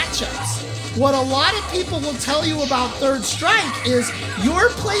have matchups. What a lot of people will tell you about Third Strike is your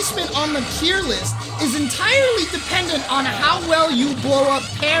placement on the tier list is entirely dependent on how well you blow up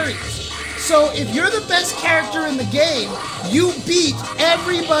parries. So if you're the best character in the game, you beat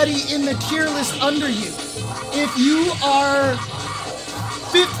everybody in the tier list under you. If you are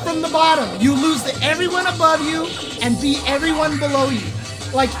fifth from the bottom, you lose to everyone above you and beat everyone below you.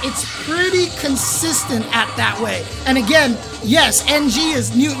 Like, it's pretty consistent at that way. And again, yes, NG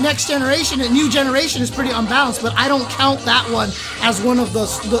is next generation, and new generation is pretty unbalanced, but I don't count that one as one of the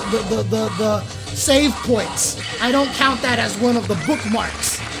save points. I don't count that as one of the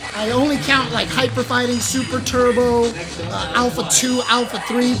bookmarks. I only count like Hyper Fighting, Super Turbo, Alpha 2, Alpha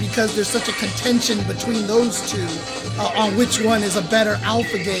 3, because there's such a contention between those two on which one is a better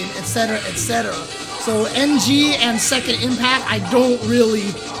Alpha game, etc., etc. So NG and Second Impact, I don't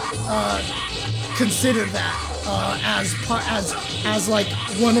really consider that as like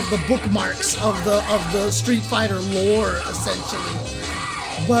one of the bookmarks of the Street Fighter lore, essentially.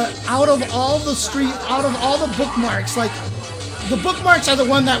 But out of all the bookmarks, like, the bookmarks are the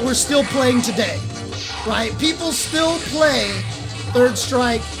one that we're still playing today, right? People still play Third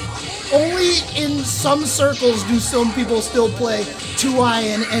Strike. Only in some circles do some people still play 2i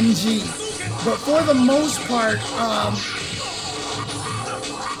and NG. But for the most part,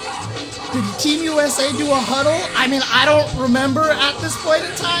 did Team USA do a huddle? I mean, I don't remember at this point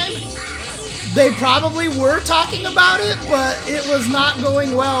in time. They probably were talking about it, but it was not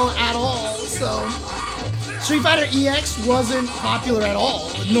going well at all, so... Street Fighter EX wasn't popular at all.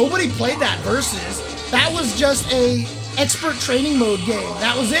 Nobody played that Versus. That was just a expert training mode game.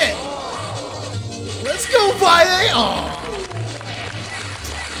 That was it. Let's go, Valle!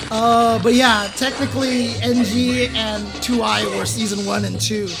 But yeah, technically NG and 2i were Season 1 and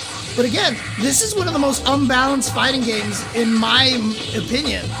 2. But again, this is one of the most unbalanced fighting games in my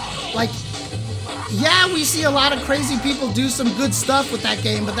opinion. Like, yeah, we see a lot of crazy people do some good stuff with that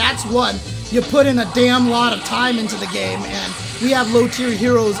game, but that's one. You put in a damn lot of time into the game, and we have low-tier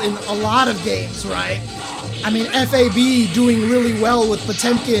heroes in a lot of games, right? I mean, FAB doing really well with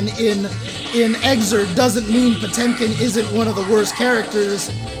Potemkin in Exerd doesn't mean Potemkin isn't one of the worst characters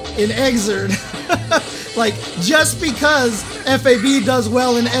in Exerd. Like, just because FAB does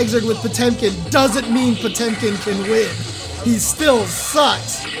well in Exerd with Potemkin doesn't mean Potemkin can win. He still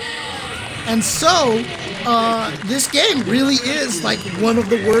sucks. And so, this game really is like one of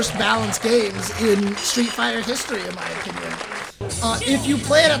the worst balanced games in Street Fighter history, in my opinion. If you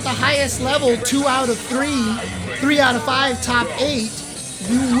play it at the highest level, 2 out of 3, 3 out of 5, top 8,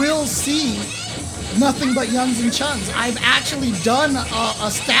 you will see nothing but Yuns and Chuns. I've actually done a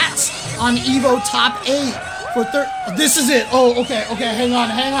stats on Evo top 8 for this is it. Oh, okay, hang on.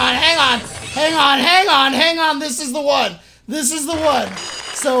 This is the one.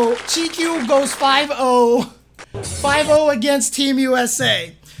 So, Chi-Q goes 5-0. 5-0 against Team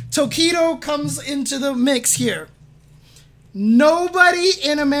USA. Tokido comes into the mix here. Nobody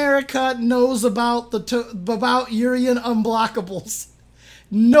in America knows about Urien Unblockables.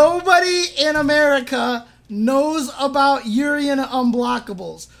 Nobody in America knows about Urien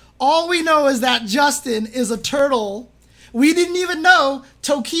Unblockables. All we know is that Justin is a turtle. We didn't even know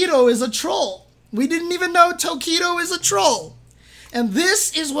Tokido is a troll. And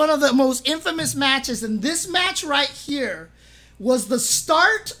this is one of the most infamous matches, and this match right here was the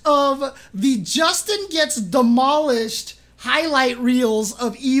start of the Justin Gets Demolished highlight reels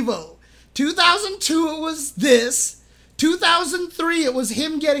of Evo. 2002 it was this, 2003, it was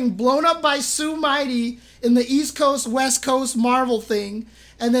him getting blown up by Sue Mighty in the East Coast, West Coast Marvel thing.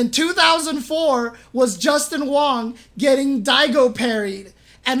 And then 2004 was Justin Wong getting Daigo parried.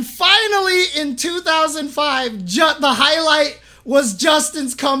 And finally in 2005, the highlight was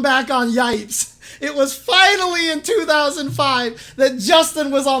Justin's comeback on Yipes. It was finally in 2005 that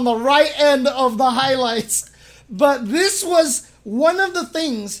Justin was on the right end of the highlights. But this was one of the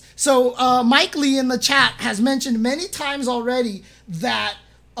things. So Mike Lee in the chat has mentioned many times already that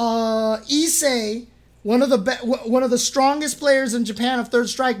Issei, one of the strongest players in Japan of Third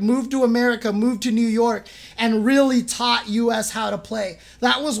Strike, moved to America, moved to New York, and really taught US how to play.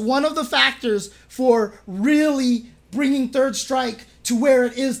 That was one of the factors for really bringing Third Strike to where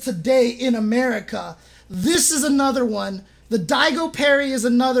it is today in America. This is another one. The Daigo parry is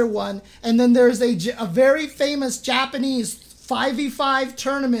another one. And then there's a very famous Japanese 5v5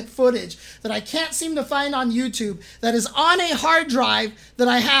 tournament footage that I can't seem to find on YouTube that is on a hard drive that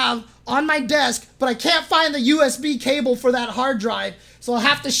I have on my desk, but I can't find the USB cable for that hard drive. So I'll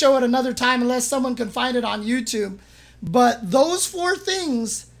have to show it another time unless someone can find it on YouTube. But those four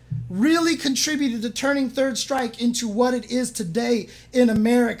things really contributed to turning Third Strike into what it is today in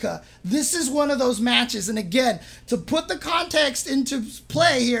America. This is one of those matches. And again, to put the context into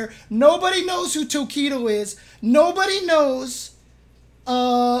play here, nobody knows who Tokido is. Nobody knows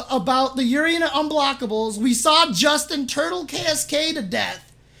about the Urien Unblockables. We saw Justin turtle KSK to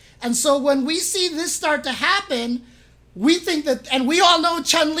death. And so when we see this start to happen, we think that, and we all know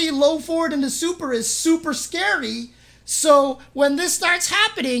Chun-Li low forward into super is super scary. So when this starts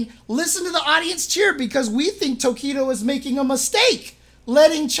happening, listen to the audience cheer, because we think Tokido is making a mistake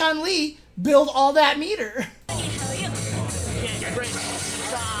letting Chun-Li build all that meter.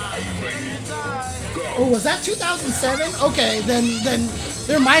 Oh, was that 2007? Okay, then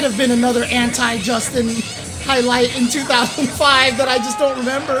there might have been another anti-Justin highlight in 2005 that I just don't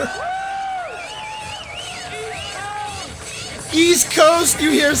remember. East Coast,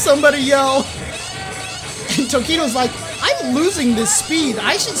 you hear somebody yell. And Tokido's like, I'm losing this speed.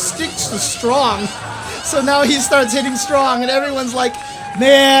 I should stick to strong. So now he starts hitting strong, and everyone's like,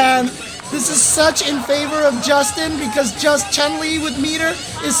 man, this is such in favor of Justin because just Chun-Li with meter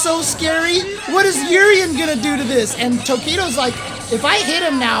is so scary. What is Urien gonna do to this? And Tokido's like, if I hit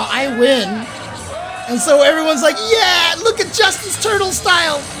him now, I win. And so everyone's like, yeah, look at Justin's turtle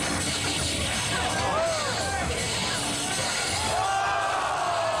style.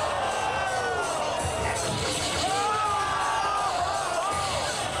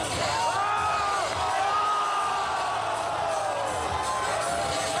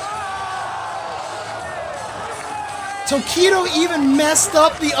 Tokido even messed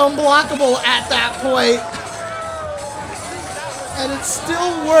up the unblockable at that point. And it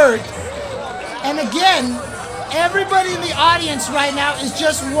still worked. And again, everybody in the audience right now is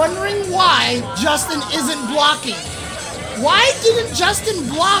just wondering why Justin isn't blocking. Why didn't Justin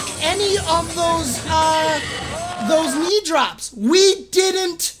block any of those knee drops? We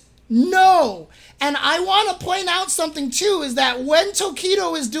didn't know. And I want to point out something too, is that when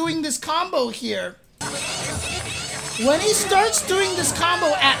Tokido is doing this combo here, when he starts doing this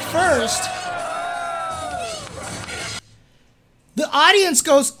combo at first, the audience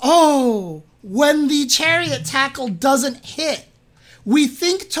goes, oh, when the chariot tackle doesn't hit. We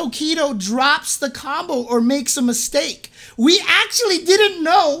think Tokido drops the combo or makes a mistake. We actually didn't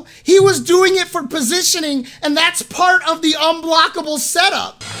know he was doing it for positioning, and that's part of the unblockable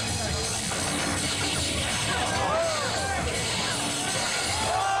setup.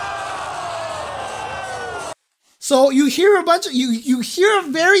 So you hear you hear a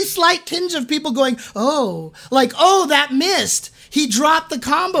very slight tinge of people going, oh, like, oh, that missed. He dropped the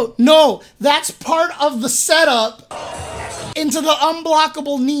combo. No, that's part of the setup into the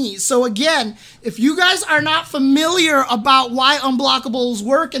unblockable knees. So again, if you guys are not familiar about why unblockables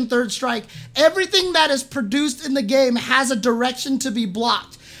work in Third Strike, everything that is produced in the game has a direction to be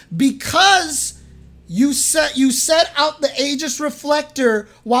blocked. Because you set out the Aegis Reflector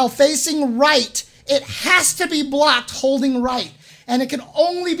while facing right, it has to be blocked holding right, and it can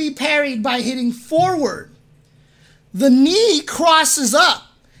only be parried by hitting forward. The knee crosses up.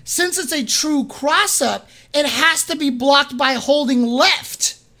 Since it's a true cross-up, it has to be blocked by holding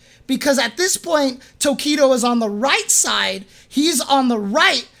left, because at this point, Tokido is on the right side, he's on the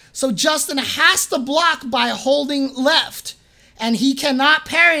right, so Justin has to block by holding left, and he cannot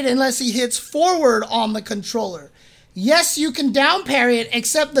parry it unless he hits forward on the controller. Yes, you can down parry it,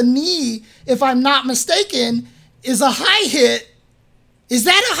 except the knee, if I'm not mistaken, is a high hit. Is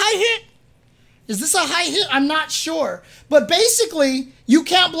that a high hit? Is this a high hit? I'm not sure. But basically, you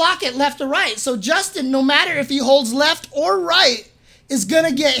can't block it left or right. So Justin, no matter if he holds left or right, is going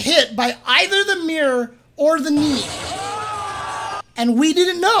to get hit by either the mirror or the knee. And we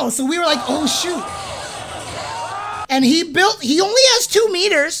didn't know. So we were like, oh, shoot. And he only has 2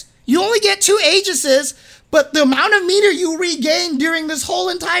 meters. You only get 2 Aegises. But the amount of meter you regain during this whole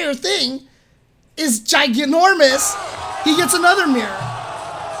entire thing is ginormous. He gets another mirror.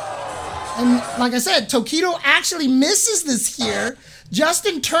 And like I said, Tokido actually misses this here.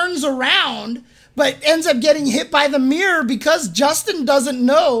 Justin turns around, but ends up getting hit by the mirror because Justin doesn't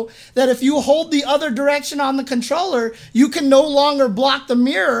know that if you hold the other direction on the controller, you can no longer block the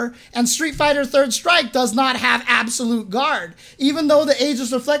mirror, and Street Fighter Third Strike does not have absolute guard. Even though the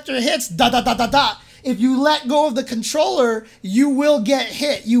Aegis Reflector hits, da-da-da-da-da, if you let go of the controller, you will get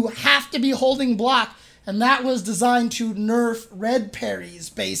hit. You have to be holding block, and that was designed to nerf red parries,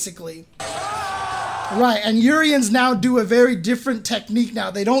 basically. Right, and Urians now do a very different technique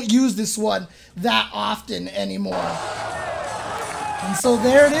now. They don't use this one that often anymore. And so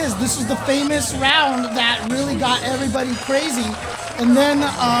there it is. This was the famous round that really got everybody crazy. And then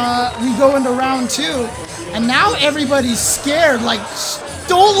we go into round 2, and now everybody's scared. Like,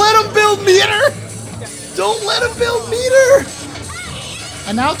 don't let him build meter! Don't let him build meter!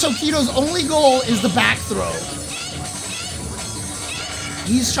 And now Tokido's only goal is the back throw.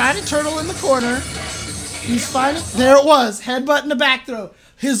 He's trying to turtle in the corner. He's finding, there it was, headbutt and the back throw.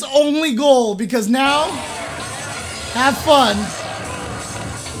 His only goal, because now, have fun.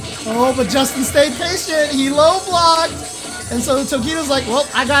 Oh, but Justin stayed patient. He low blocked. And so Tokido's like, well,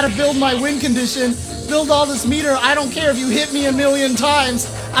 I gotta build my win condition, build all this meter. I don't care if you hit me 1,000,000 times.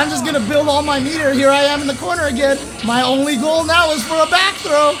 I'm just gonna build all my meter. Here I am in the corner again. My only goal now is for a back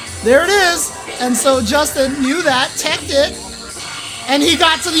throw. There it is. And so Justin knew that, teched it, and he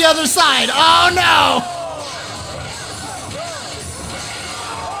got to the other side. Oh no!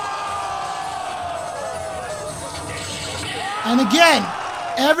 And again,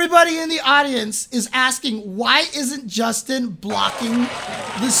 everybody in the audience is asking, why isn't Justin blocking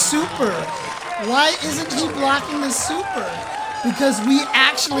the super? Why isn't he blocking the super? Because we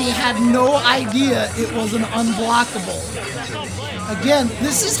actually had no idea it was an unblockable. Again,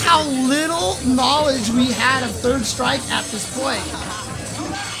 this is how little knowledge we had of Third Strike at this point.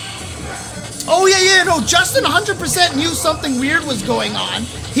 Oh yeah, no, Justin 100% knew something weird was going on.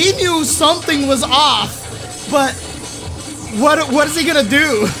 He knew something was off, but what is he gonna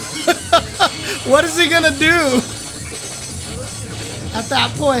do? What is he gonna do at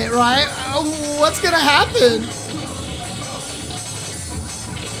that point, right? What's gonna happen?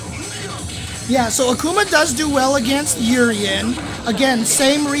 Yeah, so Akuma does do well against Urien. Again,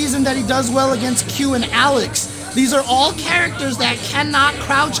 same reason that he does well against Q and Alex. These are all characters that cannot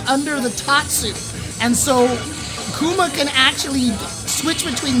crouch under the Tatsu. And so Akuma can actually switch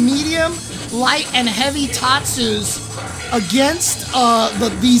between medium, light, and heavy Tatsus against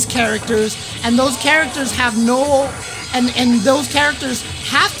these characters, and those characters have and those characters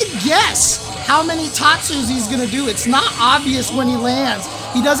have to guess how many Tatsus he's gonna do. It's not obvious when he lands.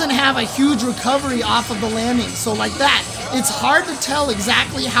 He doesn't have a huge recovery off of the landing, so like that, it's hard to tell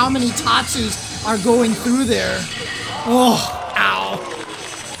exactly how many Tatsus are going through there. Oh, ow.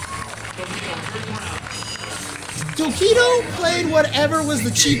 Tokido played whatever was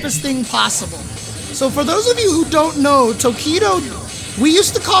the cheapest thing possible. So for those of you who don't know, Tokido, we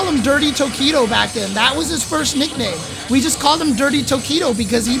used to call him Dirty Tokido back then. That was his first nickname. We just called him Dirty Tokido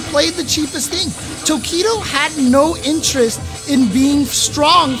because he played the cheapest thing. Tokido had no interest in being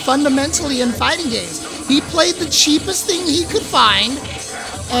strong fundamentally in fighting games. He played the cheapest thing he could find,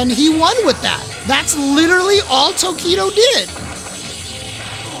 and he won with that. That's literally all Tokido did.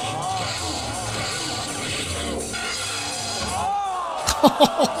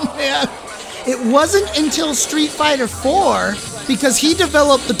 Oh man. It wasn't until Street Fighter 4, because he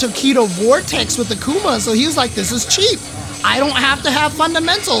developed the Tokido Vortex with Akuma, so he was like, this is cheap. I don't have to have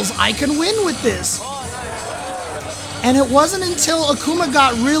fundamentals. I can win with this. And it wasn't until Akuma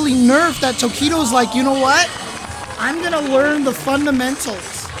got really nerfed that Tokido's like, you know what? I'm going to learn the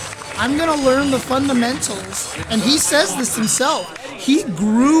fundamentals. I'm going to learn the fundamentals. And he says this himself. He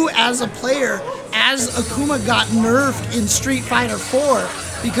grew as a player as Akuma got nerfed in Street Fighter 4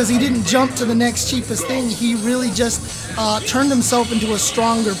 because he didn't jump to the next cheapest thing. He really just turned himself into a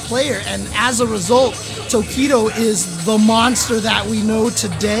stronger player. And as a result, Tokido is the monster that we know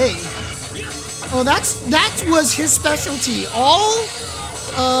today. Oh, that was his specialty. All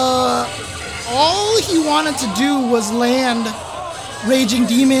he wanted to do was land Raging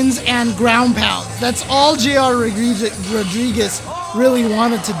Demons and ground pound. That's all JR Rodriguez really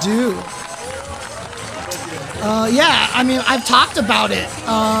wanted to do. Yeah, I mean, I've talked about it,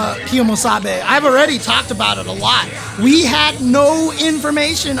 Kiyomosabe. I've already talked about it a lot. We had no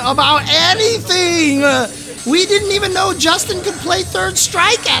information about anything. We didn't even know Justin could play Third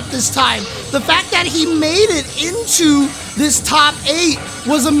Strike at this time. The fact that he made it into this top 8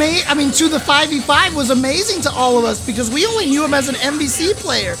 was amazing. I mean, to the 5v5 was amazing to all of us because we only knew him as an MVC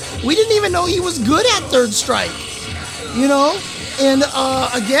player. We didn't even know he was good at Third Strike, you know? And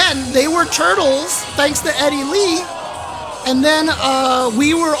again, they were turtles, thanks to Eddie Lee. And then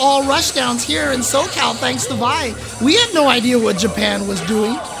we were all rushdowns here in SoCal, thanks to Vi. We had no idea what Japan was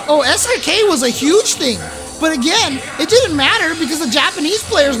doing. Oh, SRK was a huge thing. But again, it didn't matter because the Japanese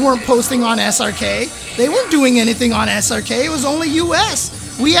players weren't posting on SRK. They weren't doing anything on SRK. It was only US.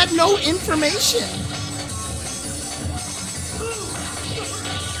 We had no information.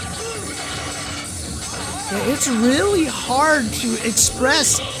 It's really hard to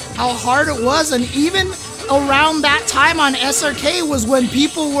express how hard it was, and even around that time on SRK was when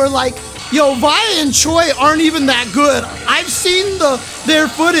people were like, yo, Vi and Choi aren't even that good. I've seen their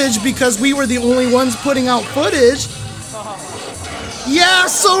footage because we were the only ones putting out footage. Yeah,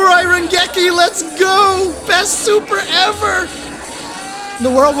 Sorai Rengeki, let's go! Best super ever! The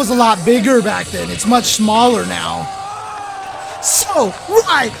world was a lot bigger back then. It's much smaller now. So,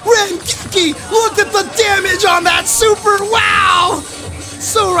 right, Rengeki, look at the damage on that super, wow!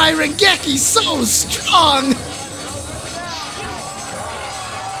 Sorai Rengeki, so strong!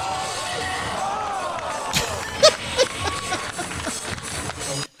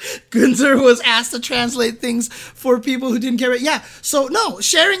 Gunther was asked to translate things for people who didn't care. Yeah, so no,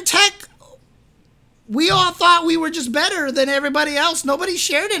 sharing tech, we all thought we were just better than everybody else. Nobody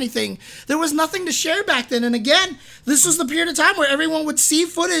shared anything. There was nothing to share back then. And again, this was the period of time where everyone would see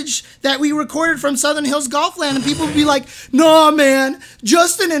footage that we recorded from Southern Hills Golfland, and people would be like, nah, man,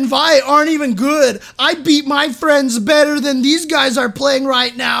 Justin and Vi aren't even good. I beat my friends better than these guys are playing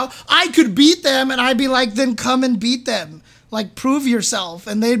right now. I could beat them. And I'd be like, then come and beat them. Like, prove yourself.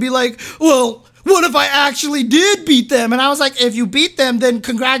 And they'd be like, well, what if I actually did beat them? And I was like, if you beat them, then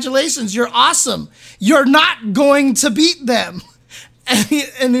congratulations, you're awesome. You're not going to beat them.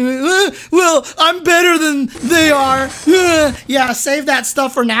 And well, I'm better than they are. Yeah, Save That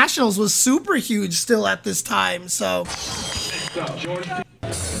Stuff for Nationals was super huge still at this time. So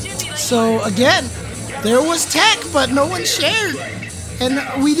again, there was tech, but no one shared.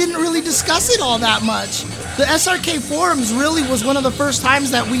 And we didn't really discuss it all that much. The SRK forums really was one of the first times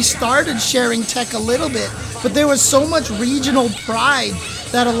that we started sharing tech a little bit, but there was so much regional pride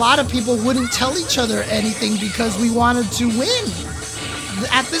that a lot of people wouldn't tell each other anything because we wanted to win.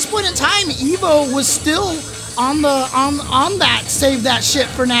 At this point in time, Evo was still on that Save That Shit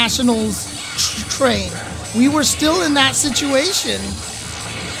for Nationals train. We were still in that situation.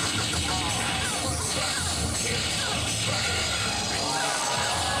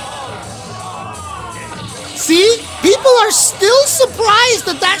 See? People are still surprised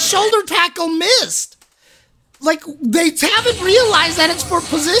that that shoulder tackle missed. Like, they haven't realized that it's for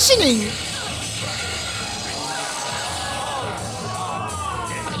positioning.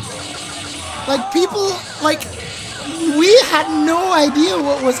 Like, people, like, we had no idea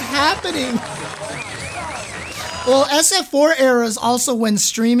what was happening. Well, SF4 era is also when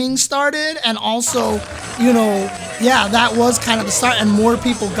streaming started, and also, you know, yeah, that was kind of the start, and more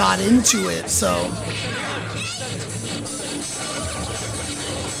people got into it, so.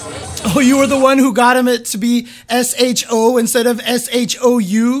 Oh, you were the one who got him it to be SHO instead of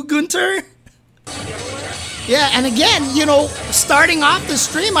SHOU, Gunther? Yeah, and again, you know, starting off the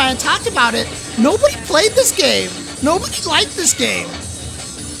stream, I had talked about it. Nobody played this game. Nobody liked this game.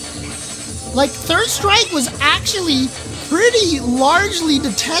 Like, Third Strike was actually pretty largely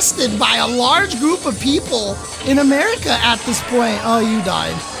detested by a large group of people in America at this point. Oh, you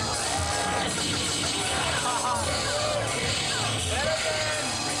died.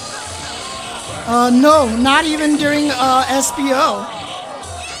 No, not even during SBO.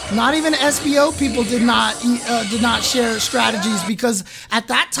 Not even SBO people did not share strategies because at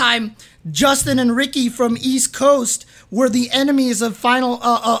that time, Justin and Ricky from East Coast were the enemies of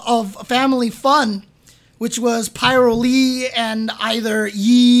Family Fun, which was Pyro Lee and either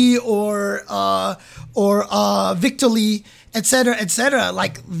Yi or Victor Lee, etc., etc.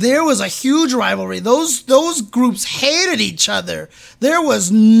 Like, there was a huge rivalry. Those groups hated each other. There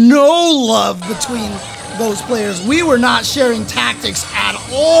was no love between those players. We were not sharing tactics at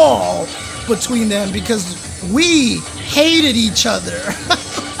all between them because we hated each other.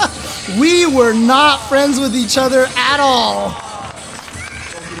 We were not friends with each other at all.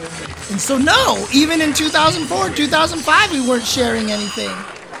 And so no, even in 2004, 2005, we weren't sharing anything.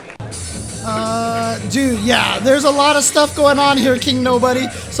 Dude, yeah, there's a lot of stuff going on here, King Nobody.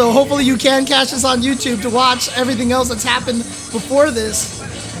 So hopefully you can catch this on YouTube to watch everything else that's happened before this.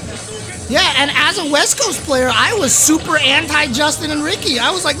 Yeah, and as a West Coast player, I was super anti-Justin and Ricky.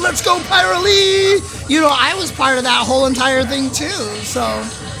 I was like, let's go Pyro Lee! You know, I was part of that whole entire thing too, so...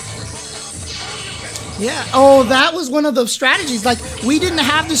 Yeah. Oh, that was one of the strategies. Like, we didn't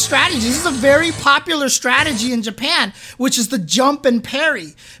have this strategy. This is a very popular strategy in Japan, which is the jump and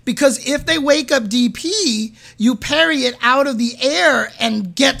parry. Because if they wake up DP, you parry it out of the air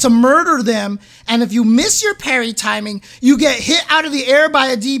and get to murder them. And if you miss your parry timing, you get hit out of the air by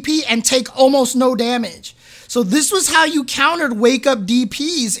a DP and take almost no damage. So this was how you countered wake up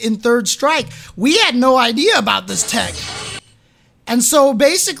DPs in Third Strike. We had no idea about this tech. And so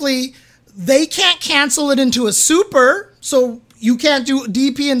basically... they can't cancel it into a super, so you can't do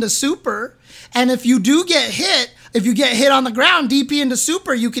DP into super. And if you do get hit, if you get hit on the ground, DP into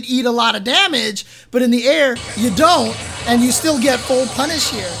super, you could eat a lot of damage, but in the air, you don't, and you still get full punish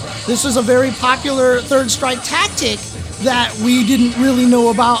here. This was a very popular Third Strike tactic that we didn't really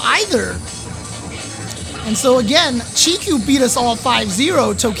know about either. And so again, Chikyu beat us all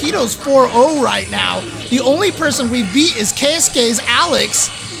 5-0. Tokido's 4-0 right now. The only person we beat is KSK's Alex.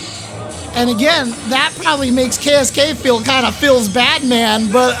 And again, that probably makes KSK feels bad,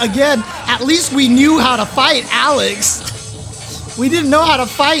 man. But again, at least we knew how to fight Alex. We didn't know how to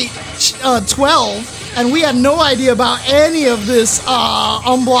fight 12, and we had no idea about any of this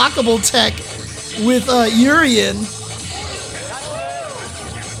unblockable tech with Urien.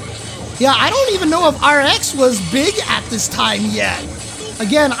 Yeah, I don't even know if RX was big at this time yet.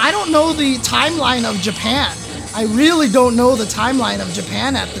 Again, I don't know the timeline of Japan. I really don't know the timeline of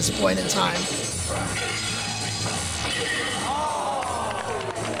Japan at this point in time.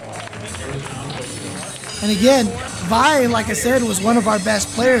 And again, Vi, like I said, was one of our best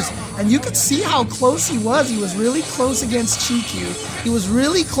players. And you could see how close he was. He was really close against Chikyu. He was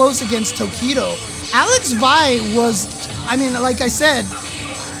really close against Tokido. Alex Vi was, I mean, like I said,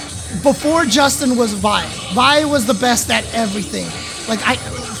 before Justin was Vi. Vi was the best at everything.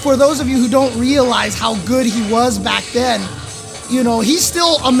 For those of you who don't realize how good he was back then, you know, he's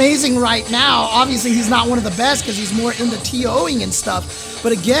still amazing right now. Obviously, he's not one of the best because he's more into TOing and stuff.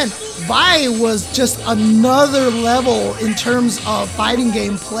 But again, Vi was just another level in terms of fighting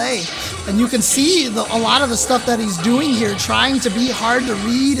game play. And you can see a lot of the stuff that he's doing here, trying to be hard to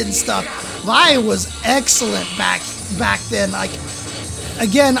read and stuff. Vi was excellent back then. Like,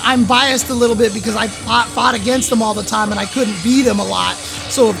 again, I'm biased a little bit because I fought against him all the time and I couldn't beat him a lot.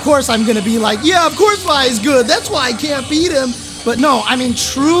 So of course I'm going to be like, yeah, of course Vi is good. That's why I can't beat him. But no, I mean,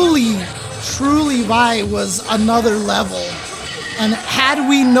 truly Vi was another level. And had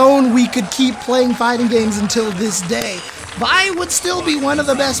we known we could keep playing fighting games until this day, Vi would still be one of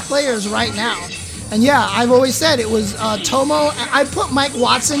the best players right now. And yeah, I've always said it was Tomo. I put Mike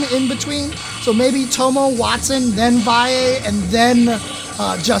Watson in between. So maybe Tomo, Watson, then Vi, and then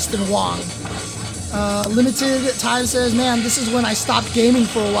Justin Wong. Limited Time says, man, this is when I stopped gaming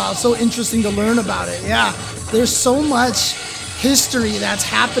for a while. So interesting to learn about it. Yeah, there's so much history that's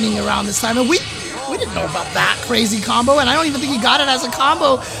happening around this time. And we didn't know about that crazy combo. And I don't even think he got it as a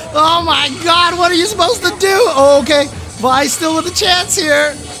combo. Oh my God, what are you supposed to do? Oh, okay. Vi still with a chance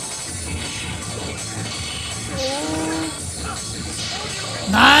here.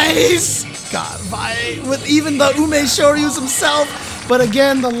 Nice. God, Vi with even the Ume Shoryus himself. But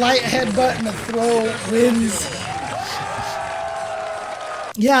again, the light headbutt and the throw wins.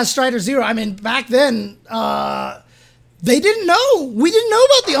 Yeah, Strider Zero. I mean, back then, they didn't know. We didn't know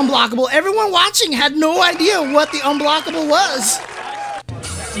about the unblockable. Everyone watching had no idea what the unblockable was.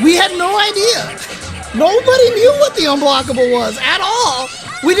 We had no idea. Nobody knew what the unblockable was at all.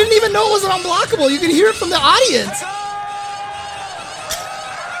 We didn't even know it was an unblockable. You can hear it from the audience.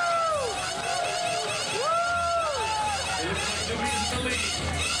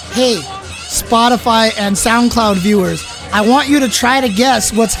 Hey, Spotify and SoundCloud viewers, I want you to try to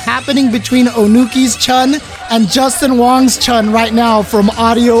guess what's happening between Onuki's Chun and Justin Wong's Chun right now from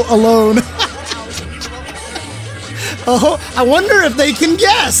audio alone. Oh, I wonder if they can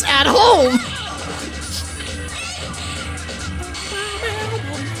guess at home.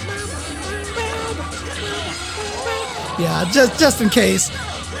 Yeah, just in case.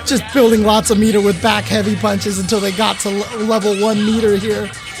 Just building lots of meter with back heavy punches until they got to level 1 meter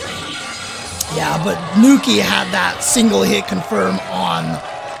here. Yeah, but Nuki had that single hit confirm on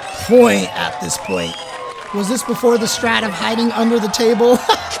point at this point. Was this before the strat of hiding under the table?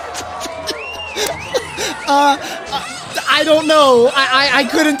 I don't know. I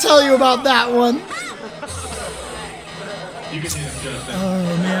couldn't tell you about that one.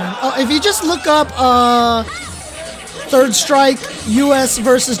 Oh man! Oh, if you just look up Third Strike U.S.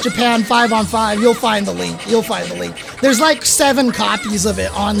 versus Japan 5-on-5, you'll find the link. There's like 7 copies of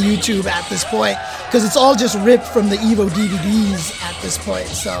it on YouTube at this point because it's all just ripped from the Evo DVDs at this point.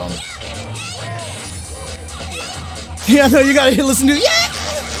 So yeah, no, you gotta listen to it.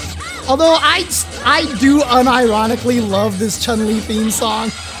 Yeah. Although I do unironically love this Chun-Li theme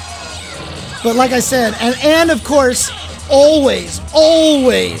song. But like I said, and of course, always,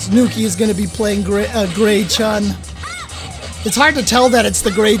 Nuki is going to be playing Gray Chun. It's hard to tell that it's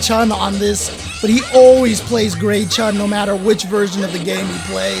the Gray Chun on this, but he always plays Gray Chun no matter which version of the game he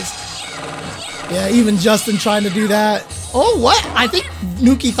plays. Yeah, even Justin trying to do that. Oh, what? I think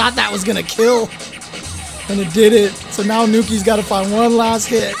Nuki thought that was going to kill, and it did it. So now Nuki's got to find one last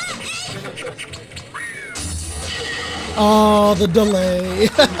hit. Oh, the delay.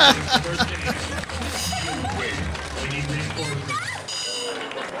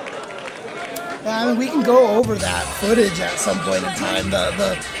 I mean, we can go over that footage at some point in time,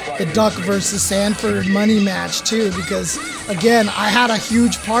 the Duck versus Sanford money match too, because again, I had a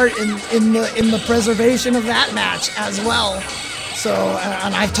huge part in the preservation of that match as well. So,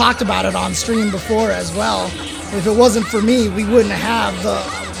 and I've talked about it on stream before as well. If it wasn't for me, we wouldn't have a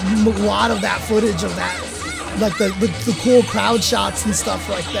lot of that footage of that. Like the cool crowd shots and stuff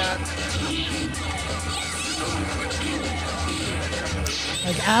like that.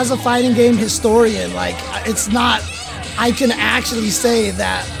 Like, as a fighting game historian, like, it's not, I can actually say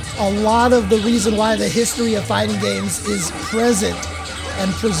that a lot of the reason why the history of fighting games is present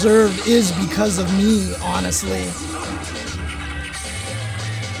and preserved is because of me, honestly.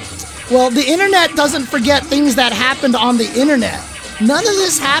 Well, the internet doesn't forget things that happened on the internet. None of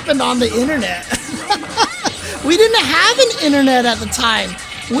this happened on the internet. We didn't have an internet at the time.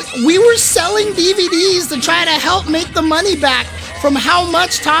 We were selling DVDs to try to help make the money back from how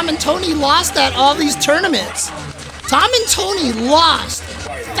much Tom and Tony lost at all these tournaments. Tom and Tony lost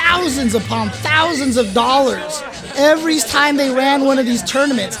thousands upon thousands of dollars every time they ran one of these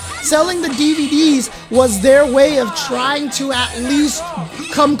tournaments. Selling the DVDs was their way of trying to at least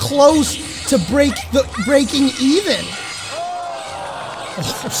come close to breaking even.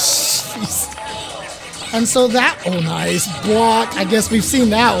 Oh, jeez. And so that, oh nice, block. I guess we've seen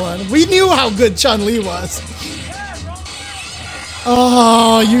that one. We knew how good Chun-Li was.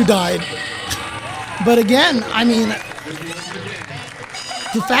 Oh, you died. But again, I mean,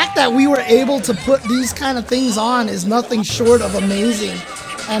 the fact that we were able to put these kind of things on is nothing short of amazing.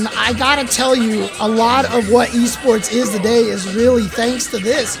 And I gotta tell you, a lot of what esports is today is really thanks to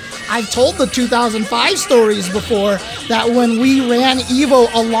this. I've told the 2005 stories before that when we ran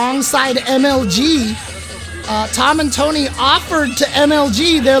EVO alongside MLG, Tom and Tony offered to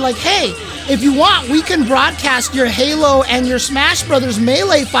MLG, they're like, hey, if you want, we can broadcast your Halo and your Smash Brothers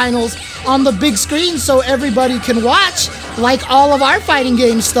Melee finals on the big screen so everybody can watch, like all of our fighting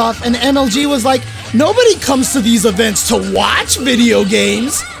game stuff. And MLG was like, nobody comes to these events to watch video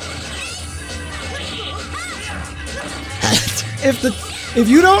games. If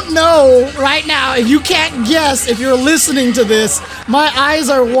you don't know right now, if you can't guess, if you're listening to this, my eyes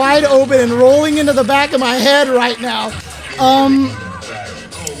are wide open and rolling into the back of my head right now.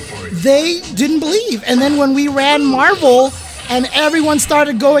 They didn't believe. And then when we ran Marvel and everyone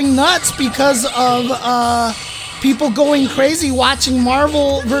started going nuts because of people going crazy watching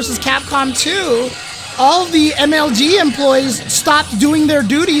Marvel versus Capcom 2, all the MLG employees stopped doing their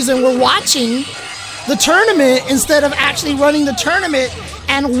duties and were watching the tournament instead of actually running the tournament.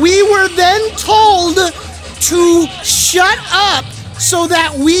 And we were then told to shut up so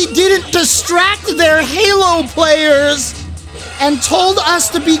that we didn't distract their Halo players, and told us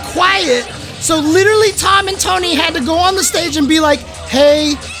to be quiet. So literally Tom and Tony had to go on the stage and be like,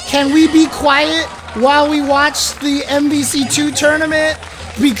 hey, can we be quiet while we watch the MVC2 tournament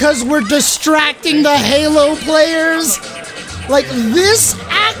because we're distracting the Halo players? Like, this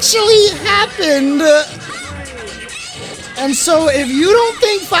actually happened. And so if you don't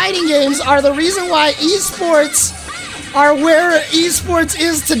think fighting games are the reason why esports are where esports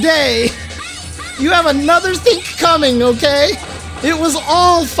is today, you have another think coming, okay? It was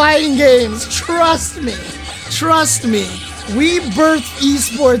all fighting games. Trust me. Trust me. We birthed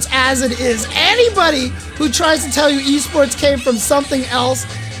esports as it is. Anybody who tries to tell you esports came from something else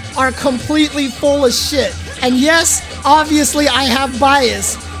are completely full of shit. And yes, obviously I have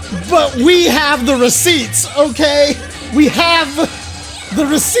bias, but we have the receipts, okay? We have the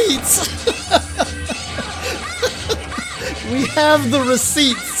receipts. We have the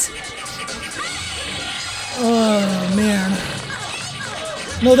receipts. Oh, man.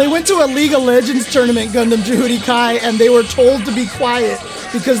 No, they went to a League of Legends tournament, Gundam Jehudi Kai, and they were told to be quiet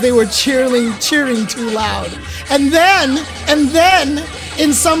because they were cheering too loud. And then,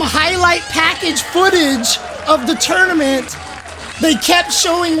 in some highlight package footage of the tournament, they kept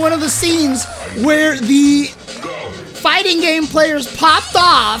showing one of the scenes where the fighting game players popped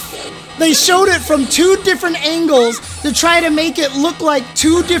off. They showed it from two different angles to try to make it look like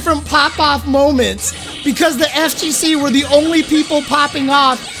two different pop-off moments because the FGC were the only people popping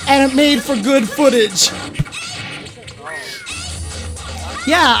off, and it made for good footage.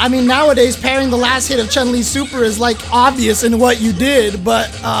 Yeah, I mean, nowadays pairing the last hit of Chun-Li Super is like obvious in what you did,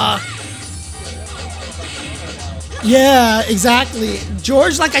 but yeah, exactly.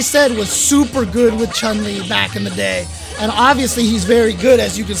 George, like I said, was super good with Chun-Li back in the day. And obviously he's very good,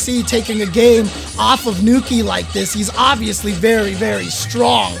 as you can see, taking a game off of Nuki like this. He's obviously very, very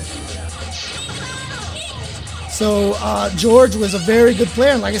strong. So George was a very good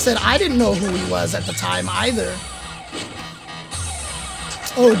player. And like I said, I didn't know who he was at the time either.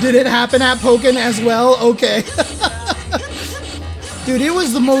 Oh, did it happen at Pokken as well? Okay. Dude, it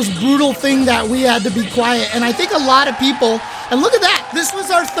was the most brutal thing that we had to be quiet. And I think a lot of people, and look at that. This was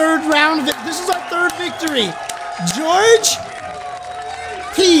our third round. This is our third victory. George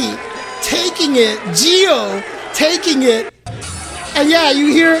P taking it, Geo taking it, and yeah,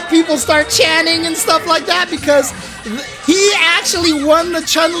 you hear people start chanting and stuff like that because he actually won the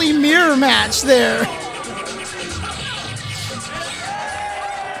Chun-Li mirror match there.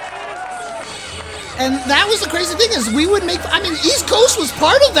 And that was the crazy thing is we would make, I mean, East Coast was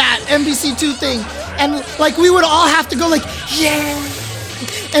part of that MBC2 thing, and like we would all have to go like, yeah.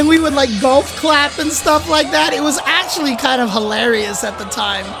 And we would like golf clap and stuff like that. It was actually kind of hilarious at the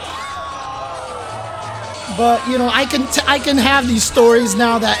time. But you know, I can have these stories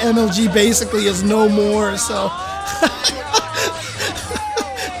now that MLG basically is no more. So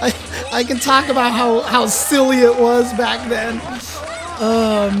I can talk about how silly it was back then.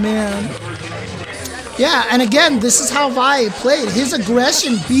 Oh man. Yeah, and again, this is how Vi played. His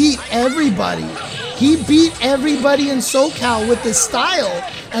aggression beat everybody. He beat everybody in SoCal with his style.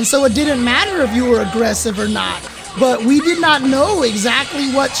 And so it didn't matter if you were aggressive or not. But we did not know exactly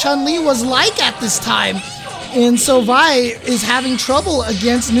what Chun-Li was like at this time. And so Vi is having trouble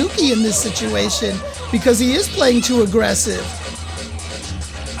against Nuki in this situation because he is playing too aggressive.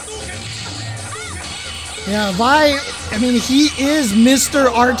 Yeah, Vi, I mean, he is Mr.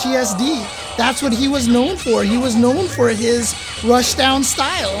 RTSD. That's what he was known for. He was known for his rushdown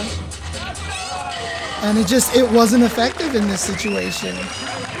style. And it wasn't effective in this situation.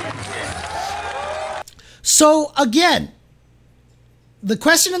 So again, the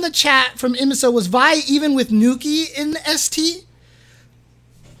question in the chat from Imisa was Vi even with Nuki in the ST?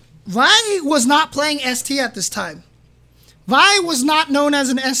 Vi was not playing ST at this time. Vi was not known as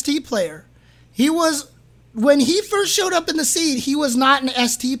an ST player. When he first showed up in the seed, he was not an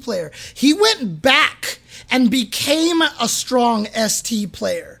ST player. He went back and became a strong ST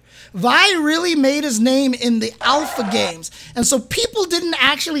player. Vi really made his name in the alpha games. And so people didn't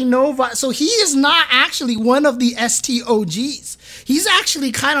actually know Vi. So he is not actually one of the ST OGs. He's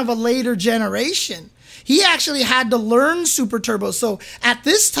actually kind of a later generation. He actually had to learn Super Turbo. So at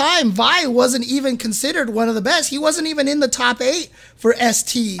this time, Vi wasn't even considered one of the best. He wasn't even in the top 8 for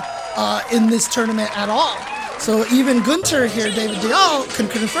ST in this tournament at all. So even Gunter here, David Dial, can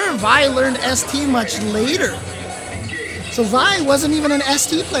confirm Vi learned ST much later. So Vi wasn't even an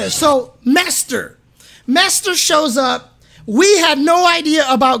ST player. So Mester shows up. We had no idea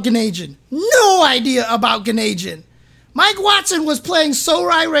about Ganajin. No idea about Ganajin. Mike Watson was playing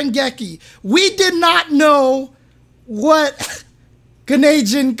Sorai Rengeki. We did not know what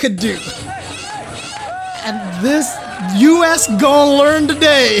Ganajin could do. And this US gonna learn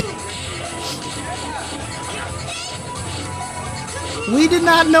today. We did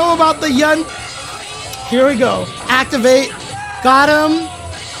not know about the Yun. Here we go. Activate. Got him.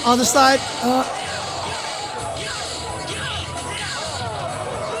 Other side.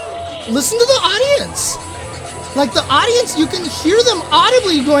 Listen to the audience. Like the audience, you can hear them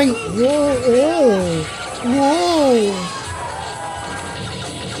audibly going, whoa, whoa, whoa.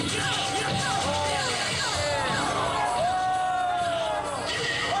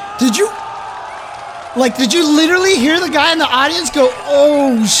 Did you literally hear the guy in the audience go,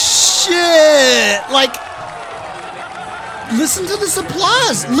 oh shit? Like, listen to this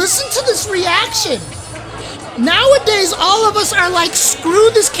applause. Listen to this reaction. Nowadays, all of us are like, screw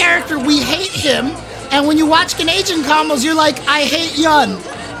this character, we hate him. And when you watch Canadian combos, you're like, I hate Yun.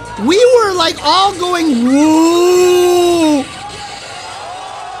 We were like all going, woo.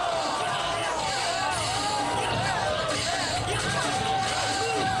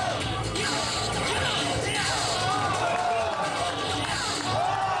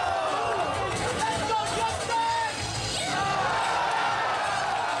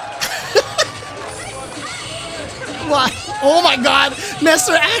 Why? Oh my god,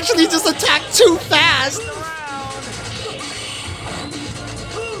 Messer actually just attacked too fast.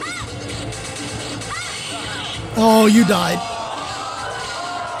 Oh, you died.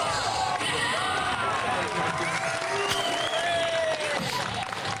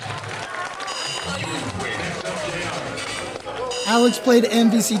 Alex played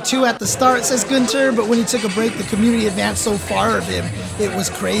MVC2 at the start, says Gunter, but when he took a break, the community advanced so far of him, it was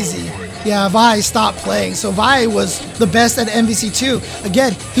crazy. Yeah, Vi stopped playing. So Vi was the best at MVC2.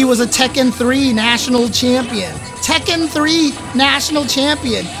 Again, he was a Tekken 3 national champion. Tekken 3 national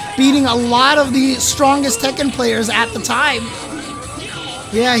champion, beating a lot of the strongest Tekken players at the time.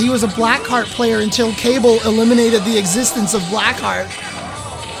 Yeah, he was a Blackheart player until Cable eliminated the existence of Blackheart.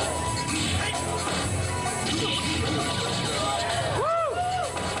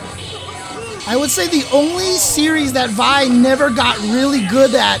 I would say the only series that Vi never got really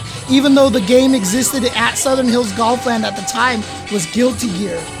good at, even though the game existed at Southern Hills Golfland at the time, was Guilty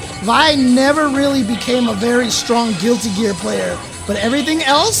Gear. Vi never really became a very strong Guilty Gear player, but everything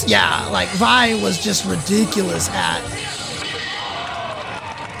else, yeah, like Vi was just ridiculous at.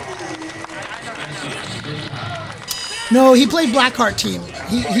 No, he played Blackheart team.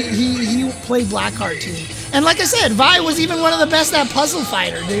 He played Blackheart team. And like I said, Vi was even one of the best at Puzzle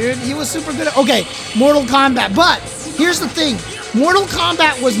Fighter, dude. He was super good at... Okay, Mortal Kombat. But here's the thing. Mortal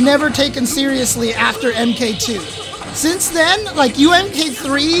Kombat was never taken seriously after MK2. Since then, like,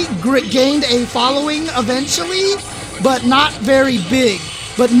 UMK3 gained a following eventually, but not very big.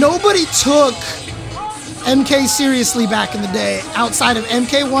 But nobody took MK seriously back in the day, outside of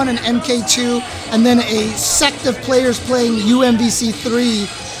MK1 and MK2, and then a sect of players playing UMK3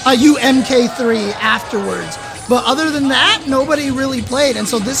 afterwards. But other than that, nobody really played, and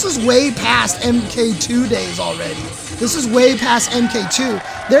so this is way past MK2 days already. This is way past MK2.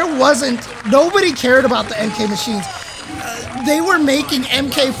 Nobody cared about the MK machines. They were making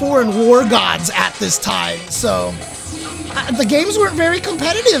MK4 and War Gods at this time, so... the games weren't very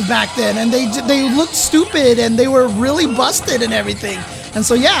competitive back then, and they looked stupid, and they were really busted and everything. And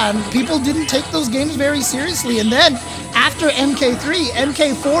so yeah, people didn't take those games very seriously. And then after MK3,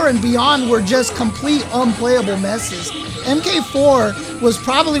 MK4 and beyond were just complete unplayable messes. MK4 was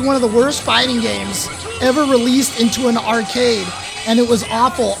probably one of the worst fighting games ever released into an arcade, and it was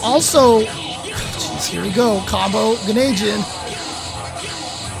awful. Also, geez, here we go, combo Ganejin.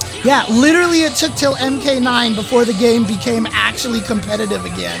 Yeah, literally it took till MK9 before the game became actually competitive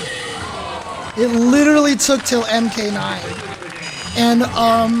again. It literally took till MK9. And,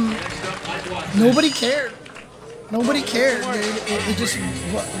 nobody cared. Nobody cared, dude. It just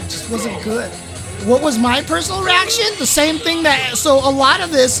wasn't good. What was my personal reaction? The same thing so a lot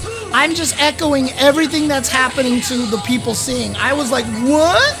of this, I'm just echoing everything that's happening to the people seeing. I was like,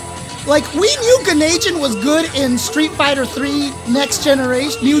 what? Like, we knew Ganejin was good in Street Fighter 3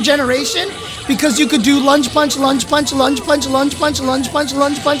 New Generation, because you could do lunge punch, lunge punch, lunge punch, lunge punch, lunge punch,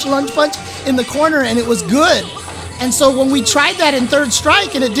 lunge punch, lunge punch in the corner, and it was good. And so when we tried that in Third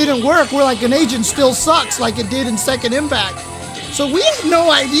Strike and it didn't work, we're like, Ganejin still sucks like it did in Second Impact. So we had no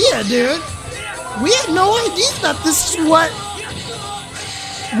idea, dude. We had no idea that this is what...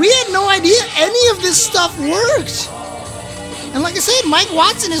 We had no idea any of this stuff worked. And like I said, Mike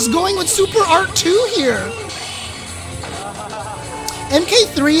Watson is going with Super Art 2 here.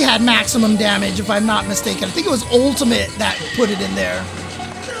 MK3 had maximum damage, if I'm not mistaken. I think it was Ultimate that put it in there.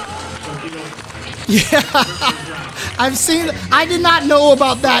 Yeah. I did not know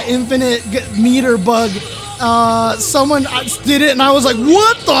about that infinite meter bug. Someone did it and I was like,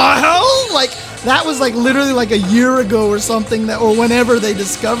 what the hell? Like, that was like literally like a year ago or something, or whenever they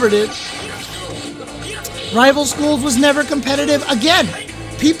discovered it. Rival Schools was never competitive. Again,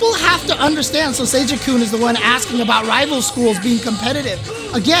 people have to understand. So Seiji-kun is the one asking about Rival Schools being competitive.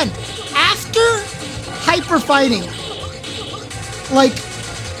 Again, after Hyper Fighting, like,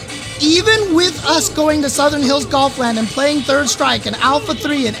 even with us going to Southern Hills Golfland and playing Third Strike and Alpha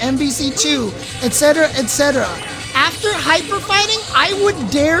 3 and MVC2, etc., etc., after Hyper Fighting, I would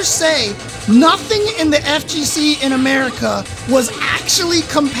dare say nothing in the FGC in America was actually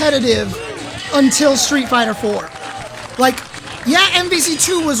competitive until Street Fighter 4. Like, yeah,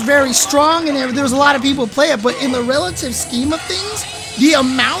 MVC2 was very strong and there was a lot of people play it, but in the relative scheme of things, the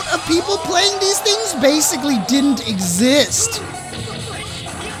amount of people playing these things basically didn't exist.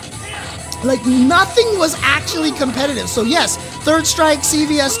 Like, nothing was actually competitive. So yes, Third Strike,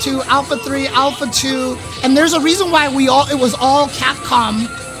 CVS2, Alpha 3, Alpha 2, and there's a reason why it was all Capcom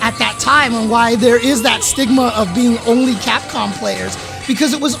at that time, and why there is that stigma of being only Capcom players,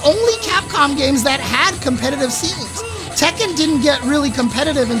 because it was only Capcom games that had competitive scenes. Tekken didn't get really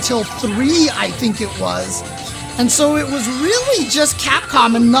competitive until 3, I think it was. And so it was really just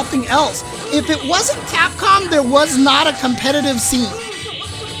Capcom and nothing else. If it wasn't Capcom, there was not a competitive scene.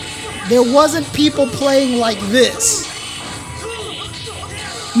 There wasn't people playing like this.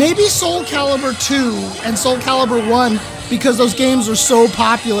 Maybe Soul Calibur 2 and Soul Calibur 1, because those games were so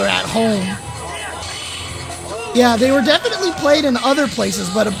popular at home. Yeah, they were definitely played in other places,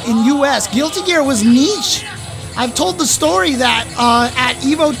 but in US, Guilty Gear was niche. I've told the story that at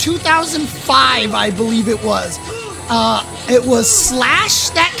EVO 2005, I believe it was Slash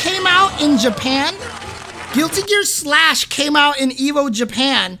that came out in Japan. Guilty Gear Slash came out in EVO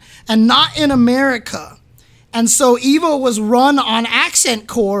Japan and not in America. And so EVO was run on Accent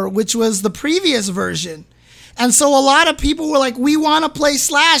Core, which was the previous version. And so a lot of people were like, we want to play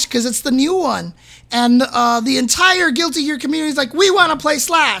Slash because it's the new one. And the entire Guilty Gear community is like, we want to play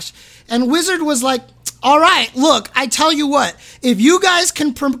Slash. And Wizard was like, all right, look, I tell you what, if you guys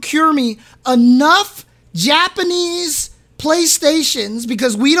can procure me enough Japanese PlayStations,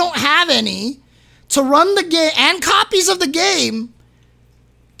 because we don't have any, to run the game, and copies of the game,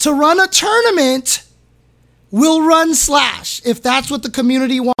 to run a tournament, we'll run Slash, if that's what the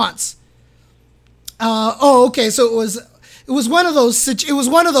community wants. Okay, so it was one of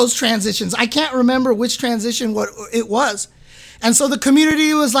those transitions. I can't remember which transition what it was. And so the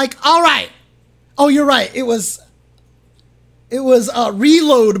community was like, all right. Oh, you're right. It was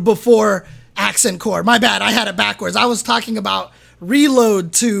Reload before Accent Core. My bad. I had it backwards. I was talking about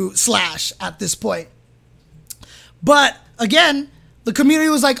Reload to Slash at this point. But again, the community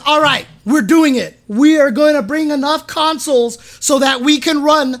was like, all right, we're doing it. We are going to bring enough consoles so that we can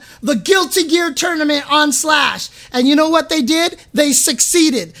run the Guilty Gear tournament on Slash. And you know what they did? They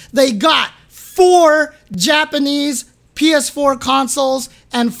succeeded. They got 4 Japanese PS4 consoles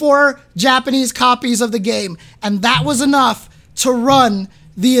and 4 Japanese copies of the game. And that was enough to run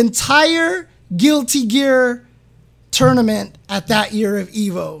the entire Guilty Gear tournament at that year of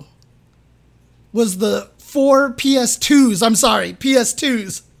EVO. Was the 4 PS2s. I'm sorry,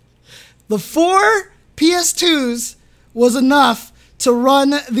 PS2s. The 4 PS2s was enough to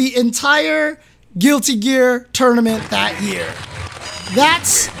run the entire Guilty Gear tournament that year.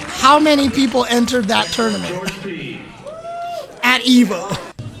 That's how many people entered that tournament at EVO.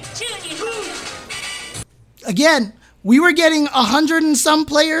 Again, we were getting 100 and some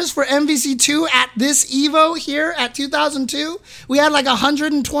players for MVC2 at this EVO here at 2002. We had like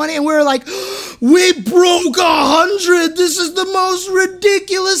 120 and we were like, we broke 100. This is the most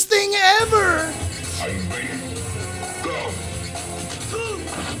ridiculous thing ever.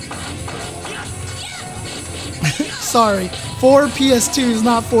 Sorry, 4 PS2s,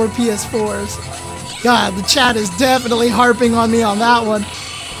 not 4 PS4s. God, the chat is definitely harping on me on that one.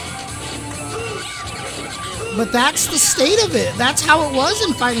 But that's the state of it. That's how it was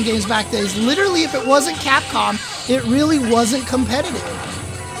in fighting games back days. Literally, if it wasn't Capcom, it really wasn't competitive.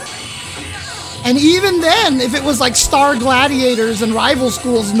 And even then, if it was like Star Gladiators and Rival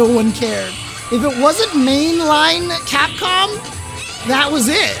Schools, no one cared. If it wasn't mainline Capcom, that was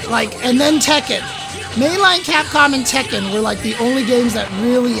it. Like, and then Tekken. Mainline Capcom and Tekken were like the only games that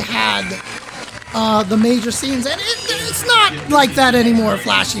really had the major scenes. And it's not like that anymore,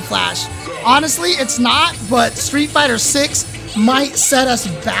 Flashy Flash. Honestly, it's not, but Street Fighter 6 might set us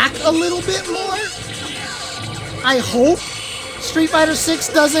back a little bit more. I hope Street Fighter 6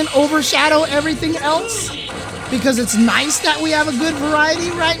 doesn't overshadow everything else, because it's nice that we have a good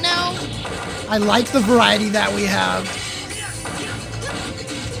variety right now. I like the variety that we have.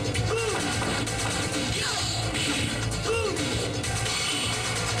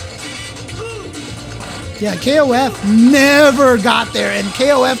 Yeah, KOF never got there, and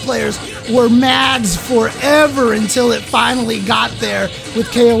KOF players were mads forever until it finally got there with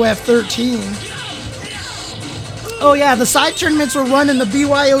KOF 13. Oh yeah, the side tournaments were running the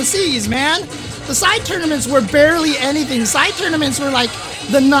BYOCs, man. The side tournaments were barely anything. Side tournaments were like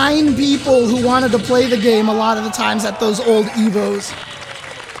the 9 people who wanted to play the game a lot of the times at those old EVOs.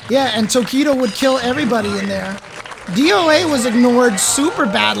 Yeah, and Tokido would kill everybody in there. DOA was ignored super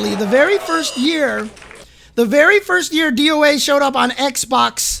badly. The very first year DOA showed up on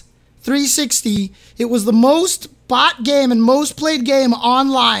Xbox 360, it was the most bought game and most played game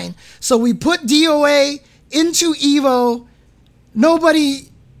online. So we put DOA into EVO. Nobody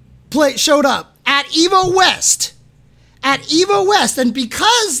showed up. At EVO West. And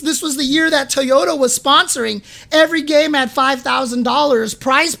because this was the year that Toyota was sponsoring, every game had $5,000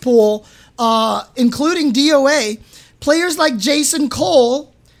 prize pool, including DOA. Players like Jason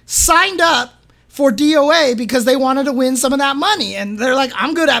Cole signed up for DOA because they wanted to win some of that money. And they're like,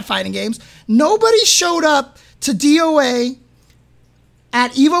 I'm good at fighting games. Nobody showed up to DOA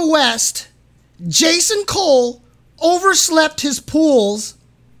at EVO West. Jason Cole overslept his pools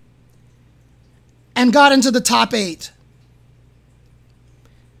and got into the top 8.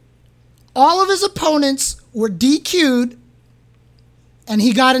 All of his opponents were DQ'd, and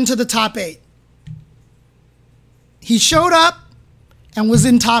he got into the top 8. He showed up and was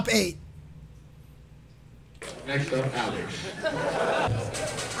in top 8. Next up, Alex.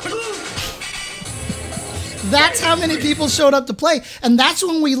 That's how many people showed up to play. And that's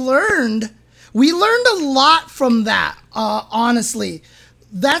when we learned a lot from that, honestly.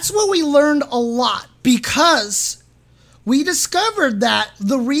 That's what we learned a lot, because we discovered that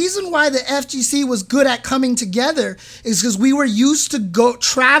the reason why the FGC was good at coming together is because we were used to go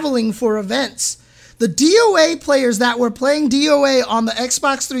traveling for events. The DOA players that were playing DOA on the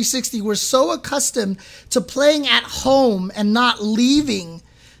Xbox 360 were so accustomed to playing at home and not leaving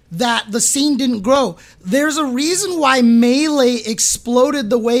that the scene didn't grow. There's a reason why Melee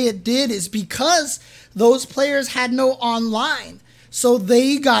exploded the way it did, is because those players had no online. So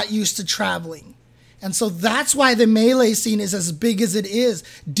they got used to traveling. And so that's why the Melee scene is as big as it is.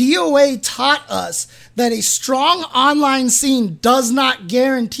 DOA taught us that a strong online scene does not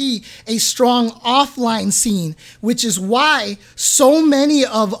guarantee a strong offline scene, which is why so many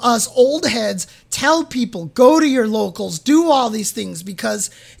of us old heads tell people, go to your locals, do all these things, because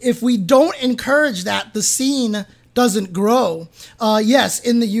if we don't encourage that, the scene doesn't grow. Yes,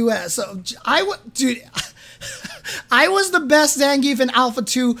 in the US. I was the best Zangief in Alpha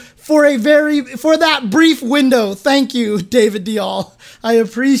 2 for that brief window. Thank you, David Dial. I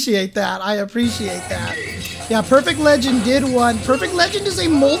appreciate that. Yeah, Perfect Legend did one. Perfect Legend is a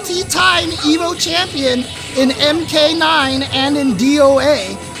multi-time EVO champion in MK9 and in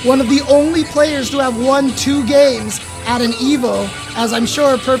DOA. One of the only players to have won 2 games at an EVO, as I'm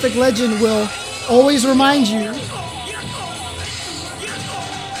sure Perfect Legend will always remind you.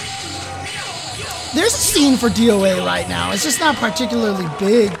 There's a scene for DOA right now. It's just not particularly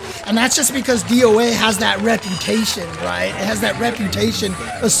big, and that's just because DOA has that reputation, right? It has that reputation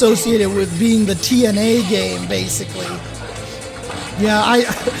associated with being the TNA game, basically. Yeah,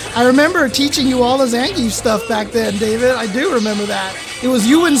 I remember teaching you all the Zangief stuff back then, David. I do remember that. It was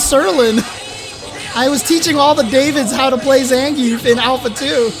you and Serlin. I was teaching all the Davids how to play Zangief in Alpha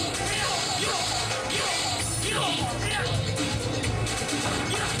 2.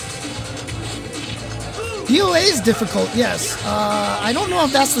 DOA is difficult, yes. I don't know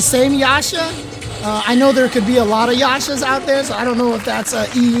if that's the same Yasha. I know there could be a lot of Yashas out there, so I don't know if that's a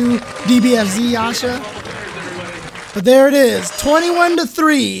EU DBFZ Yasha. But there it is,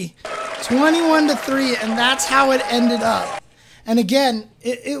 21-3. 21-3, and that's how it ended up. And again,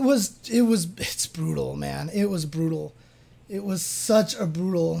 it's brutal, man. It was brutal. It was such a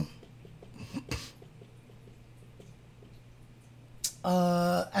brutal...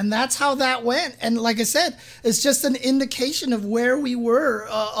 and that's how that went. And like I said, it's just an indication of where we were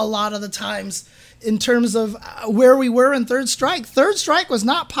a lot of the times in terms of where we were in Third Strike. Third Strike was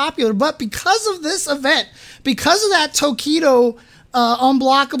not popular, but because of this event, because of that Tokido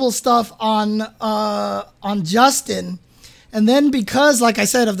unblockable stuff on Justin, and then because, like I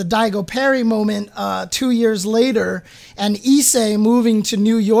said, of the Daigo Perry moment 2 years later, and Issei moving to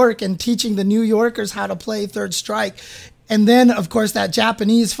New York and teaching the New Yorkers how to play Third Strike, and then, of course, that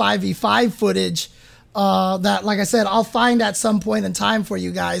Japanese 5v5 footage that, like I said, I'll find at some point in time for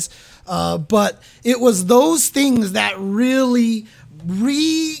you guys. But it was those things that really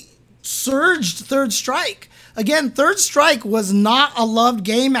resurged Third Strike. Again, Third Strike was not a loved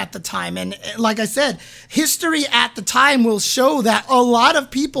game at the time. And like I said, history at the time will show that a lot of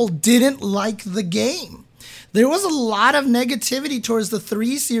people didn't like the game. There was a lot of negativity towards the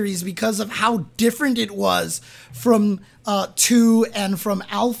 3 series because of how different it was from 2 and from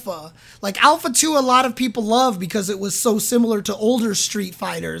Alpha. Like Alpha 2, a lot of people loved because it was so similar to older Street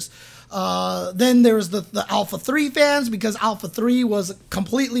Fighters. Then there was the Alpha 3 fans because Alpha 3 was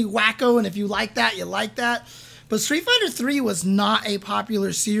completely wacko, and if you like that, you like that. But Street Fighter 3 was not a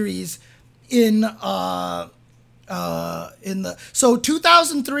popular series in so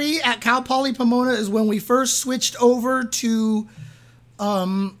 2003 at Cal Poly Pomona is when we first switched over to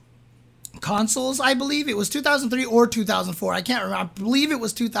consoles. I believe it was 2003 or 2004. I can't remember. I believe it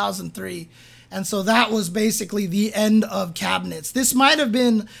was 2003. And so that was basically the end of cabinets. This might have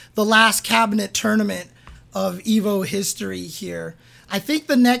been the last cabinet tournament of EVO history here. I think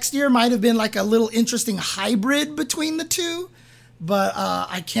the next year might have been like a little interesting hybrid between the two, but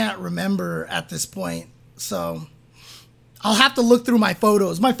I can't remember at this point. So I'll have to look through my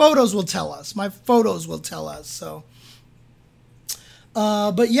photos. My photos will tell us. So,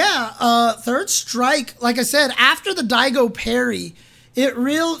 but yeah, Third Strike, like I said, after the Daigo Perry,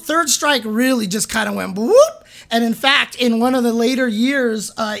 Third Strike really just kind of went whoop. And in fact, in one of the later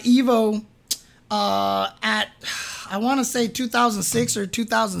years, Evo at, I want to say 2006 or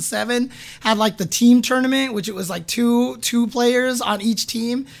 2007, had like the team tournament, which it was like two players on each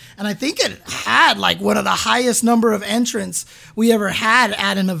team. And I think it had like one of the highest number of entrants we ever had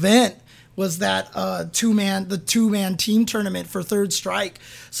at an event, was that two-man team tournament for Third Strike.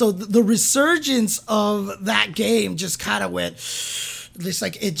 So the resurgence of that game just kind of went, just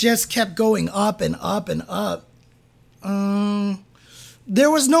like it just kept going up and up and up.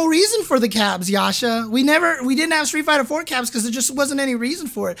 There was no reason for the cabs, Yasha. We didn't have Street Fighter 4 cabs because there just wasn't any reason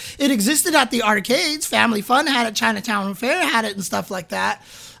for it. It existed at the arcades. Family Fun had it, Chinatown Fair had it, and stuff like that.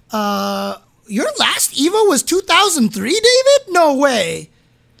 Your last Evo was 2003, David? No way.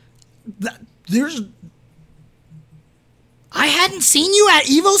 I hadn't seen you at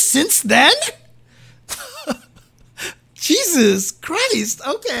Evo since then? Jesus Christ.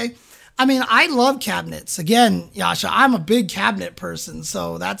 Okay. I mean, I love cabinets. Again, Yasha, I'm a big cabinet person,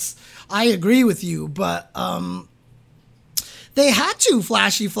 so I agree with you, but they had to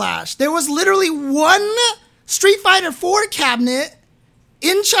Flashy Flash. There was literally one Street Fighter 4 cabinet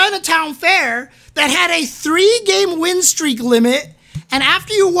in Chinatown Fair that had a 3-game win streak limit, and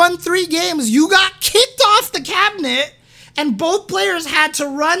after you won 3 games, you got kicked off the cabinet, and both players had to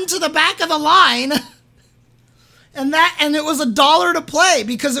run to the back of the line. And it was $1 to play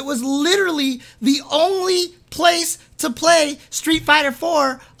because it was literally the only place to play Street Fighter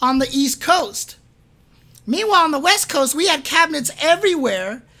 4 on the East Coast. Meanwhile, on the West Coast, we had cabinets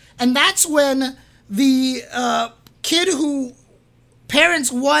everywhere, and that's when the kid who parents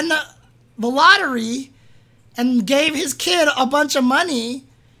won the lottery and gave his kid a bunch of money,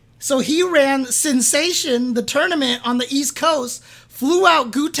 so he ran Sensation, the tournament on the East Coast, flew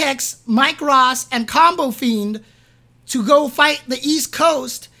out Gootecks, Mike Ross, and Combo Fiend to go fight the East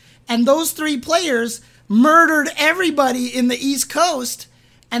Coast, and those 3 players murdered everybody in the East Coast,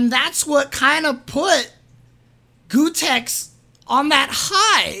 and that's what kind of put Gootecks on that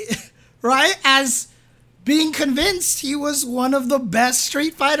high, right? As being convinced he was one of the best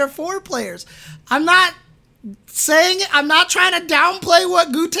Street Fighter 4 players. I'm not trying to downplay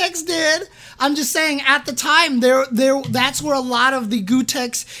what Gootecks did. I'm just saying at the time, that's where a lot of the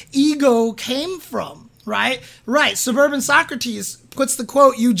Gootecks ego came from. Right. Suburban Socrates puts the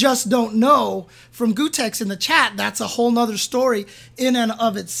quote, "You just don't know," from Gootecks in the chat. That's a whole nother story in and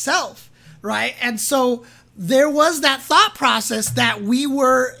of itself. Right. And so there was that thought process that we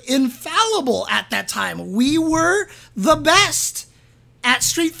were infallible at that time. We were the best at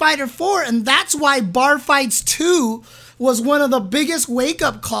Street Fighter 4. And that's why Bar Fights 2 was one of the biggest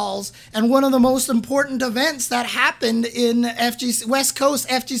wake-up calls and one of the most important events that happened in FGC, West Coast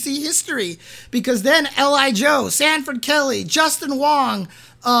FGC history. Because then L.I. Joe, Sanford Kelly, Justin Wong,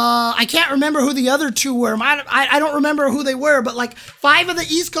 I can't remember who the other 2 were. I don't remember who they were, but like 5 of the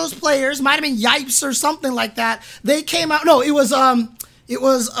East Coast players, might have been Yipes or something like that. They came out. No, it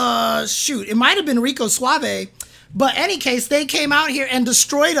might have been Rico Suave. But any case, they came out here and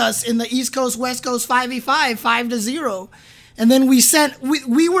destroyed us in the East Coast, West Coast 5v5, 5-0. And then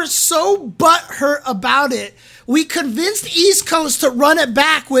we were so butthurt about it. We convinced East Coast to run it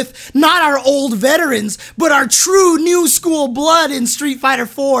back with not our old veterans, but our true new school blood in Street Fighter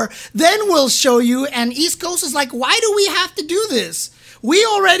 4. Then we'll show you. And East Coast is like, why do we have to do this? We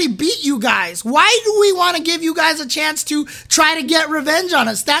already beat you guys. Why do we want to give you guys a chance to try to get revenge on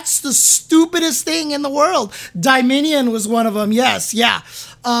us? That's the stupidest thing in the world. Dominion was one of them. Yes, yeah.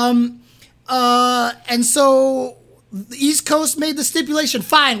 And so the East Coast made the stipulation,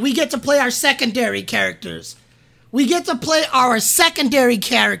 fine, we get to play our secondary characters. We get to play our secondary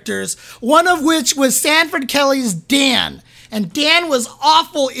characters, one of which was Sanford Kelly's Dan. And Dan was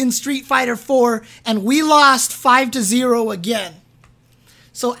awful in Street Fighter 4, and we lost 5-0 again.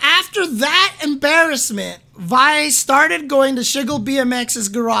 So after that embarrassment, Vi started going to Shiggle BMX's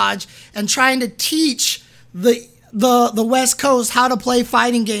garage and trying to teach the West Coast how to play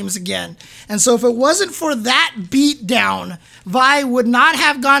fighting games again. And so if it wasn't for that beatdown, Vi would not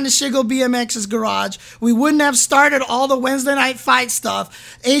have gone to Shiggle BMX's garage. We wouldn't have started all the Wednesday night fight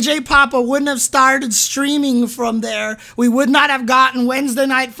stuff. AJ Papa wouldn't have started streaming from there. We would not have gotten Wednesday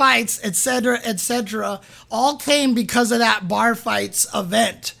night fights, etc., etc. All came because of that Bar Fights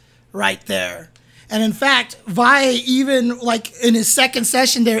event right there. And in fact, Vi even, like, in his second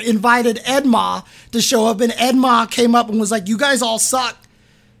session there, invited Edma to show up, and Edma came up and was like, you guys all suck.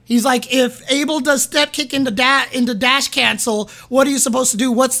 He's like, if Abel does step kick into dash cancel, what are you supposed to do?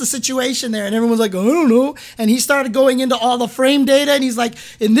 What's the situation there? And everyone's like, I don't know. And he started going into all the frame data, and he's like,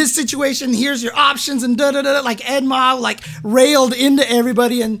 in this situation, here's your options, and da-da-da. Like Ed Ma, like, railed into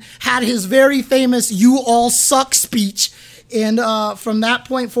everybody and had his very famous "you all suck" speech. And from that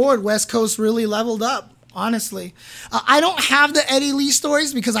point forward, West Coast really leveled up, honestly. I don't have the Eddie Lee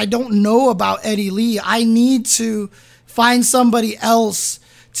stories because I don't know about Eddie Lee. I need to find somebody else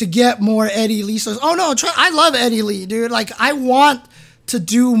to get more Eddie Lee stories. Oh no, I love Eddie Lee, dude. Like, I want to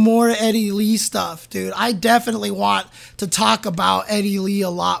do more Eddie Lee stuff, dude. I definitely want to talk about Eddie Lee a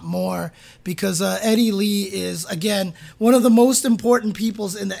lot more because Eddie Lee is, again, one of the most important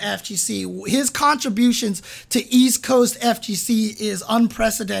peoples in the FGC. His contributions to East Coast FGC is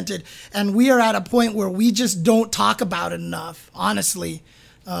unprecedented, and we are at a point where we just don't talk about it enough, honestly.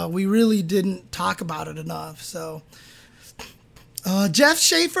 We really didn't talk about it enough, so... Jeff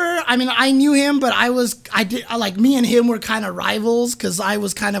Schaefer, I mean, I knew him, but me and him were kind of rivals because I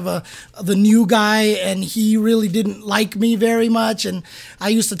was kind of the new guy and he really didn't like me very much. And I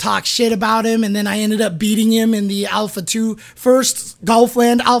used to talk shit about him. And then I ended up beating him in the first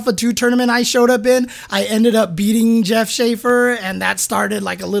Gulfland Alpha 2 tournament I showed up in. I ended up beating Jeff Schaefer, and that started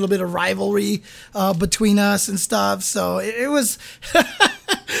like a little bit of rivalry between us and stuff. So it was...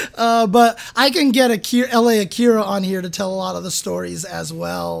 but I can get LA Akira on here to tell a lot of the stories as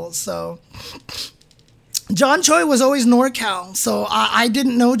well. So John Choi was always NorCal, so I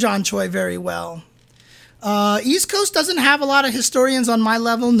didn't know John Choi very well. East Coast doesn't have a lot of historians on my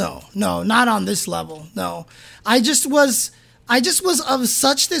level. No, not on this level. No, I just was of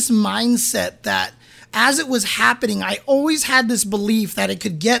such this mindset that as it was happening, I always had this belief that it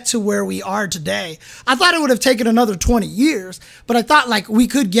could get to where we are today. I thought it would have taken another 20 years, but I thought like we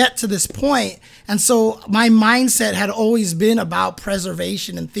could get to this point. And so my mindset had always been about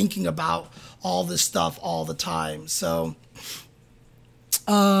preservation and thinking about all this stuff all the time. So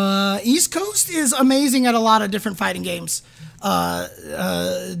East Coast is amazing at a lot of different fighting games.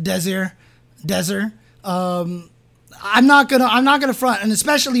 Desert. I'm not gonna front, and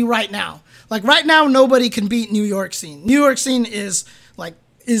especially right now. Like right now, nobody can beat New York Scene. New York Scene is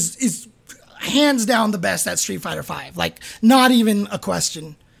hands down the best at Street Fighter V. Like, not even a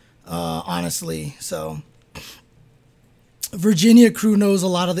question, honestly. So Virginia crew knows a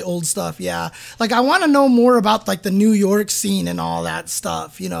lot of the old stuff. Yeah, like I want to know more about like the New York scene and all that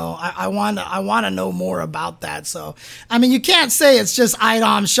stuff. You know, I want to know more about that. So I mean, you can't say it's just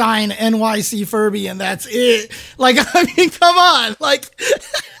IDOM, Shine, NYC Furby, and that's it. Like, I mean, come on, like.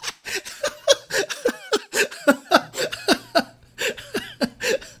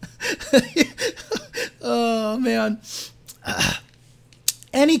 Oh man.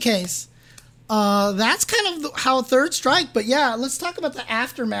 Any case, that's kind of how Third Strike. But yeah, let's talk about the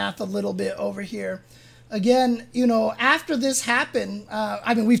aftermath a little bit over here. Again, you know, after this happened,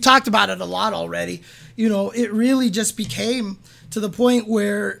 I mean, we've talked about it a lot already. You know, it really just became to the point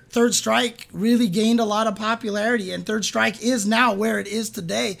where Third Strike really gained a lot of popularity, and Third Strike is now where it is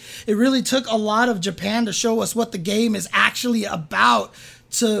today. It really took a lot of Japan to show us what the game is actually about,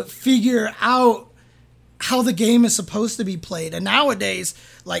 to figure out how the game is supposed to be played. And nowadays,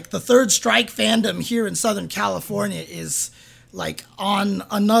 like, the Third Strike fandom here in Southern California is like on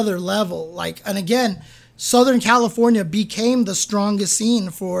another level. Like, and again, Southern California became the strongest scene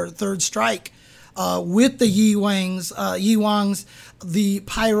for Third Strike. With the Yi Wangs, the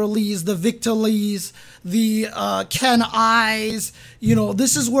Pyro Lees, the Victor Lees, the Ken Eyes. You know,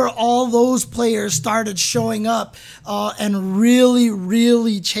 this is where all those players started showing up and really,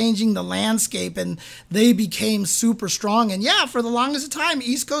 really changing the landscape, and they became super strong. And yeah, for the longest time,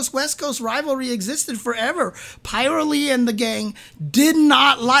 East Coast, West Coast rivalry existed forever. Pyro Lee and the gang did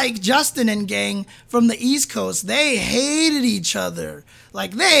not like Justin and gang from the East Coast. They hated each other.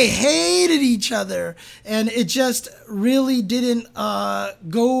 Like, they hated each other, and it just really didn't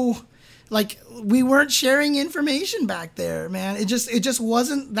go, like, we weren't sharing information back there, man. It just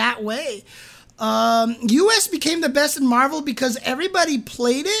wasn't that way. US became the best in Marvel because everybody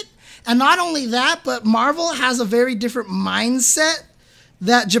played it, and not only that, but Marvel has a very different mindset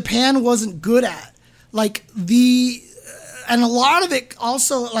that Japan wasn't good at. Like, and a lot of it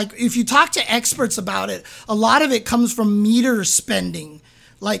also, like, if you talk to experts about it, a lot of it comes from meter spending.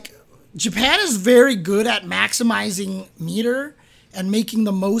 Like, Japan is very good at maximizing meter and making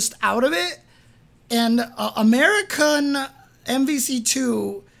the most out of it. And American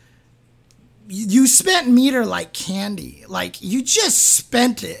MVC2 you spent meter like candy. Like, you just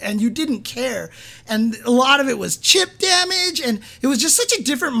spent it and you didn't care. And a lot of it was chip damage, and it was just such a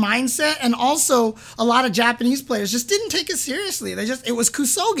different mindset. And also, a lot of Japanese players just didn't take it seriously. It was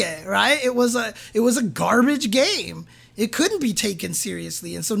kusoge, right? It was a garbage game. It couldn't be taken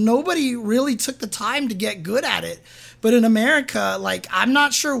seriously. And so nobody really took the time to get good at it. But in America, like, I'm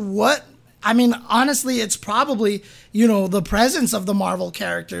not sure what, I mean, honestly, it's probably, the presence of the Marvel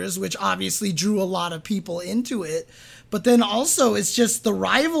characters, which obviously drew a lot of people into it. But then also it's just the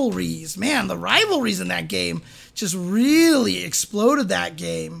rivalries. Man, the rivalries in that game just really exploded that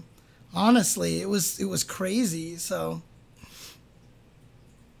game. Honestly, it was crazy. So,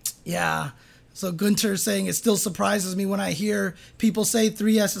 yeah. So Gunter saying it still surprises me when I hear people say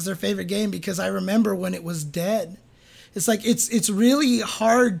 3S is their favorite game, because I remember when it was dead. It's like it's really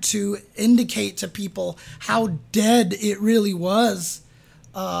hard to indicate to people how dead it really was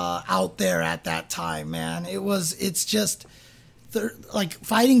out there at that time, man. It's just like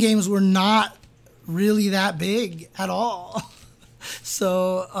fighting games were not really that big at all.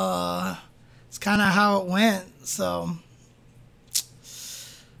 So it's kind of how it went. So,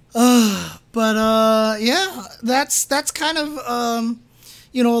 yeah, that's kind of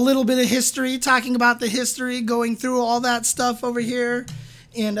a little bit of history, talking about the history, going through all that stuff over here.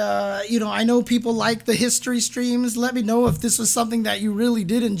 And, I know people like the history streams. Let me know if this was something that you really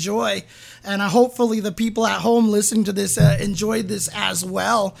did enjoy. And hopefully the people at home listening to this enjoyed this as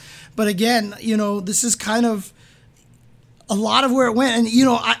well. But again, this is kind of a lot of where it went. And,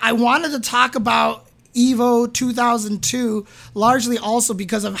 I wanted to talk about Evo 2002, largely also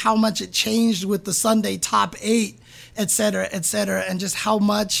because of how much it changed with the Sunday top 8, et cetera, and just how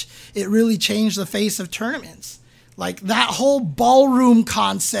much it really changed the face of tournaments. Like that whole ballroom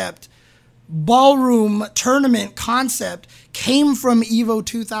tournament concept came from Evo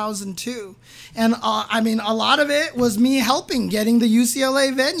 2002. And a lot of it was me helping getting the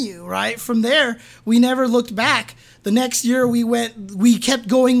UCLA venue, right? From there, we never looked back. The next year we kept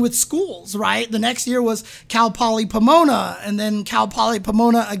going with schools, right? The next year was Cal Poly Pomona, and then Cal Poly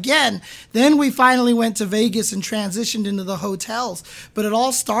Pomona again. Then we finally went to Vegas and transitioned into the hotels. But it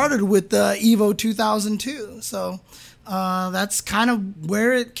all started with the Evo 2002. So that's kind of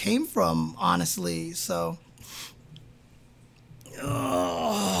where it came from, honestly. So,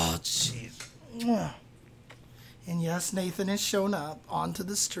 oh, jeez. And yes, Nathan has shown up onto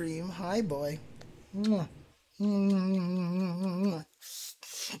the stream. Hi, boy.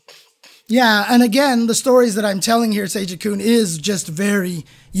 Yeah, and again, the stories that I'm telling here, Seiji-kun, is just very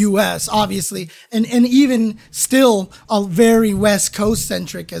U.S., obviously, and even still a very West Coast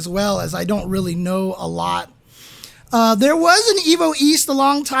centric as well, as I don't really know a lot. There was an Evo East a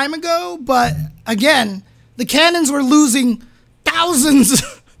long time ago, but again, the Cannons were losing thousands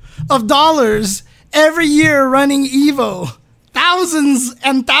of dollars every year running Evo. Thousands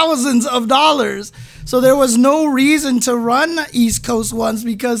and thousands of dollars. So there was no reason to run East Coast ones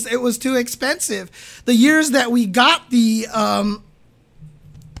because it was too expensive. The years that we got the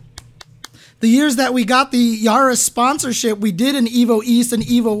Yaris sponsorship, we did an Evo East and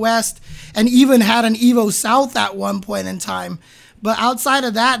Evo West, and even had an Evo South at one point in time. But outside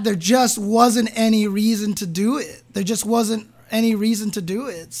of that, there just wasn't any reason to do it.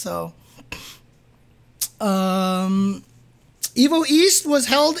 So, Evo East was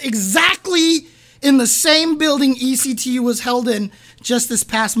held exactly in the same building ECT was held in just this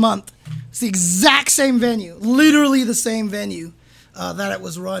past month. It's the exact same venue, literally the same venue that it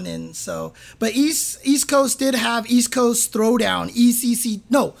was run in. So, but East Coast did have East Coast Throwdown,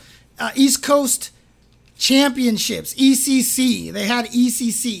 East Coast Championships, ECC. They had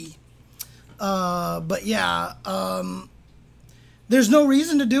ECC. But yeah, there's no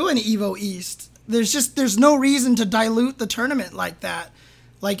reason to do an Evo East. There's no reason to dilute the tournament like that.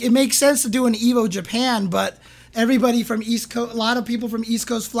 Like, it makes sense to do an Evo Japan, but everybody from East Coast, a lot of people from East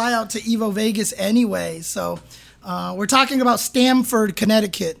Coast fly out to Evo Vegas anyway. So we're talking about Stamford,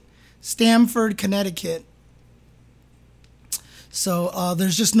 Connecticut. So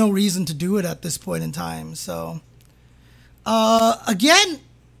there's just no reason to do it at this point in time. So again,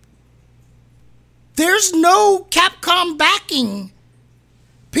 there's no Capcom backing.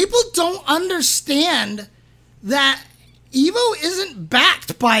 People don't understand that Evo isn't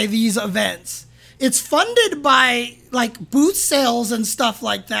backed by these events. It's funded by like booth sales and stuff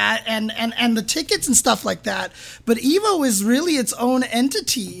like that, and the tickets and stuff like that. But Evo is really its own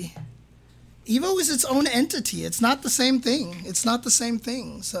entity. It's not the same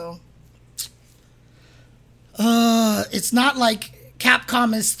thing. So it's not like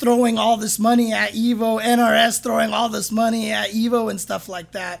Capcom is throwing all this money at Evo, NRS throwing all this money at Evo and stuff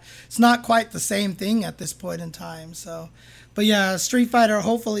like that. It's not quite the same thing at this point in time. So, but yeah, Street Fighter,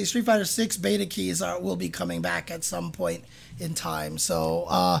 hopefully Street Fighter 6 beta keys will be coming back at some point in time.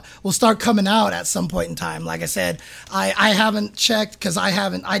 So will start coming out at some point in time. Like I said, I haven't checked because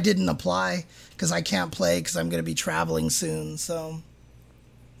I didn't apply because I can't play because I'm going to be traveling soon. So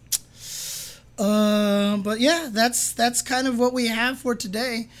but yeah, that's kind of what we have for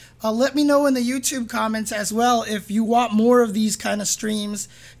today. Let me know in the YouTube comments as well if you want more of these kind of streams,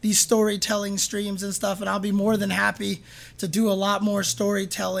 these storytelling streams and stuff, and I'll be more than happy to do a lot more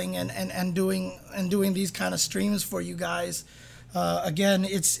storytelling and doing these kind of streams for you guys. Again,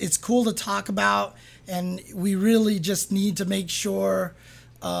 it's cool to talk about, and we really just need to make sure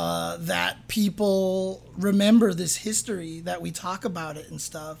that people remember this history, that we talk about it and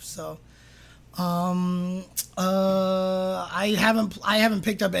stuff. So I haven't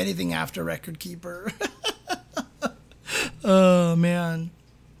picked up anything after Record Keeper. Oh man.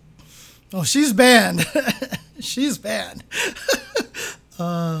 Oh, she's banned. She's banned.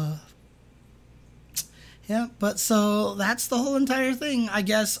 Yeah, but so that's the whole entire thing, I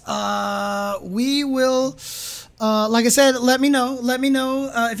guess. We will, like I said, let me know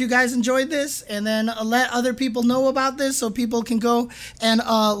if you guys enjoyed this, and then let other people know about this so people can go and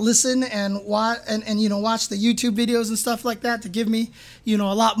listen and watch and watch the YouTube videos and stuff like that to give me a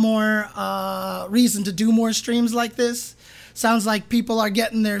lot more reason to do more streams like this. Sounds like people are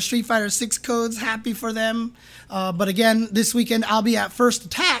getting their Street Fighter 6 codes. Happy for them. But again, this weekend I'll be at First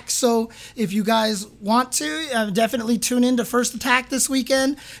Attack. So if you guys want to, definitely tune in to First Attack this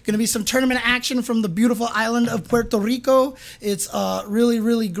weekend. Going to be some tournament action from the beautiful island of Puerto Rico. It's really,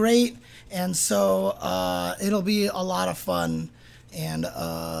 really great. And so it'll be a lot of fun. And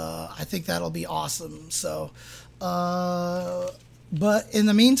I think that'll be awesome. So, but in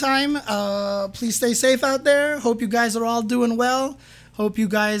the meantime, please stay safe out there. Hope you guys are all doing well. Hope you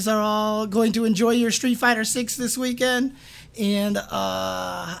guys are all going to enjoy your Street Fighter 6 this weekend. And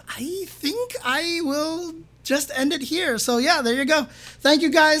I think I will just end it here. So yeah, there you go. Thank you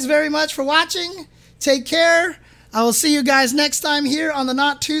guys very much for watching. Take care. I will see you guys next time here on the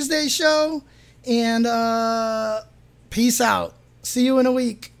Not Tuesday show. And peace out. See you in a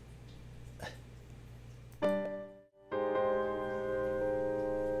week.